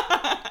have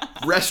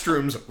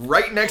restrooms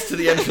right next to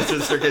the entrance to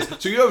the staircase,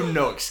 so you have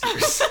no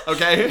excuse.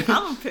 Okay?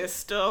 I'm pissed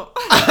still.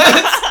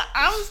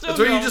 I'm still. That's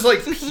where you just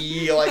like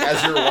pee like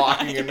as you're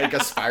walking and make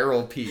a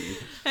spiral pee.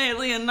 Hey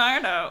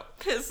Leonardo,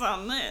 piss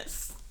on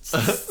this.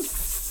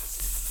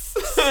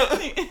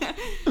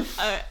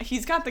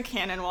 He's got the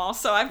cannon wall,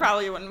 so I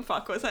probably wouldn't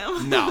fuck with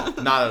him. No,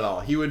 not at all.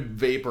 He would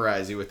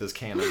vaporize you with his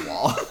cannon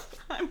wall.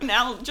 I'm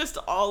now just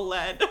all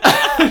lead.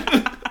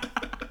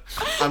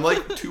 I'm like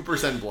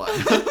 2% blood.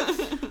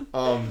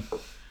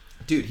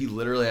 Dude, he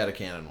literally had a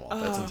cannon wall.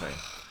 That's insane.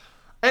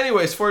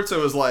 Anyway, Sforza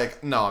was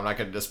like, no, I'm not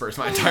going to disperse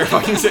my entire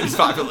fucking city's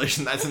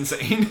population. That's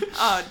insane.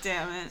 Oh,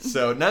 damn it.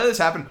 So none of this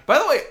happened. By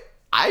the way,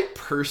 I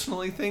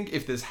personally think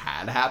if this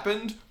had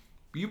happened,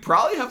 you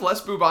probably have less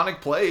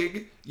bubonic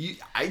plague.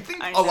 I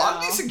think a lot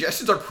of these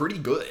suggestions are pretty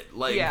good.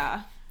 Like,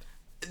 yeah.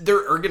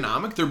 They're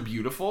ergonomic. They're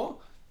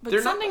beautiful. But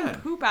they're sending not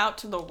bad. poop out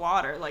to the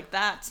water, like,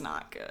 that's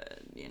not good,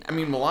 you know? I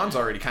mean, Milan's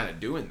already kind of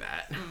doing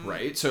that,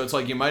 right? So it's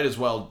like, you might as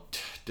well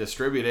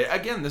distribute it.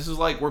 Again, this is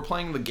like, we're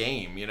playing the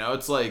game, you know?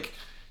 It's like,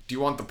 do you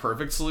want the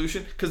perfect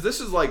solution? Because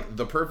this is like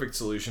the perfect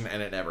solution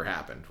and it never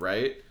happened,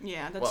 right?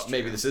 Yeah, that's Well, true.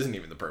 maybe this isn't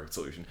even the perfect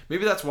solution.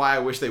 Maybe that's why I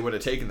wish they would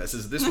have taken this,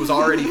 is this was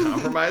already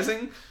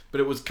compromising, but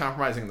it was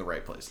compromising in the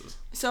right places.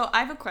 So I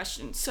have a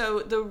question.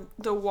 So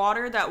the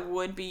water that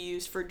would be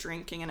used for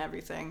drinking and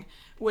everything,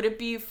 would it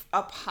be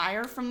up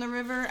higher from the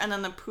river and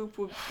then the poop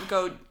would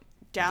go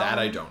down? That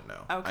I don't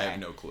know. Okay. I have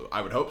no clue.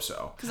 I would hope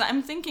so. Because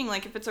I'm thinking,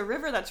 like, if it's a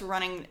river that's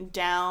running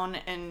down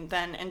and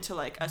then into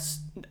like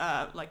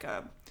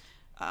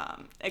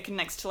it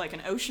connects to like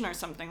an ocean or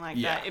something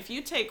like that. If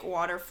you take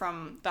water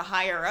from the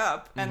higher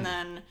up and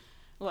then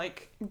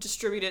like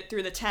distribute it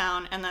through the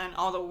town, and then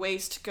all the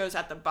waste goes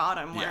at the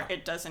bottom where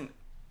it doesn't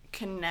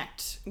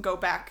go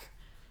back,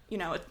 you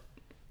know,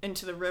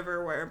 into the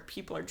river where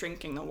people are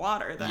drinking the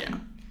water,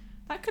 then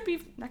that could be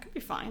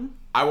fine.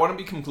 I want to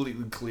be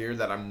completely clear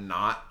that I'm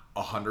not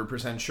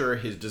 100% sure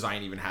his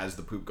design even has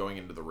the poop going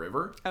into the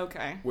river.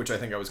 Okay. Which I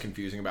think I was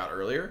confusing about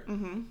earlier.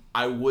 Mm-hmm.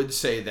 I would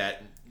say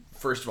that,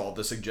 first of all,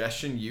 the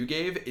suggestion you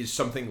gave is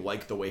something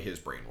like the way his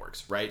brain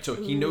works, right? So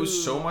he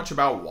knows so much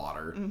about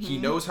water. Mm-hmm. He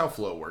knows how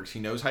flow works. He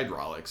knows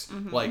hydraulics.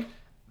 Mm-hmm. Like,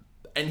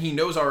 and he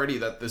knows already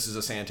that this is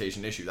a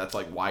sanitation issue. That's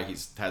like why he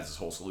has this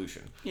whole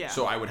solution. Yeah.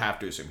 So I would have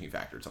to assume he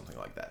factored something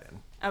like that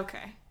in.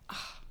 Okay.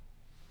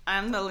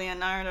 I'm the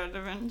Leonardo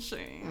da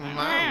Vinci.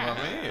 Mamma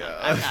mia.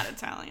 I'm not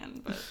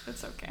Italian, but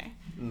it's okay.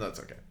 That's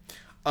okay.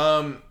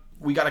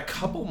 We got a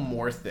couple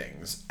more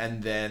things,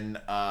 and then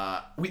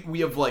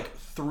we have like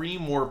 3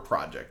 more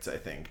projects, I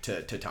think,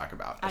 to talk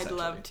about. I'd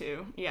love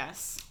to,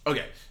 yes.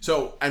 Okay,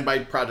 so, and by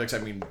projects I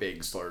mean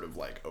big sort of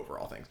like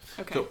overall things.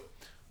 Okay. So,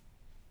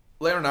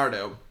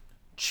 Leonardo,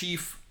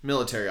 chief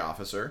military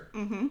officer,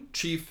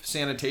 chief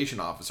sanitation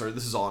officer,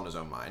 this is all in his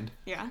own mind.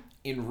 Yeah.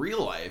 In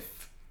real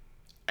life,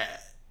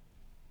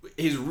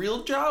 his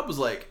real job was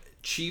like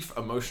chief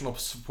emotional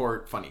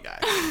support funny guy.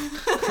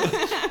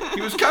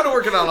 He was kind of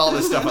working on all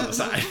this stuff on the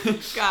side.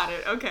 Got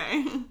it,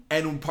 okay.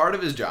 And part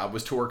of his job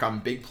was to work on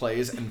big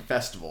plays and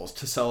festivals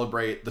to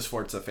celebrate the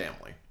Sforza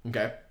family.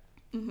 Okay?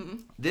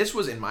 Mm-hmm. This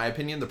was, in my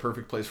opinion, the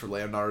perfect place for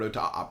Leonardo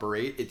to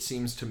operate. It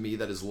seems to me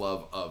that his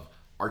love of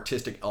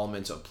artistic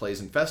elements of plays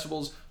and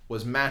festivals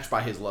was matched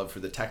by his love for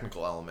the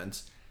technical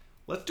elements.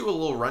 Let's do a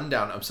little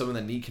rundown of some of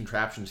the neat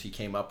contraptions he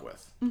came up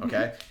with,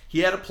 okay? He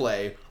had a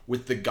play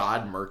with the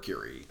god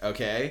Mercury,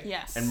 okay?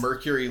 Yes. And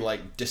Mercury,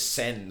 like,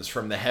 descends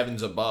from the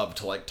heavens above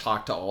to, like,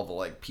 talk to all the,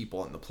 like,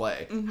 people in the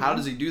play. How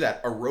does he do that?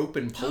 A rope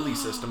and pulley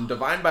system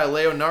divined by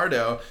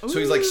Leonardo. So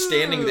he's, like,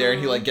 standing there and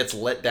he, like, gets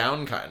let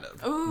down, kind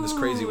of, in this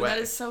crazy way. That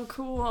is so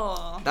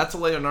cool. That's a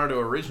Leonardo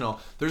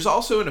original. There's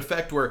also an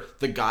effect where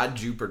the god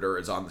Jupiter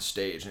is on the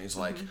stage and he's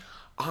like...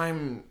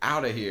 I'm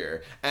out of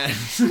here. And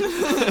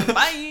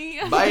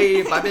bye,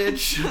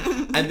 bitch.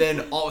 And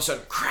then all of a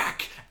sudden,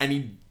 crack, and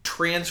he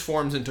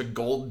transforms into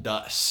gold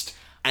dust.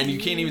 And you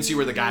can't even see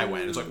where the guy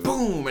went. It's like,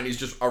 boom, and he's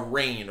just a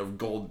rain of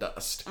gold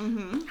dust.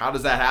 How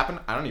does that happen?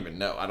 I don't even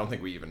know. I don't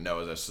think we even know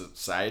as a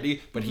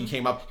society. But he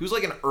came up, he was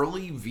like an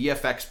early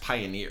VFX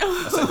pioneer,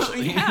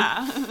 essentially.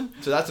 Yeah.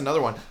 So that's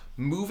another one.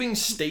 moving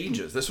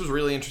stages. This was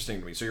really interesting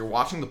to me. So you're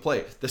watching the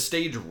play. The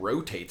stage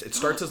rotates. It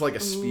starts as like a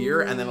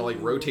sphere and then it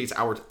like rotates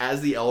outwards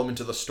as the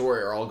elements of the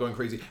story are all going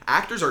crazy.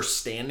 Actors are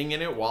standing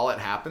in it while it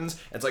happens.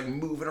 It's like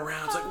moving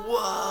around. It's like,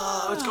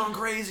 whoa, it's going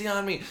crazy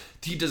on me.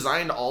 He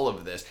designed all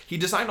of this. He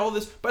designed all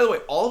this. By the way,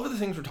 all of the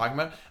things we're talking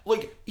about,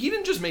 like, he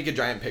didn't just make a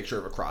giant picture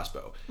of a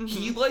crossbow.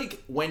 He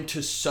like went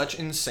to such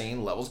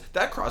insane levels.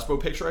 That crossbow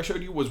picture I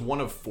showed you was one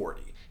of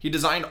 40. He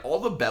designed all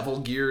the bevel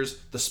gears,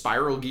 the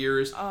spiral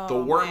gears,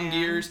 the worm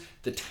gears,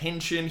 the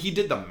tension. He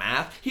did the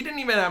math. He didn't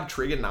even have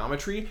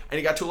trigonometry, and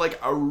he got to like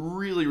a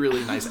really,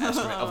 really nice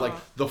estimate of like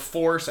the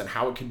force and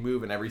how it can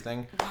move and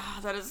everything. Wow,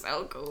 that is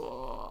so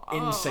cool.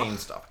 Insane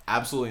stuff.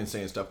 Absolutely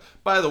insane stuff.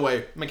 By the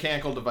way,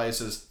 mechanical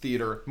devices,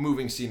 theater,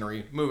 moving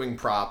scenery, moving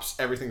props,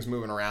 everything's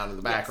moving around in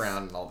the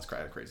background and all this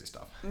kind of crazy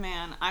stuff.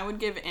 Man, I would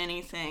give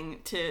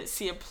anything to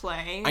see a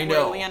play I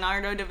know. where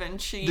Leonardo da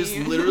Vinci... This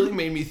literally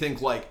made me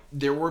think, like,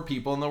 there were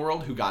people in the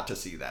world who got to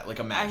see that. Like,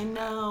 imagine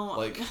I know. that.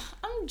 Like,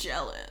 I'm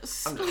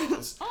jealous. I'm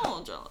jealous. I'm a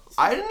little jealous.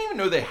 I didn't even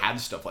know they had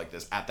stuff like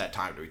this at that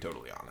time, to be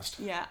totally honest.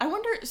 Yeah, I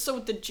wonder, so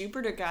with the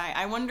Jupiter guy,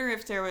 I wonder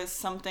if there was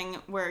something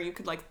where you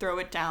could, like, throw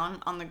it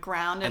down on the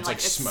ground and, like,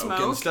 it's smoke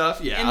and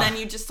stuff, yeah. And then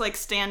you just, like,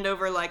 stand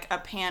over, like, a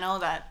panel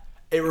that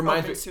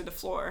reminds opens through the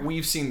floor.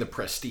 We've seen The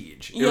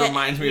Prestige. It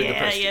reminds me of The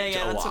Prestige a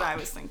lot. That's what I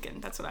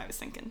was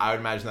thinking. I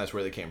would imagine that's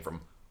where they came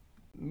from.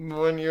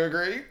 Wouldn't you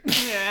agree?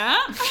 Yeah.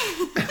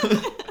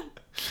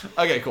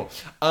 Okay, cool.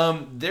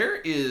 There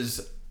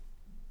is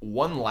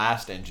one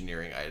last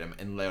engineering item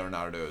in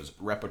Leonardo's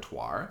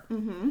repertoire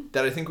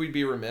that I think we'd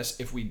be remiss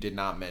if we did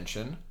not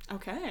mention.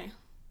 Okay.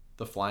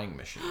 The flying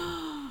machine.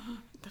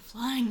 The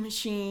flying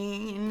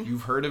machine.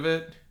 You've heard of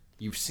it.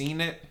 You've seen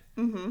it.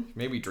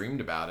 Maybe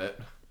dreamed about it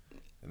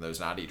in those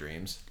naughty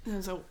dreams.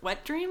 Those are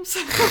wet dreams?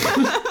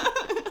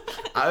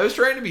 I was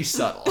trying to be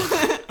subtle.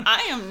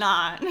 I am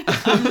not.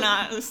 I'm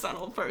not a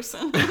subtle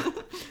person.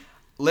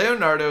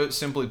 Leonardo,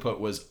 simply put,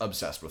 was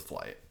obsessed with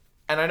flight.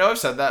 And I know I've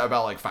said that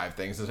about like 5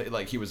 things.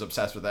 Like, he was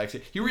obsessed with that.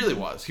 He really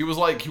was. He was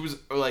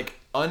like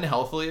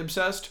unhealthily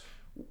obsessed,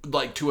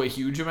 like, to a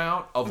huge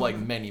amount of like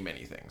many,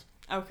 many things.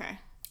 Okay.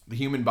 The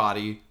human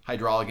body,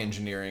 hydraulic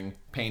engineering,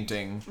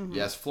 painting,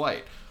 yes,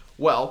 flight.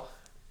 Well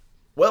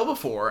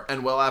before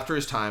and well after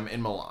his time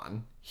in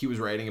Milan, he was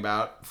writing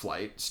about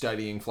flight,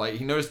 studying flight.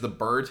 He noticed the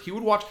birds. He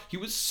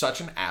was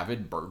such an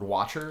avid bird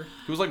watcher.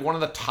 He was like one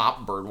of the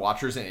top bird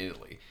watchers in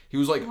Italy. He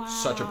was like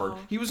such a bird.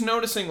 He was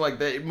noticing like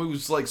that it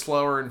moves like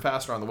slower and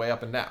faster on the way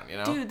up and down, you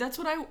know? Dude, that's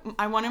what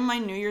I wanted my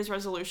New Year's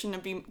resolution to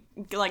be,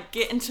 like,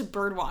 get into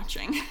bird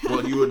watching.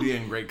 Well, you would be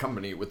in great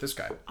company with this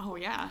guy. Oh,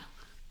 yeah.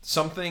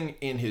 Something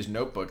in his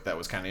notebook that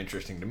was kind of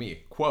interesting to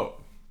me.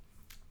 Quote,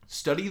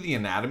 "Study the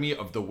anatomy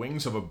of the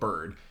wings of a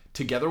bird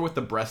together with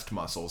the breast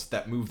muscles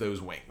that move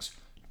those wings.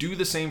 Do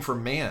the same for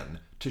man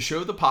to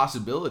show the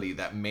possibility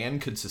that man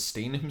could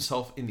sustain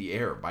himself in the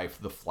air by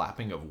the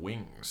flapping of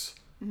wings."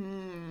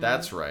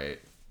 That's right.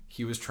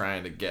 He was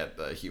trying to get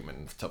the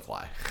human to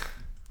fly.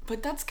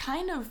 But that's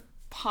kind of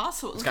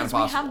possible. It's kind of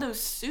because possible. we have those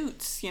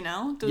suits, you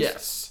know? Those,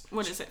 Yes.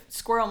 What is it?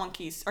 Squirrel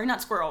monkeys. Or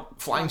not squirrel.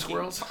 Flying monkey.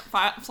 squirrels?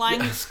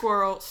 Flying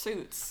squirrel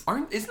suits.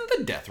 Isn't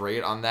the death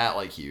rate on that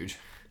like huge?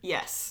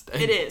 Yes,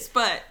 it is.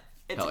 But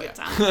it's Hell a yeah. good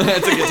time.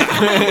 It's a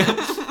good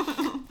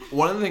time.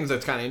 One of the things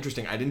that's kind of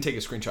interesting, I didn't take a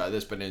screenshot of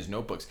this, but in his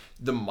notebooks,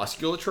 the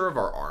musculature of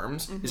our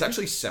arms is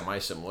actually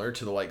semi-similar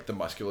to the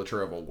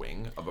musculature of a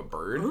wing of a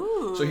bird.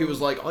 Ooh. So he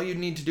was like, all you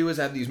need to do is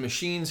add these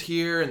machines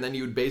here, and then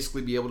you would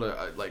basically be able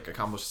to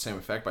accomplish the same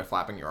effect by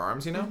flapping your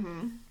arms, you know?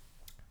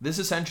 This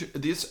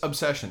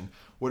obsession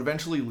would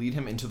eventually lead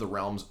him into the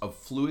realms of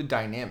fluid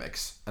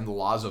dynamics and the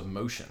laws of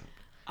motion.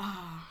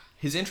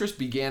 His interest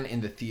began in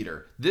the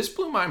theater. This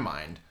blew my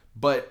mind.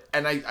 But,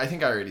 and I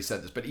think I already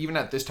said this, but even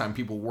at this time,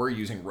 people were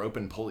using rope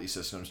and pulley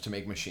systems to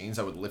make machines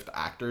that would lift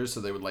actors so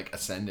they would, like,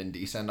 ascend and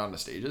descend onto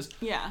stages.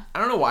 Yeah. I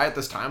don't know why at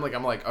this time, like,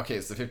 I'm like, okay,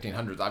 it's the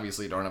 1500s.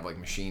 Obviously, you don't have, like,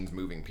 machines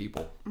moving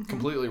people.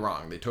 Completely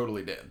wrong. They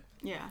totally did.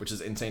 Yeah. Which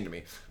is insane to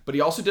me. But he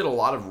also did a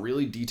lot of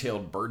really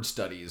detailed bird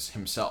studies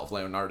himself,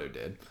 Leonardo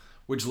did,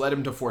 which led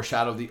him to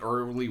foreshadow the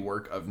early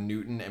work of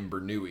Newton and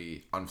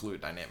Bernoulli on fluid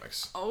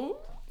dynamics. Oh,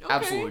 okay.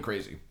 Absolutely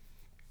crazy.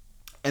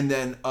 And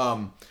then,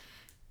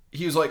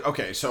 he was like,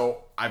 okay,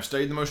 so I've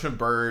studied the motion of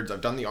birds. I've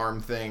done the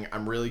arm thing.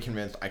 I'm really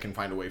convinced I can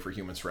find a way for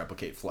humans to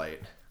replicate flight.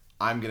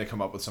 I'm going to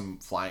come up with some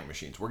flying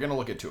machines. We're going to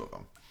look at 2 of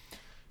them.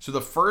 So the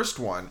first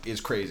one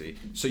is crazy.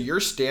 So you're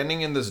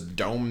standing in this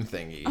dome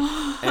thingy,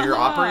 and you're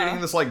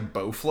operating this, like,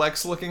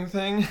 Bowflex looking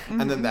thing,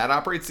 and then that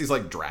operates these,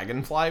 like,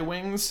 dragonfly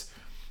wings.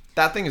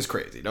 That thing is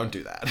crazy. Don't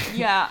do that.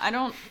 Yeah,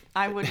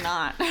 I would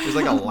not. There's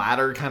like a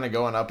ladder kind of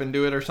going up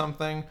into it or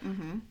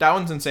something. That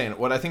one's insane.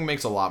 What I think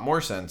makes a lot more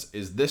sense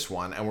is this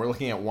one, and we're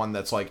looking at one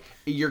that's like,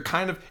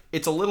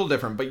 it's a little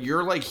different, but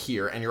you're like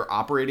here, and you're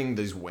operating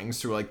these wings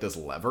through like this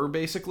lever,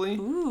 basically.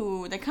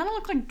 Ooh, they kind of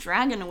look like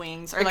dragon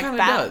wings, or It like kinda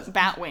bat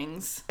does.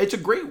 wings. It's a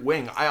great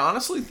wing. I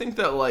honestly think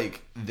that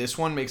like this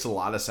one makes a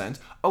lot of sense.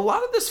 A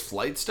lot of this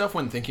flight stuff,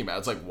 when thinking about it,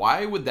 it's like,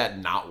 why would that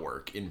not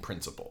work in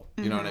principle?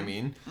 You know what I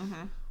mean?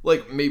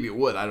 Like, maybe it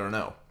would, I don't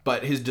know.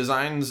 But his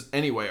designs,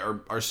 anyway,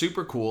 are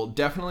super cool.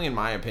 Definitely, in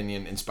my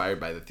opinion, inspired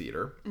by the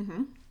theater.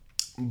 Mm-hmm.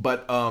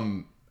 But,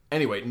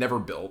 anyway, never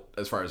built,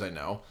 as far as I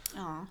know.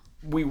 Aw.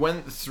 We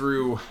went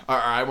through, or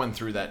I went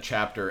through that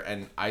chapter,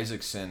 and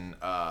Isaacson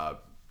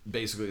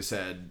basically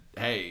said,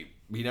 hey,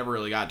 he never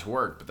really got to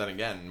work, but then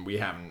again, we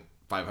haven't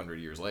 500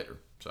 years later,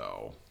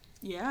 so...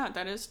 Yeah,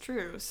 that is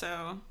true,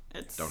 so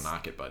it's... Don't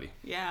knock it, buddy.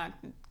 Yeah,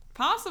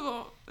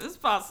 possible. It's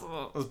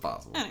possible. It's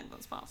possible.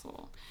 Anything's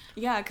possible.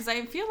 Yeah, because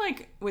I feel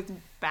like with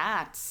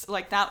bats,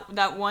 like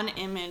that one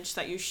image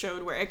that you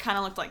showed where it kind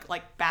of looked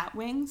like bat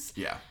wings.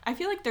 Yeah. I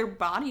feel like their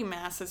body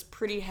mass is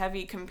pretty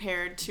heavy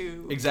compared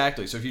to...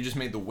 Exactly, so if you just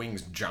made the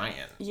wings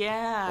giant...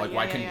 Yeah, like,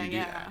 why couldn't you do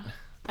that?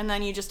 And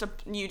then you just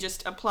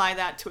apply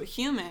that to a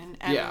human,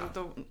 and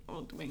the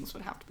wings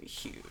would have to be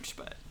huge,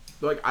 but...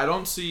 Like, I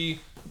don't see...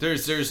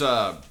 There's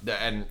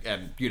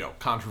and you know,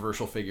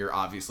 controversial figure,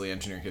 obviously,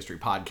 engineering history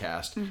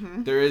podcast.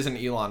 Mm-hmm. There is an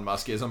Elon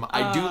Muskism.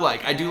 I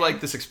do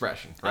like this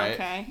expression, right?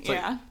 Okay, it's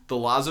like, the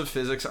laws of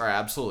physics are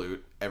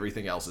absolute.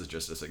 Everything else is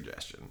just a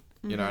suggestion.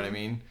 You know what I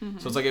mean? Mm-hmm.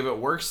 So it's like, if it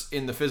works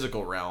in the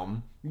physical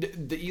realm,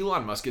 the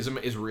Elon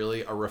Muskism is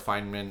really a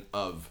refinement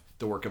of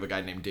the work of a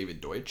guy named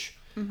David Deutsch.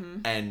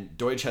 Mm-hmm. And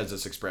Deutsch has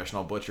this expression,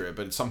 I'll butcher it,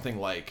 but it's something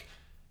like,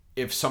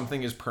 if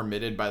something is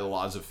permitted by the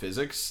laws of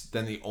physics,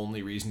 then the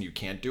only reason you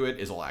can't do it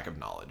is a lack of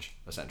knowledge,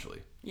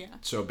 essentially. Yeah.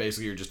 So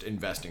basically, you're just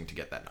investing to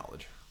get that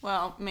knowledge.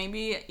 Well,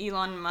 maybe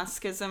Elon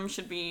Muskism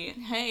should be,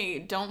 hey,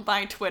 don't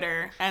buy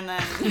Twitter, and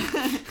then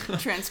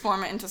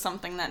transform it into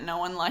something that no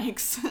one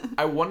likes.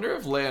 I wonder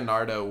if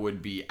Leonardo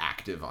would be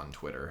active on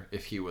Twitter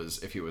if he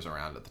was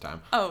around at the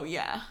time. Oh,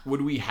 yeah.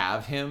 Would we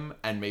have him,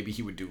 and maybe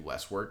he would do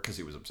less work because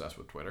he was obsessed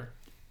with Twitter?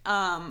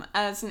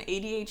 As an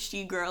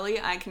ADHD girly,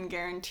 I can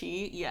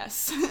guarantee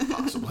yes.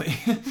 Possibly.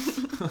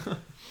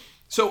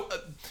 So,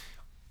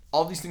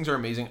 all these things are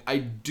amazing. I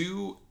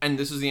do, and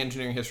this is the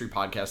Engineering History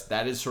Podcast,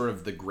 that is sort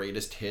of the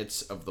greatest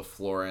hits of the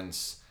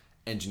Florence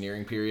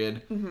engineering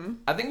period. Mm-hmm.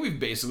 I think we've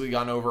basically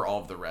gone over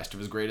all of the rest of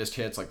his greatest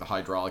hits, like the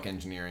hydraulic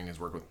engineering, his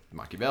work with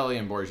Machiavelli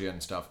and Borgia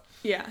and stuff.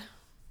 Yeah.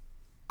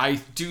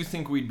 I do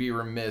think we'd be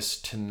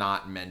remiss to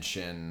not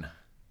mention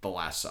The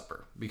Last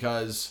Supper,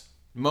 because...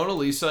 Mona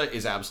Lisa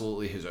is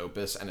absolutely his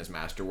opus and his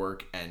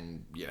masterwork,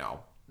 and, you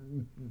know,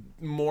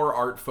 more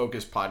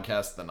art-focused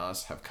podcasts than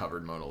us have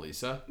covered Mona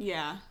Lisa.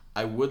 Yeah.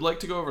 I would like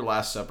to go over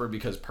Last Supper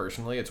because,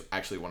 personally, it's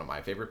actually one of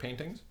my favorite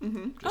paintings.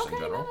 Mm-hmm. Just in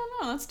general.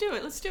 No, let's do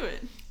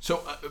it.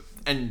 So,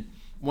 and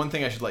one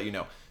thing I should let you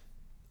know,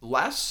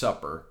 Last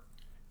Supper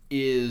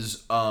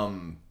is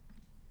actually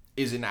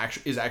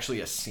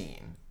a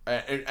scene.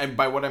 And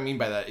by what I mean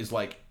by that is,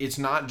 like, it's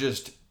not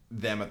just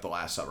them at the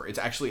Last Supper. It's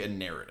actually a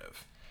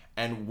narrative.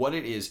 And what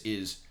it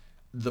is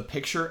the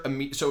picture...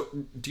 So,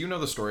 do you know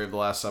the story of the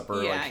Last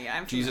Supper? Yeah,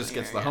 I'm Jesus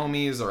familiar, gets the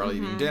homies, they're all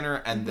eating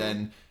dinner, and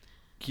then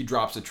he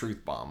drops a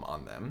truth bomb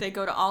on them. They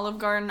go to Olive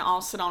Garden,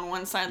 all sit on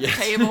one side of the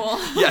table.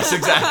 Yes,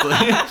 exactly.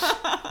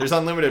 There's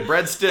unlimited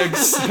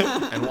breadsticks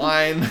and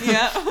wine.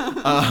 Yeah.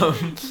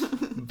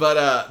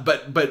 But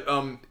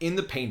in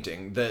the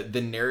painting,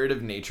 the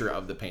narrative nature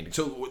of the painting.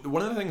 So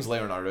one of the things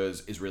Leonardo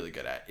is really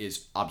good at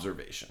is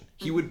observation.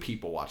 He would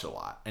people watch a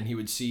lot, and he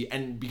would see,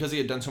 and because he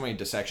had done so many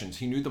dissections,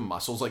 he knew the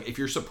muscles. Like, if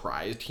you're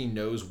surprised, he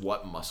knows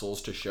what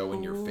muscles to show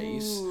in your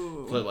face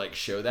to, like,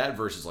 show that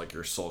versus, like,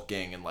 you're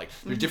sulking, and, like,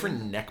 there's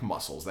different neck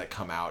muscles that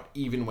come out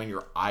even when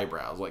your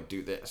eyebrows, like,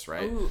 do this,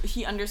 right? Ooh,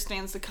 he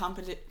understands the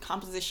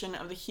composition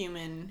of the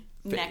human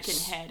face, neck and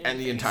head and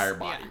the entire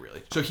body,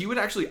 really. So he would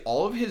actually,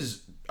 all of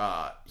his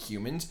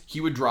humans, he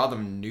would draw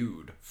them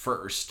nude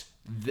first.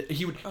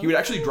 He would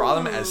actually draw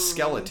them as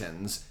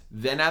skeletons,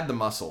 then add the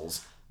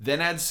muscles, then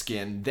add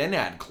skin, then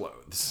add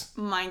clothes.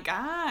 My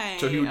guy.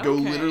 So he would go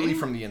literally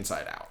from the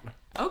inside out.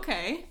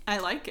 Okay, I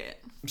like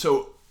it.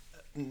 So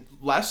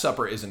Last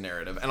Supper is a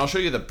narrative, and I'll show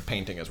you the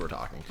painting as we're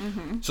talking.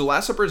 Mm-hmm. So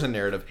Last Supper is a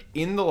narrative.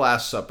 In the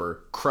Last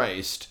Supper,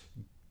 Christ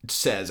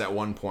says at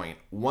one point,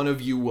 "One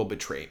of you will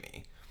betray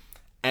me."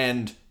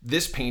 And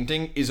this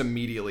painting is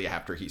immediately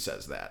after he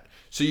says that.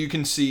 So you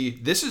can see,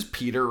 this is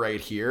Peter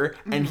right here,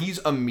 and he's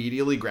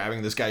immediately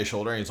grabbing this guy's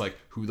shoulder, and he's like,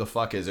 who the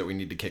fuck is it? We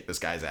need to kick this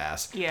guy's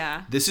ass.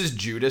 Yeah. This is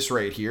Judas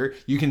right here.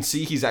 You can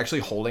see he's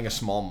actually holding a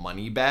small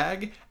money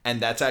bag,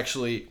 and that's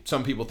actually,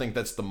 some people think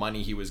that's the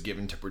money he was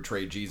given to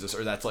portray Jesus,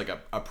 or that's like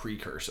a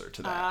precursor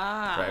to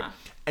that. Right?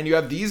 And you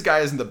have these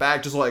guys in the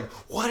back just like,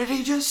 what did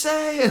he just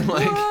say? And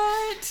like,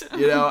 what?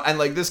 You know, and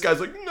like this guy's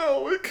like,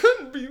 no, it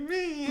couldn't be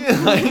me.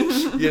 Like,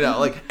 you know,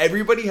 like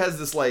everybody has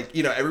this, like,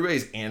 you know,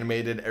 everybody's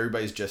animated,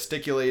 everybody's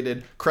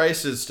gesticulated.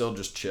 Christ is still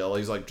just chill.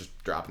 He's like just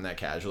dropping that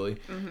casually.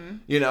 Mm-hmm.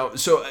 You know,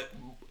 so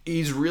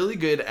he's really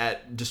good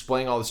at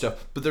displaying all this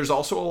stuff, but there's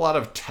also a lot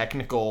of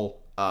technical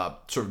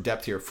sort of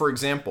depth here. For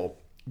example,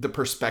 the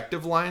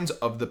perspective lines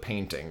of the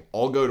painting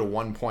all go to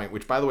one point,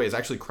 which, by the way, is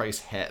actually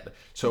Christ's head.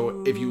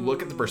 So if you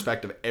look at the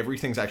perspective,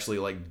 everything's actually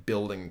like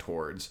building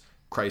towards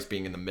Christ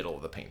being in the middle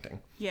of the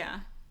painting. Yeah.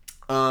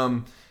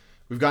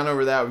 we've gone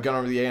over that. We've gone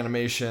over the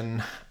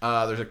animation.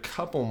 There's a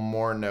couple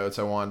more notes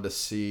I wanted to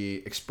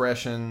see.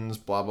 Expressions,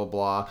 blah, blah,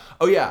 blah.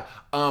 Oh, yeah.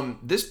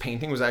 This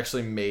painting was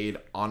actually made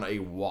on a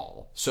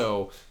wall.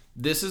 So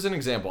this is an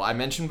example. I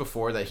mentioned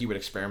before that he would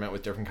experiment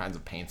with different kinds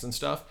of paints and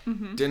stuff.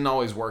 Didn't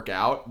always work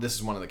out. This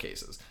is one of the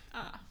cases.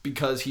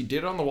 Because he did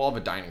it on the wall of a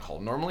dining hall.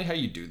 Normally how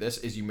you do this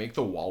is you make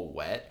the wall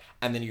wet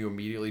and then you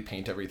immediately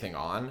paint everything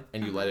on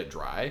and you let it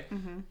dry.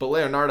 But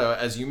Leonardo,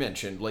 as you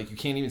mentioned, like you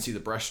can't even see the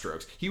brush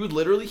strokes. He would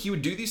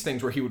do these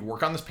things where he would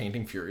work on this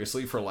painting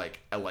furiously for like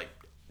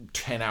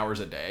 10 hours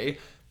a day,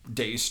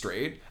 days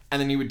straight,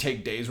 and then he would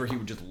take days where he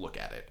would just look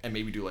at it and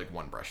maybe do like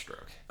one brush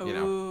stroke. You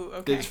know,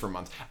 okay. did this for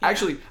months. Yeah.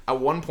 Actually, at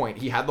one point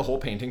he had the whole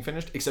painting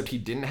finished, except he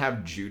didn't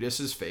have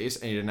Judas's face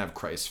and he didn't have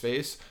Christ's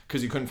face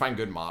because he couldn't find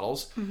good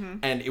models.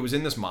 And it was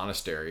in this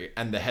monastery,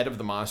 and the head of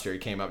the monastery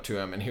came up to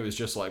him and he was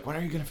just like, "When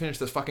are you gonna finish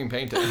this fucking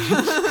painting?"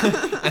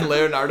 And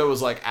Leonardo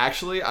was like,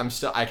 "Actually,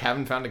 I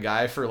haven't found a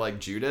guy for like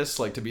Judas,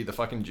 like to be the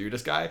fucking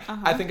Judas guy.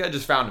 I think I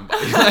just found him,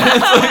 buddy."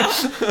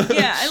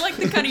 Yeah, I like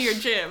the cut of your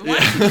jib. Why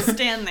don't you just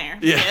stand there,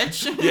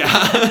 bitch?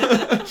 Yeah.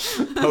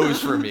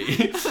 Pose for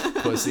me,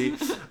 pussy.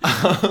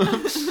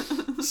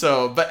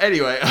 But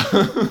anyway,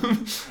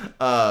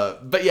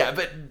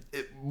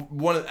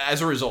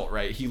 as a result,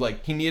 right?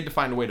 He needed to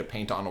find a way to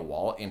paint on a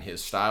wall in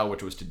his style,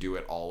 which was to do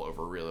it all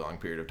over a really long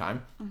period of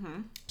time.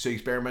 So he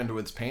experimented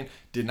with his paint,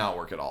 did not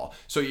work at all.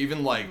 So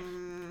even like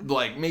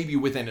maybe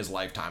within his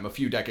lifetime, a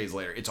few decades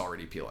later, it's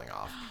already peeling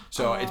off.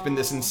 So it's been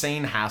this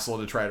insane hassle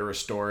to try to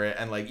restore it,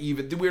 and like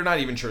we're not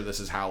even sure this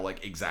is how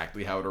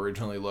exactly how it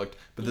originally looked,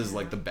 but this is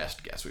like the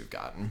best guess we've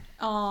gotten.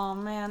 Oh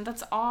man,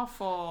 that's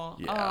awful.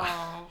 Yeah.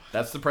 Oh.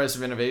 That's the price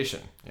of innovation,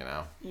 you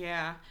know.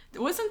 Yeah.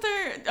 Wasn't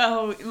there?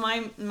 Oh,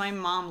 my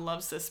mom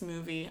loves this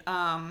movie.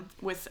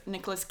 With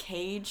Nicolas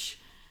Cage.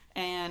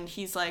 And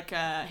he's like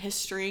a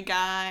history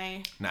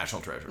guy.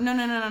 National Treasure.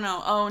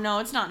 No. Oh, no,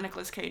 it's not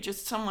Nicolas Cage.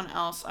 It's someone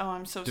else. Oh,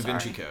 I'm so sorry. Da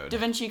Vinci Code. Da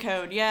Vinci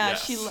Code, yeah.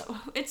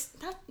 Yes.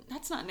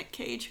 That's not Nick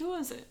Cage. Who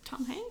was it?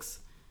 Tom Hanks?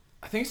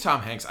 I think it's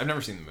Tom Hanks. I've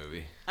never seen the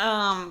movie.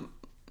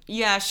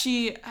 Yeah,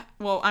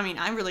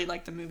 I really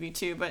like the movie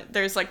too, but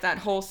there's like that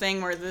whole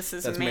thing where this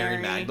is Mary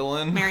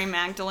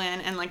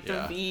Magdalene, and like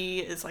the V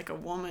is like a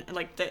woman,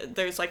 like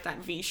there's like that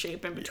V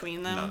shape in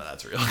between them. None of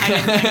that's real. I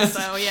didn't think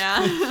so,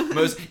 yeah.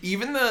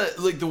 Even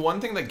the one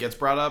thing that gets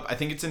brought up, I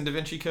think it's in Da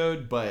Vinci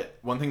Code, but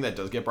one thing that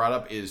does get brought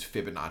up is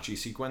Fibonacci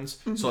sequence.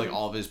 So like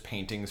all of his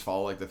paintings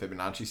follow like the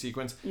Fibonacci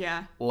sequence.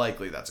 Yeah.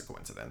 Likely that's a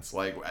coincidence.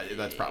 Like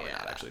that's probably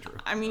not actually true.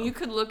 I mean, you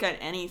could look at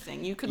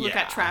anything. You could look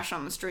at trash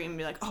on the street and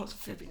be like, oh, it's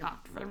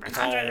Fibonacci. It's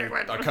all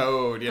a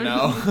code, you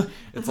know?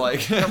 It's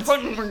like they're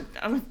putting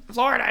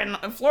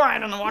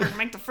fluoride in the water to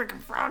make the freaking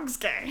frogs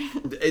gay.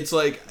 It's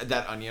like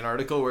that Onion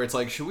article where it's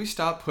like, should we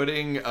stop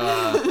putting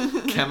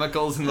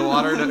chemicals in the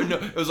water? No,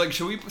 it was like,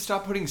 should we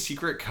stop putting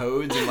secret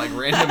codes in like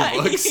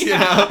random books, you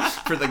know,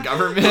 for the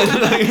government?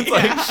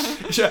 Like,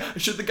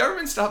 should the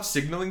government stop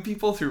signaling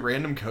people through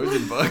random codes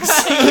in books?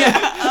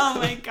 Yeah. Oh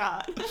my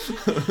god.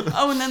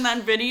 Oh, and then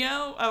that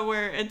video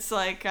where it's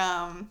like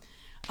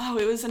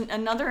it was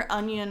another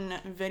Onion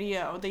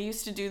video. They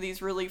used to do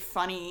these really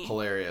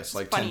hilarious,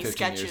 like funny 10, 15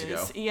 sketches.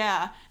 years ago.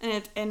 Yeah,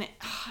 and it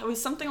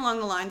was something along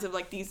the lines of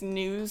like these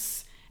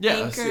news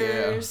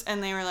anchors,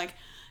 and they were like,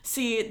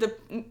 "See,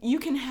 you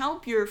can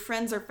help your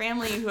friends or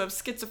family who have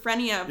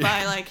schizophrenia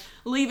by like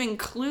leaving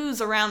clues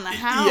around the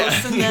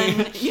house, and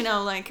then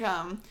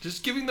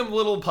just giving them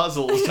little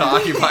puzzles to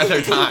occupy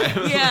their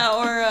time."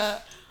 Yeah,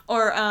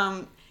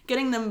 or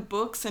getting them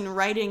books and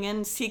writing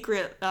in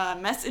secret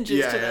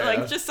messages to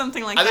them, just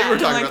something like that. I think we're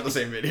talking about the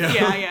same video.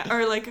 Yeah.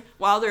 Or like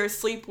while they're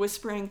asleep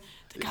whispering,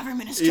 "The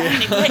government is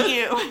trying to get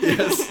you."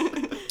 Yes.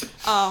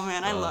 Oh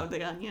man, I love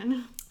the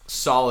Onion.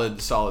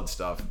 Solid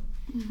stuff.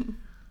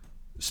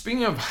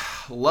 Speaking of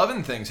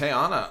loving things, hey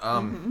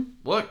Anna,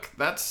 look,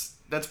 that's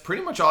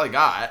pretty much all I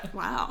got.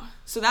 Wow.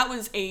 So that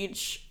was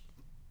age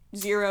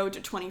 0 to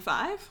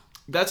 25?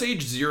 That's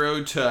age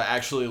 0 to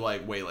actually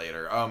like way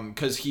later.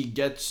 Because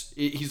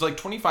he's like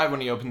 25 when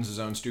he opens his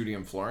own studio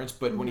in Florence,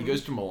 but when he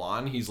goes to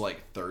Milan, he's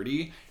like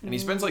 30, and he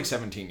spends like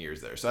 17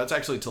 years there. So that's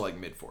actually to like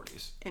mid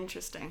 40s.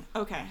 Interesting.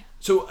 Okay.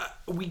 So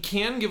we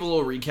can give a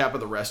little recap of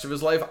the rest of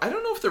his life. I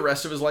don't know if the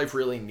rest of his life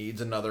really needs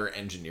another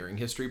engineering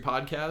history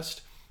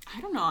podcast.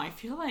 I don't know. I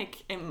feel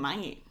like it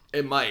might.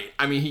 It might.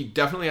 I mean, he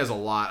definitely has a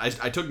lot.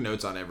 I took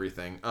notes on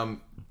everything.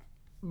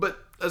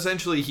 But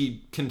essentially,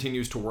 he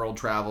continues to world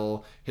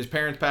travel. His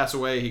parents pass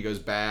away. He goes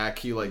back.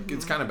 He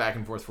it's kind of back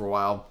and forth for a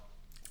while.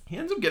 He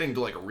ends up getting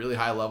to like a really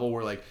high level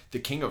where like the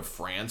King of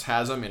France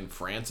has him in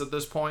France at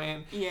this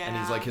point. Yeah. And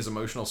he's like his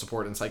emotional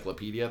support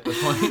encyclopedia at this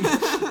point.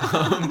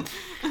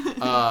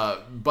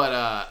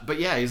 But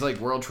yeah, he's like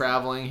world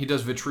traveling. He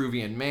does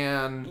Vitruvian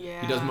Man.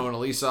 Yeah. He does Mona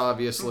Lisa,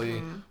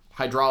 obviously.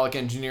 Hydraulic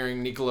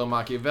engineering, Niccolo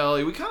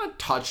Machiavelli. We kind of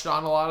touched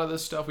on a lot of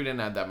this stuff. We didn't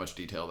add that much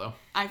detail, though.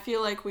 I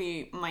feel like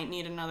we might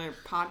need another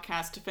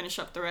podcast to finish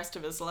up the rest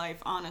of his life,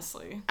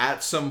 honestly.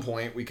 At some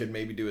point, we could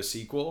maybe do a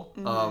sequel.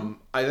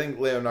 I think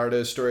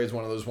Leonardo's story is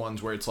one of those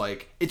ones where it's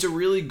like, it's a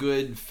really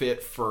good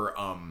fit for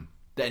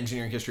the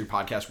Engineering History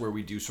podcast where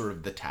we do sort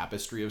of the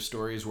tapestry of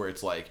stories where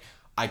it's like,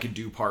 I could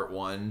do part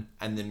 1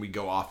 and then we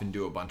go off and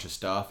do a bunch of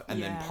stuff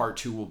and then part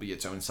 2 will be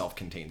its own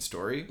self-contained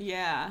story.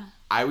 Yeah.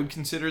 I would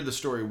consider the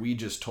story we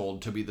just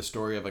told to be the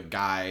story of a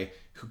guy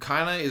who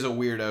kind of is a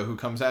weirdo who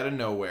comes out of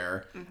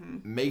nowhere,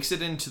 makes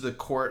it into the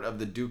court of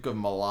the Duke of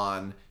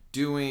Milan,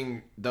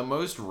 doing the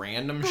most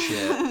random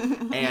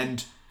shit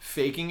and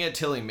faking it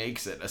till he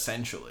makes it,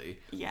 essentially.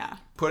 Yeah.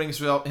 Putting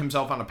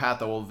himself on a path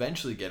that will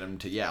eventually get him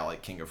to,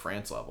 like King of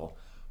France level.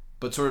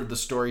 But sort of the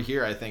story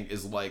here, I think,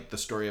 is like the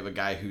story of a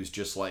guy who's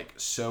just like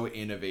so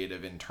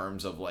innovative in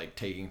terms of like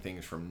taking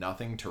things from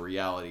nothing to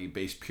reality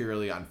based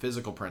purely on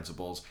physical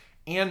principles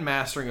and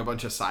mastering a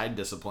bunch of side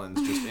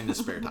disciplines just in his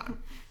spare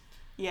time.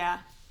 Yeah.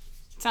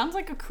 Sounds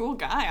like a cool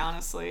guy,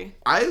 honestly.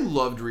 I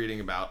loved reading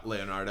about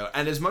Leonardo.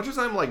 And as much as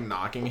I'm like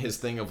knocking his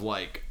thing of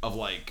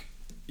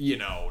you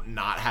know,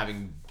 not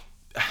having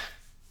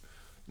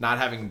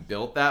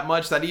built that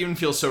much, that even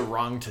feels so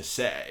wrong to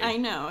say. I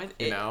know.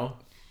 You know?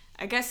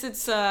 I guess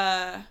it's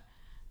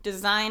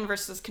design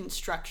versus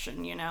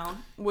construction, you know?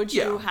 Would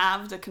you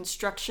have the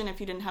construction if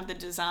you didn't have the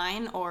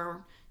design?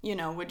 Or, you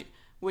know,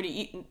 would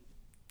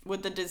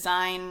the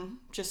design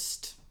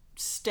just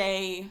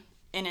stay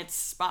in its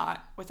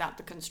spot without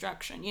the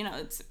construction? You know,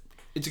 it's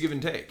a give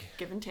and take.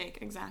 Give and take,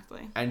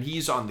 exactly. And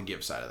he's on the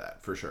give side of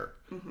that, for sure.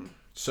 Mm-hmm.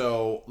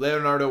 So,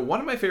 Leonardo, one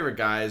of my favorite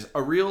guys,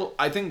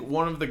 I think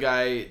one of the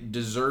guy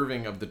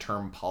deserving of the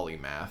term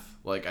polymath.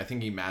 Like, I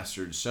think he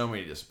mastered so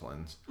many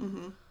disciplines.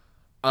 Mm-hmm.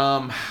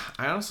 I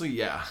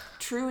honestly,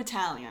 True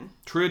Italian,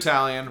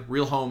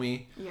 real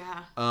homie.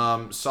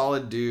 Yeah.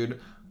 Solid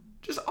dude.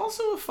 Just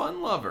also a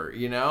fun lover,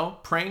 you know?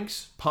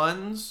 Pranks,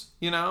 puns,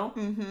 you know?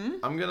 Mm-hmm.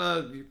 I'm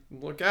gonna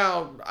look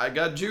out. I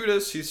got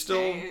Judas. He's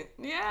still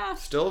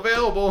still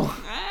available.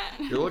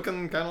 You're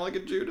looking kind of like a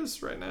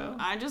Judas right now.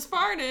 I just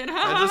farted.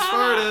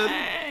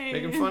 Hey.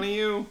 Making fun of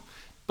you.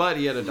 But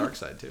he had a dark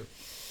side, too.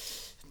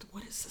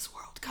 What does this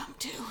world come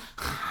to?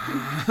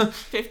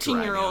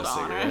 15-year-old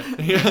Anna.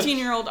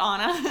 15-year-old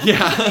Anna.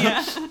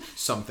 Yeah.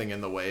 Something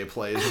in the way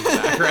plays in the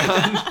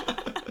background.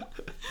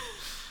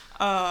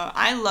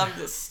 I love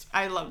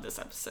this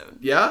episode.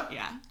 Yeah?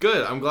 Yeah.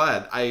 Good. I'm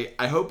glad.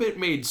 I hope it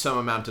made some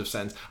amount of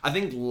sense. I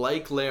think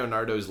like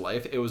Leonardo's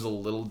life, it was a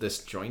little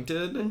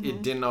disjointed. Mm-hmm.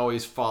 It didn't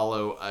always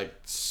follow a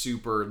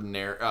super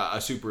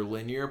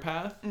linear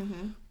path.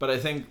 Mm-hmm. But I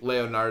think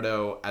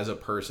Leonardo as a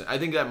person, I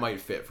think that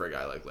might fit for a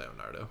guy like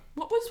Leonardo.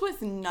 What was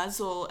with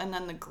nuzzle and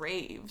then the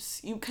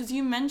graves? Because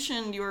you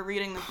mentioned you were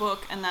reading the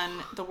book and then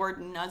the word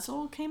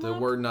nuzzle came up? The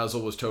word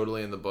nuzzle was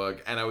totally in the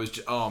book. And I was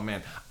just, oh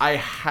man. I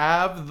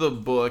have the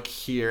book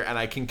here and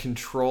I can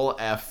control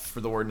F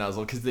for the word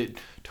nuzzle because it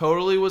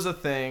totally was a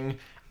thing.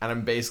 And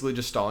I'm basically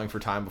just stalling for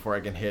time before I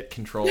can hit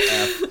control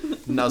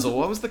F. Nuzzle.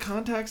 What was the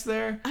context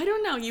there? I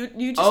don't know.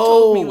 You just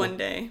told me one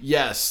day.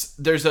 Yes.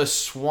 There's a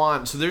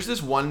swan. So there's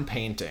this one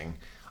painting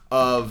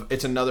of,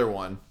 it's another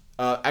one.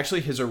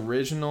 Actually, his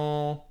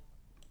original...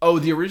 Oh,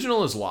 the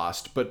original is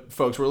lost. But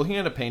folks, we're looking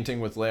at a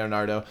painting with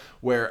Leonardo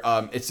where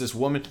it's this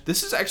woman.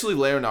 This is actually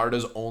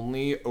Leonardo's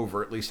only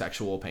overtly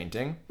sexual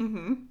painting.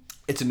 Mm-hmm.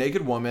 It's a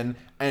naked woman,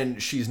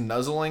 and she's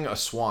nuzzling a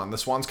swan. The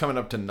swan's coming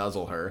up to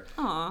nuzzle her.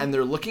 Aww. And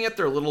they're looking at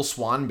their little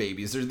swan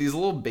babies. There's these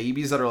little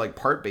babies that are like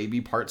part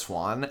baby, part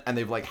swan, and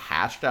they've like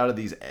hatched out of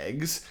these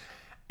eggs.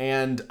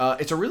 And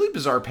it's a really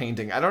bizarre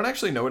painting. I don't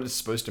actually know what it's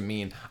supposed to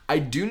mean. I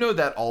do know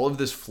that all of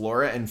this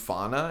flora and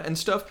fauna and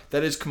stuff,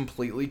 that is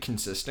completely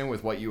consistent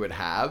with what you would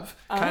have,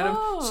 kind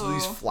of. So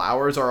these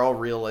flowers are all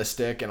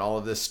realistic, and all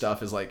of this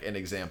stuff is like an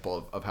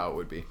example of how it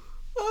would be.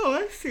 Oh,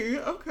 I see.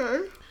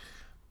 Okay.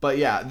 But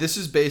yeah, this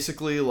is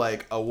basically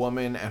like a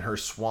woman and her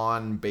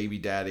swan baby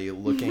daddy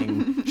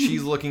looking,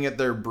 she's looking at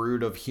their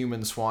brood of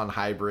human swan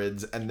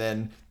hybrids, and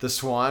then the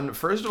swan,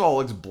 first of all,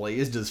 looks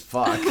blazed as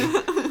fuck,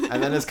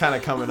 and then it's kind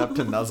of coming up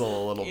to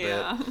nuzzle a little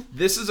bit.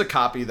 This is a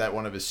copy that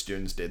one of his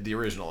students did. The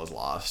original is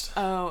lost.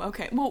 Oh,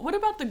 okay. Well, what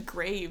about the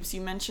graves?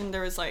 You mentioned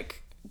there was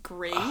like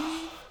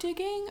grave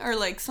digging or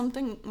like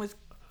something with...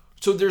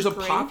 So there's a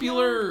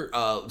popular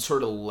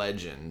sort of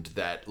legend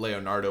that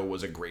Leonardo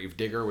was a grave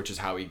digger, which is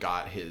how he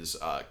got his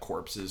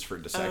corpses for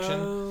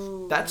dissection.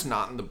 Oh. That's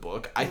not in the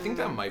book. I think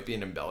that might be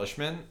an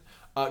embellishment.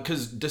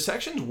 Because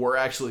dissections were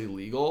actually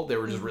legal. They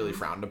were just really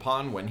frowned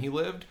upon when he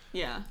lived.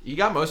 Yeah. He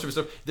got most of his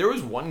stuff. There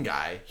was one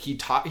guy, he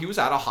was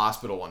at a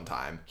hospital one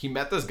time. He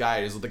met this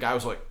guy. The guy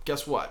was like,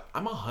 guess what?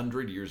 I'm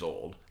 100 years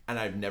old, and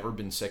I've never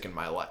been sick in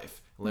my life.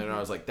 And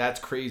Leonardo was like, that's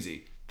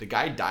crazy. The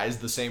guy dies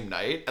the same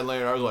night, and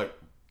Leonardo was like,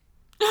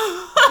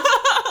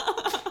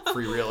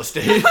 free real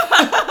estate.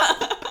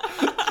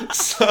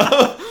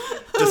 So,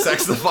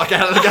 dissects the fuck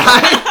out of the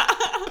guy.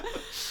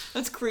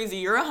 That's crazy.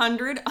 You're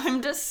 100. I'm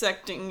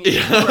dissecting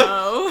you,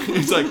 bro.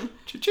 He's like,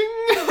 cha-ching.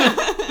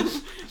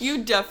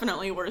 You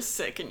definitely were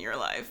sick in your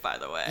life, by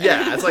the way.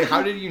 Yeah, it's like,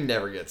 how did you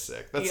never get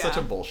sick? That's such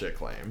a bullshit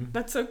claim.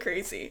 That's so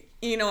crazy.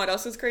 You know what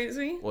else is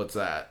crazy? What's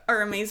that?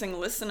 Our amazing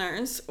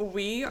listeners.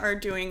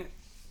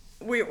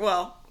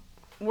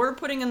 We're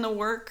putting in the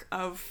work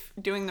of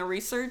doing the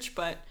research,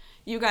 but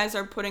you guys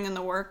are putting in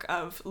the work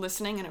of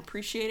listening and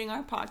appreciating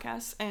our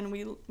podcast, and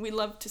we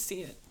love to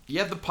see it.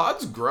 Yeah, the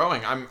pod's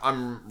growing.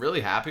 I'm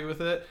really happy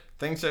with it.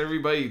 Thanks to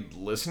everybody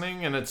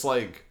listening, and it's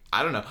like,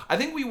 I don't know. I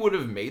think we would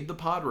have made the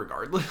pod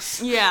regardless.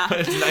 Yeah.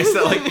 It's nice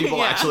that like people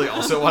Yeah. actually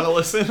also want to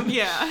listen.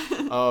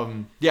 Yeah.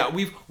 Yeah,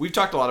 we've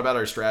talked a lot about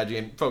our strategy,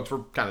 and folks, we're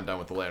kind of done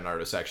with the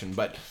Leonardo section,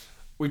 but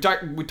we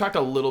talked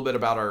a little bit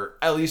about our,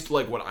 at least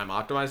like what I'm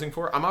optimizing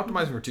for. I'm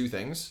optimizing for two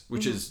things,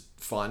 which is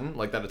fun,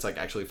 like that it's like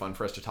actually fun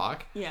for us to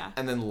talk. Yeah.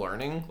 And then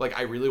learning. Like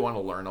I really want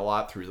to learn a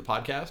lot through the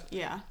podcast.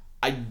 Yeah.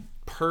 I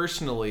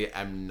personally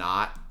am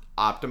not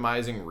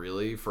optimizing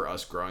really for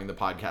us growing the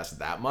podcast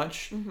that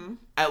much,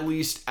 at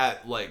least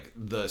at like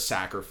the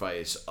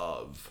sacrifice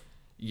of,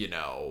 you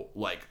know,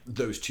 like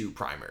those two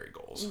primary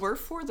goals. We're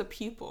for the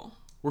people.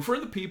 We're for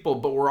the people,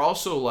 but we're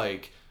also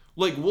like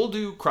we'll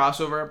do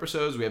crossover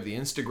episodes. We have the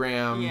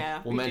Instagram.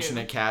 Yeah, we'll we mention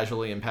do. it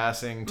casually in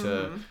passing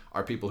to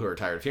our people who are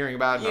tired of hearing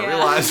about it and Yeah.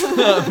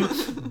 not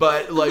realize.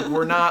 But like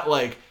we're not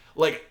like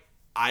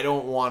I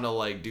don't want to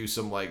like do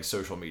some like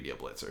social media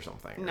blitz or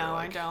something. No, or,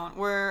 like, I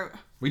don't.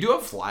 We do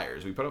have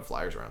flyers. We put up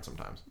flyers around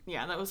sometimes.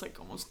 Yeah, that was like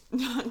almost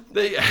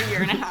They- a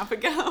year and a half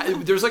ago.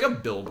 There's like a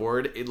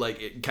billboard,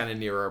 it kind of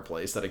near our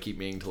place that I keep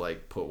meaning to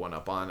like put one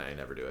up on. I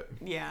never do it.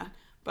 Yeah,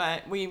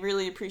 but we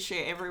really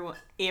appreciate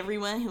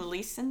everyone who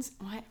listens.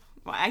 What?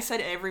 Well, I said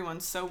everyone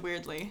so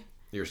weirdly.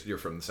 You're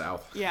from the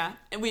South. Yeah,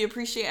 and we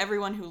appreciate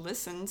everyone who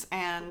listens,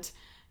 and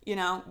you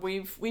know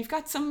we've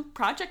got some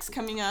projects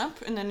coming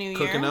up in the new year.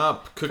 Cooking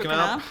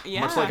up.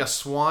 Yeah. Much like a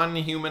swan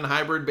human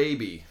hybrid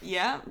baby.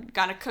 Yeah,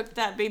 gotta cook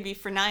that baby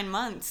for 9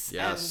 months.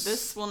 Yes. And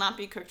this will not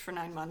be cooked for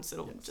 9 months.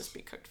 It'll just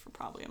be cooked for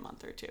probably a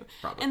month or two.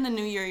 Probably. In the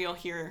new year, you'll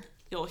hear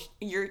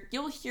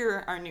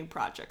our new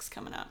projects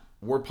coming up.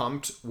 We're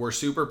pumped. We're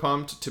super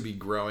pumped to be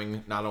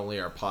growing not only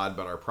our pod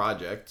but our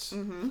projects.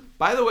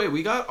 By the way,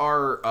 we got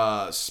our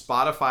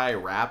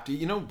Spotify Wrapped.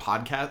 You know,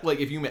 podcast. Like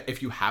if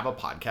you have a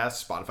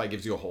podcast, Spotify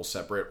gives you a whole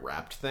separate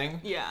Wrapped thing.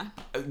 Yeah.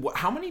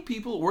 How many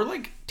people? We're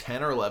like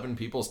 10 or 11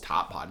 people's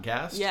top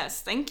podcast.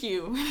 Yes. Thank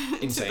you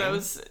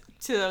Insane.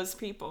 to those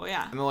people.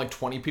 Yeah. And then like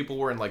 20 people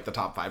were in like the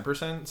top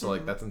 5%. So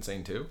like that's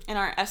insane too. And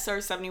our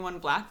SR-71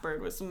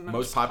 Blackbird was the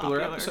Most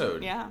popular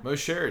episode. Yeah.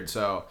 Most shared.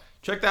 So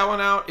check that one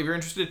out if you're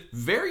interested.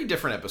 Very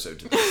different episode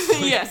to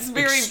this. Yes,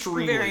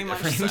 Extremely very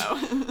much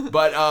different. so.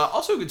 But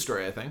also a good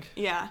story, I think.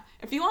 Yeah.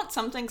 If you want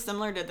something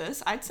similar to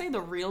this, I'd say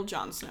the real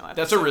Jon Snow episode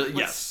That's a really- was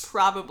yes.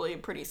 probably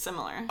pretty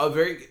similar.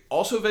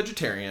 Also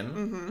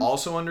vegetarian,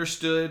 also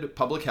understood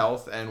public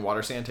health and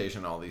water sanitation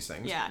and all these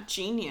things. Yeah,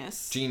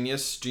 genius.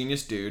 Genius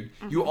dude.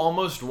 You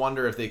almost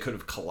wonder if they could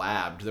have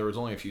collabed. There was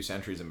only a few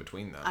centuries in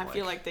between them. I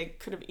feel like they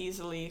could have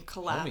easily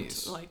collabed,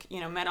 Homies. like,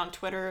 you know, met on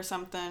Twitter or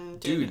something.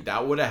 Dude,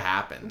 that would have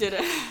happened. Did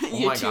a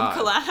my YouTube God.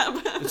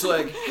 collab. It's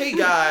like, hey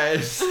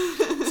guys.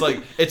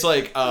 It's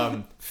like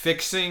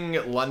fixing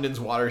London's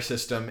water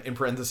system in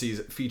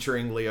parentheses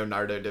featuring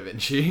Leonardo da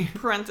Vinci.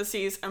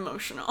 Parentheses,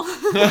 emotional.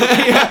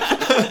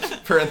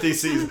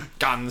 Parentheses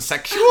gun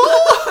sexual.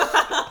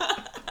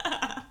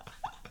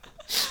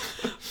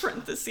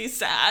 Parentheses,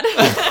 sad.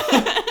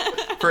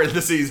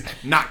 Parentheses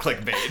not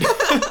clickbait.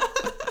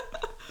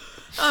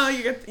 Oh,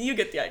 you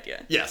get the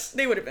idea. Yes,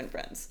 They would have been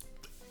friends.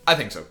 I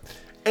think so.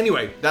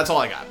 Anyway, that's all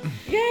I got.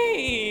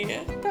 Yay!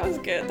 That was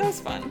good. That was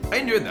fun. I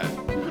enjoyed that.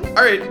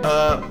 All right,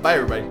 bye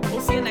everybody.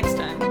 We'll see you next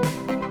time.